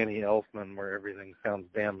a Danny Elfman where everything sounds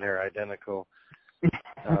damn near identical.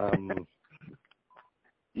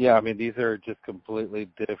 Yeah, I mean, these are just completely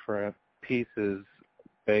different pieces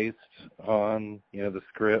based on, the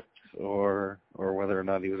script or whether or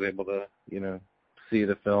not he was able to, see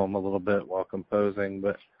the film a little bit while composing.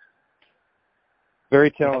 But very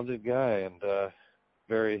talented guy, and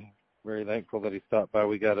very, very thankful that he stopped by.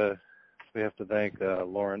 We have to thank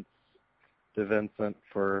Lawrence DeVincent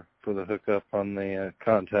for the hookup on the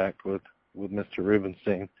contact with Mr.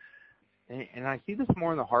 Rubinstein. And I see this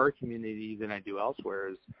more in the horror community than I do elsewhere,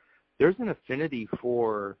 is there's an affinity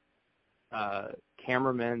for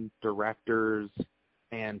cameramen, directors,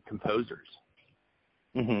 and composers.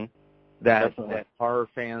 Mm-hmm. That horror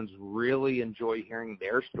fans really enjoy hearing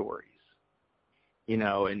their stories.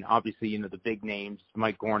 And obviously, the big names,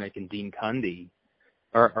 Mike Gornick and Dean Cundy,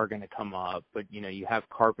 are going to come up. But, you have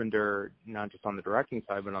Carpenter, not just on the directing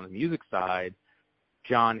side, but on the music side,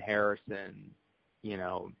 John Harrison,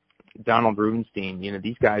 Donald Rubinstein.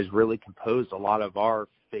 These guys really composed a lot of our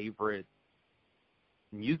favorite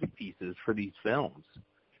music pieces for these films.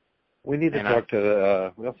 We need to talk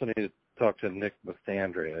to, we also need to talk to Nick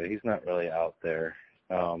Bastandria. He's not really out there.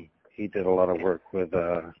 He did a lot of work with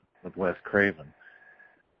Wes Craven.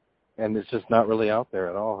 And it's just not really out there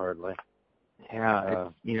at all, hardly. Yeah,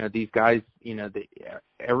 these guys,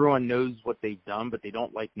 everyone knows what they've done, but they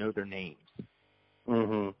don't know their names.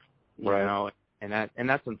 Mm-hmm. Right. And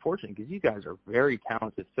that's unfortunate because you guys are very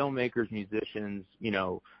talented filmmakers, musicians,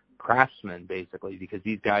 craftsmen, basically, because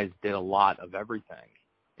these guys did a lot of everything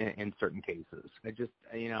in certain cases. I just,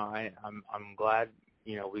 I'm glad,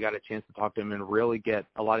 we got a chance to talk to him and really get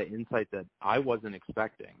a lot of insight that I wasn't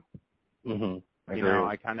expecting. Mm-hmm.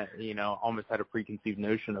 I kind of, almost had a preconceived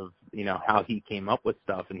notion of, how he came up with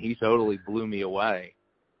stuff, and he totally blew me away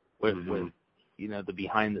with the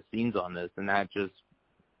behind the scenes on this, and that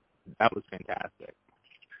was fantastic.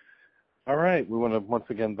 All right. We want to once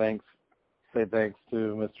again say thanks to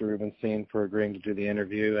Mr. Rubinstein for agreeing to do the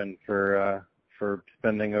interview and for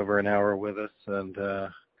spending over an hour with us. And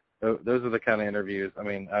those are the kind of interviews. I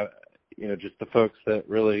mean, just the folks that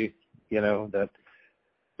really, that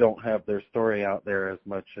don't have their story out there as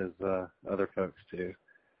much as other folks do.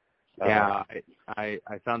 Yeah, I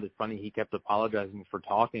found it funny. He kept apologizing for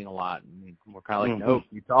talking a lot, and we're kind of like, no,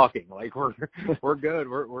 you're talking. We're good.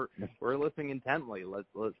 We're listening intently. Let's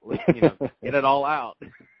get it all out.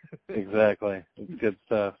 Exactly. It's good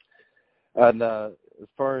stuff. And as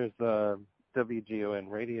far as WGON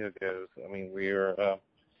radio goes, I mean, we're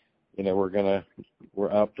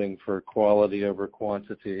opting for quality over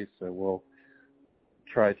quantity, so we'll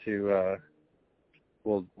try to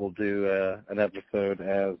we'll do an episode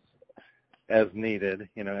as needed,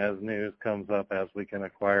 as news comes up, as we can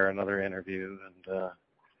acquire another interview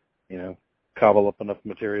and cobble up enough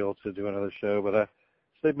material to do another show. But I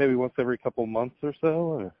say maybe once every couple months or so.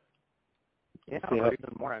 Or or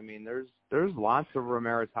even more. I mean, there's lots of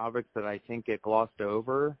Romero topics that I think get glossed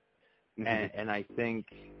over, and I think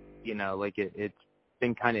it's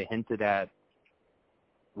been kind of hinted at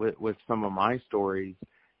with some of my stories.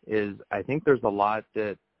 Is I think there's a lot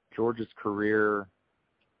that George's career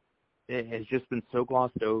has just been so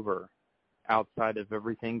glossed over outside of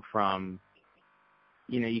everything from,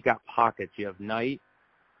 you got pockets. You have Night,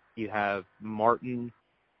 you have Martin,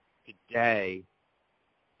 Today,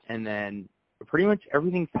 and then pretty much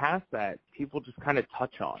everything past that, people just kind of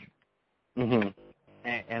touch on. Mm-hmm.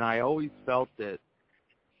 And I always felt that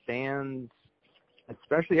fans,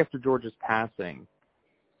 especially after George's passing,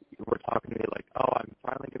 were talking to me like, oh, I'm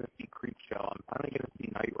finally going to see Creepshow. I'm finally going to see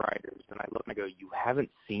Knightriders. And I look and I go, you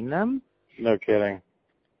haven't seen them? No kidding.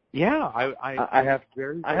 Yeah, I have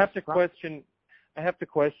to surprised.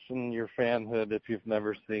 question your fanhood if you've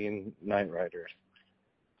never seen Knightriders.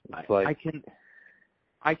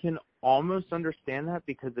 I can almost understand that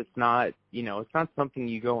because it's not something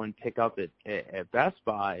you go and pick up at Best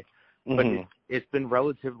Buy, but it's been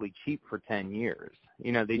relatively cheap for 10 years.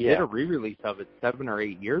 They did a re-release of it 7 or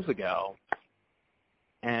 8 years ago.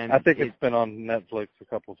 And I think it's been on Netflix a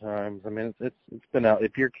couple times. I mean, it's been out.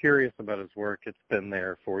 If you're curious about his work, it's been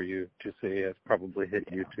there for you to see. It's probably hit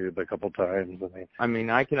YouTube a couple times. I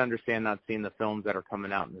mean, I can understand not seeing the films that are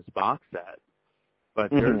coming out in this box set,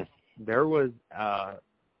 but there was a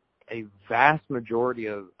vast majority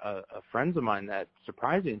of friends of mine that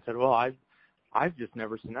surprised me and said, well, I've just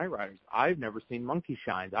never seen Knightriders. I've never seen Monkey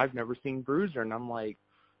Shines. I've never seen Bruiser. And I'm like,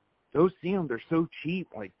 go see them. They're so cheap.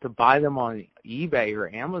 Like, to buy them on eBay or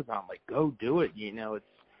Amazon, like, go do it.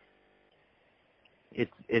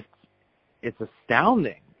 It's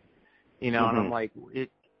astounding. And I'm like, it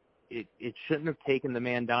shouldn't have taken the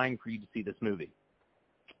man dying for you to see this movie.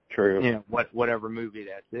 True. Whatever movie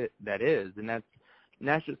that is. And that's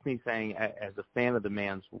just me saying, as a fan of the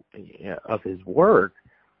man's, of his work,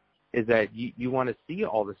 is that you want to see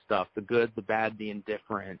all the stuff, the good, the bad, the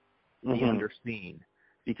indifferent, the underseen,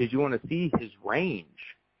 because you want to see his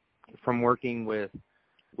range from working with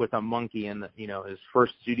a monkey in his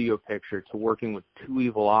first studio picture to working with Two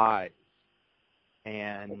Evil Eyes.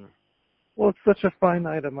 And well, it's such a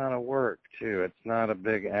finite amount of work too. It's not a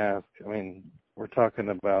big ask. I mean, we're talking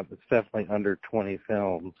about, it's definitely under 20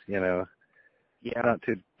 films, Yeah.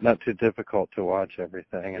 Not too difficult to watch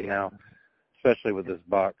everything. And now, especially with this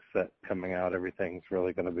box set coming out, everything's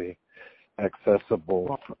really going to be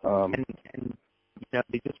accessible. And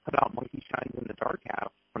they just put out Monkey Shines in the Dark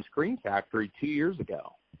Half on Screen Factory 2 years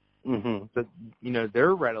ago. So,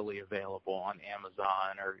 they're readily available on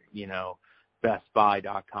Amazon or,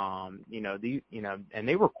 BestBuy.com. And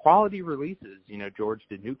they were quality releases. George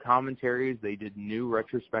did new commentaries. They did new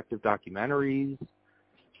retrospective documentaries.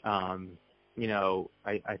 I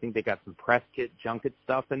think they got some press kit junket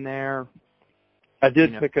stuff in there. I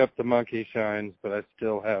did pick up the Monkey Shines, but I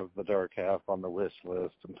still have the Dark Half on the wish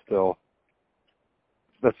list.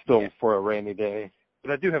 That's still for a rainy day.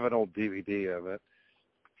 But I do have an old DVD of it.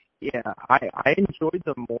 Yeah, I enjoyed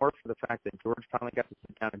them more for the fact that George finally got to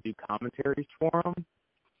sit down and do commentaries for them.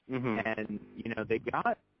 And, they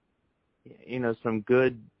got, some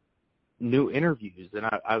good new interviews. And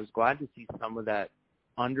I was glad to see some of that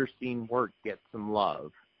underseen work get some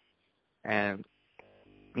love. And,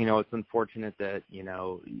 it's unfortunate that,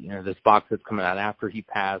 this box that's coming out after he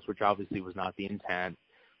passed, which obviously was not the intent.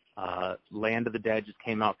 Land of the Dead just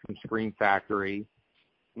came out from Scream Factory.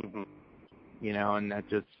 And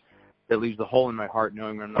that leaves a hole in my heart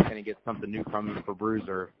knowing I'm not going to get something new from him for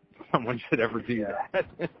Bruiser. Someone should ever do that.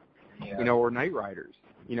 Or Knightriders,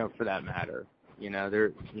 for that matter.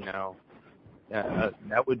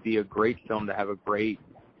 That would be a great film to have a great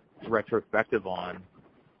retrospective on,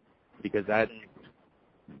 because that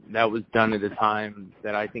was done at a time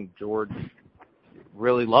that I think George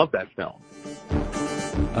really loved that film.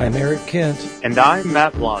 I'm Eric Kent. And I'm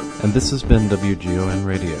Matt Blogg. And this has been WGON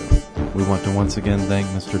Radio. We want to once again thank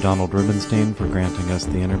Mr. Donald Rubinstein for granting us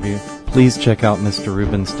the interview. Please check out Mr.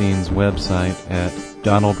 Rubinstein's website at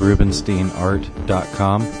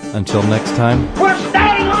donaldrubinsteinart.com. Until next time. We're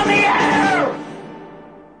staying on the air!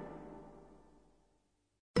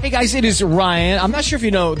 Hey guys, it is Ryan. I'm not sure if you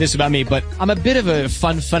know this about me, but I'm a bit of a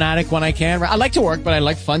fun fanatic when I can. I like to work, but I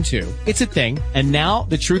like fun too. It's a thing. And now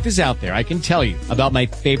the truth is out there. I can tell you about my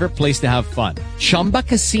favorite place to have fun. Chumba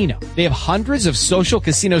Casino. They have hundreds of social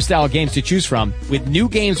casino style games to choose from with new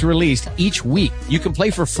games released each week. You can play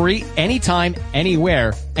for free anytime,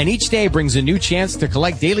 anywhere. And each day brings a new chance to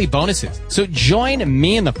collect daily bonuses. So join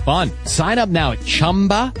me in the fun. Sign up now at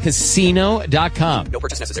ChumbaCasino.com. No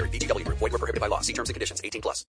purchase necessary. VGW Group. Void where prohibited by law. See terms and conditions. 18+.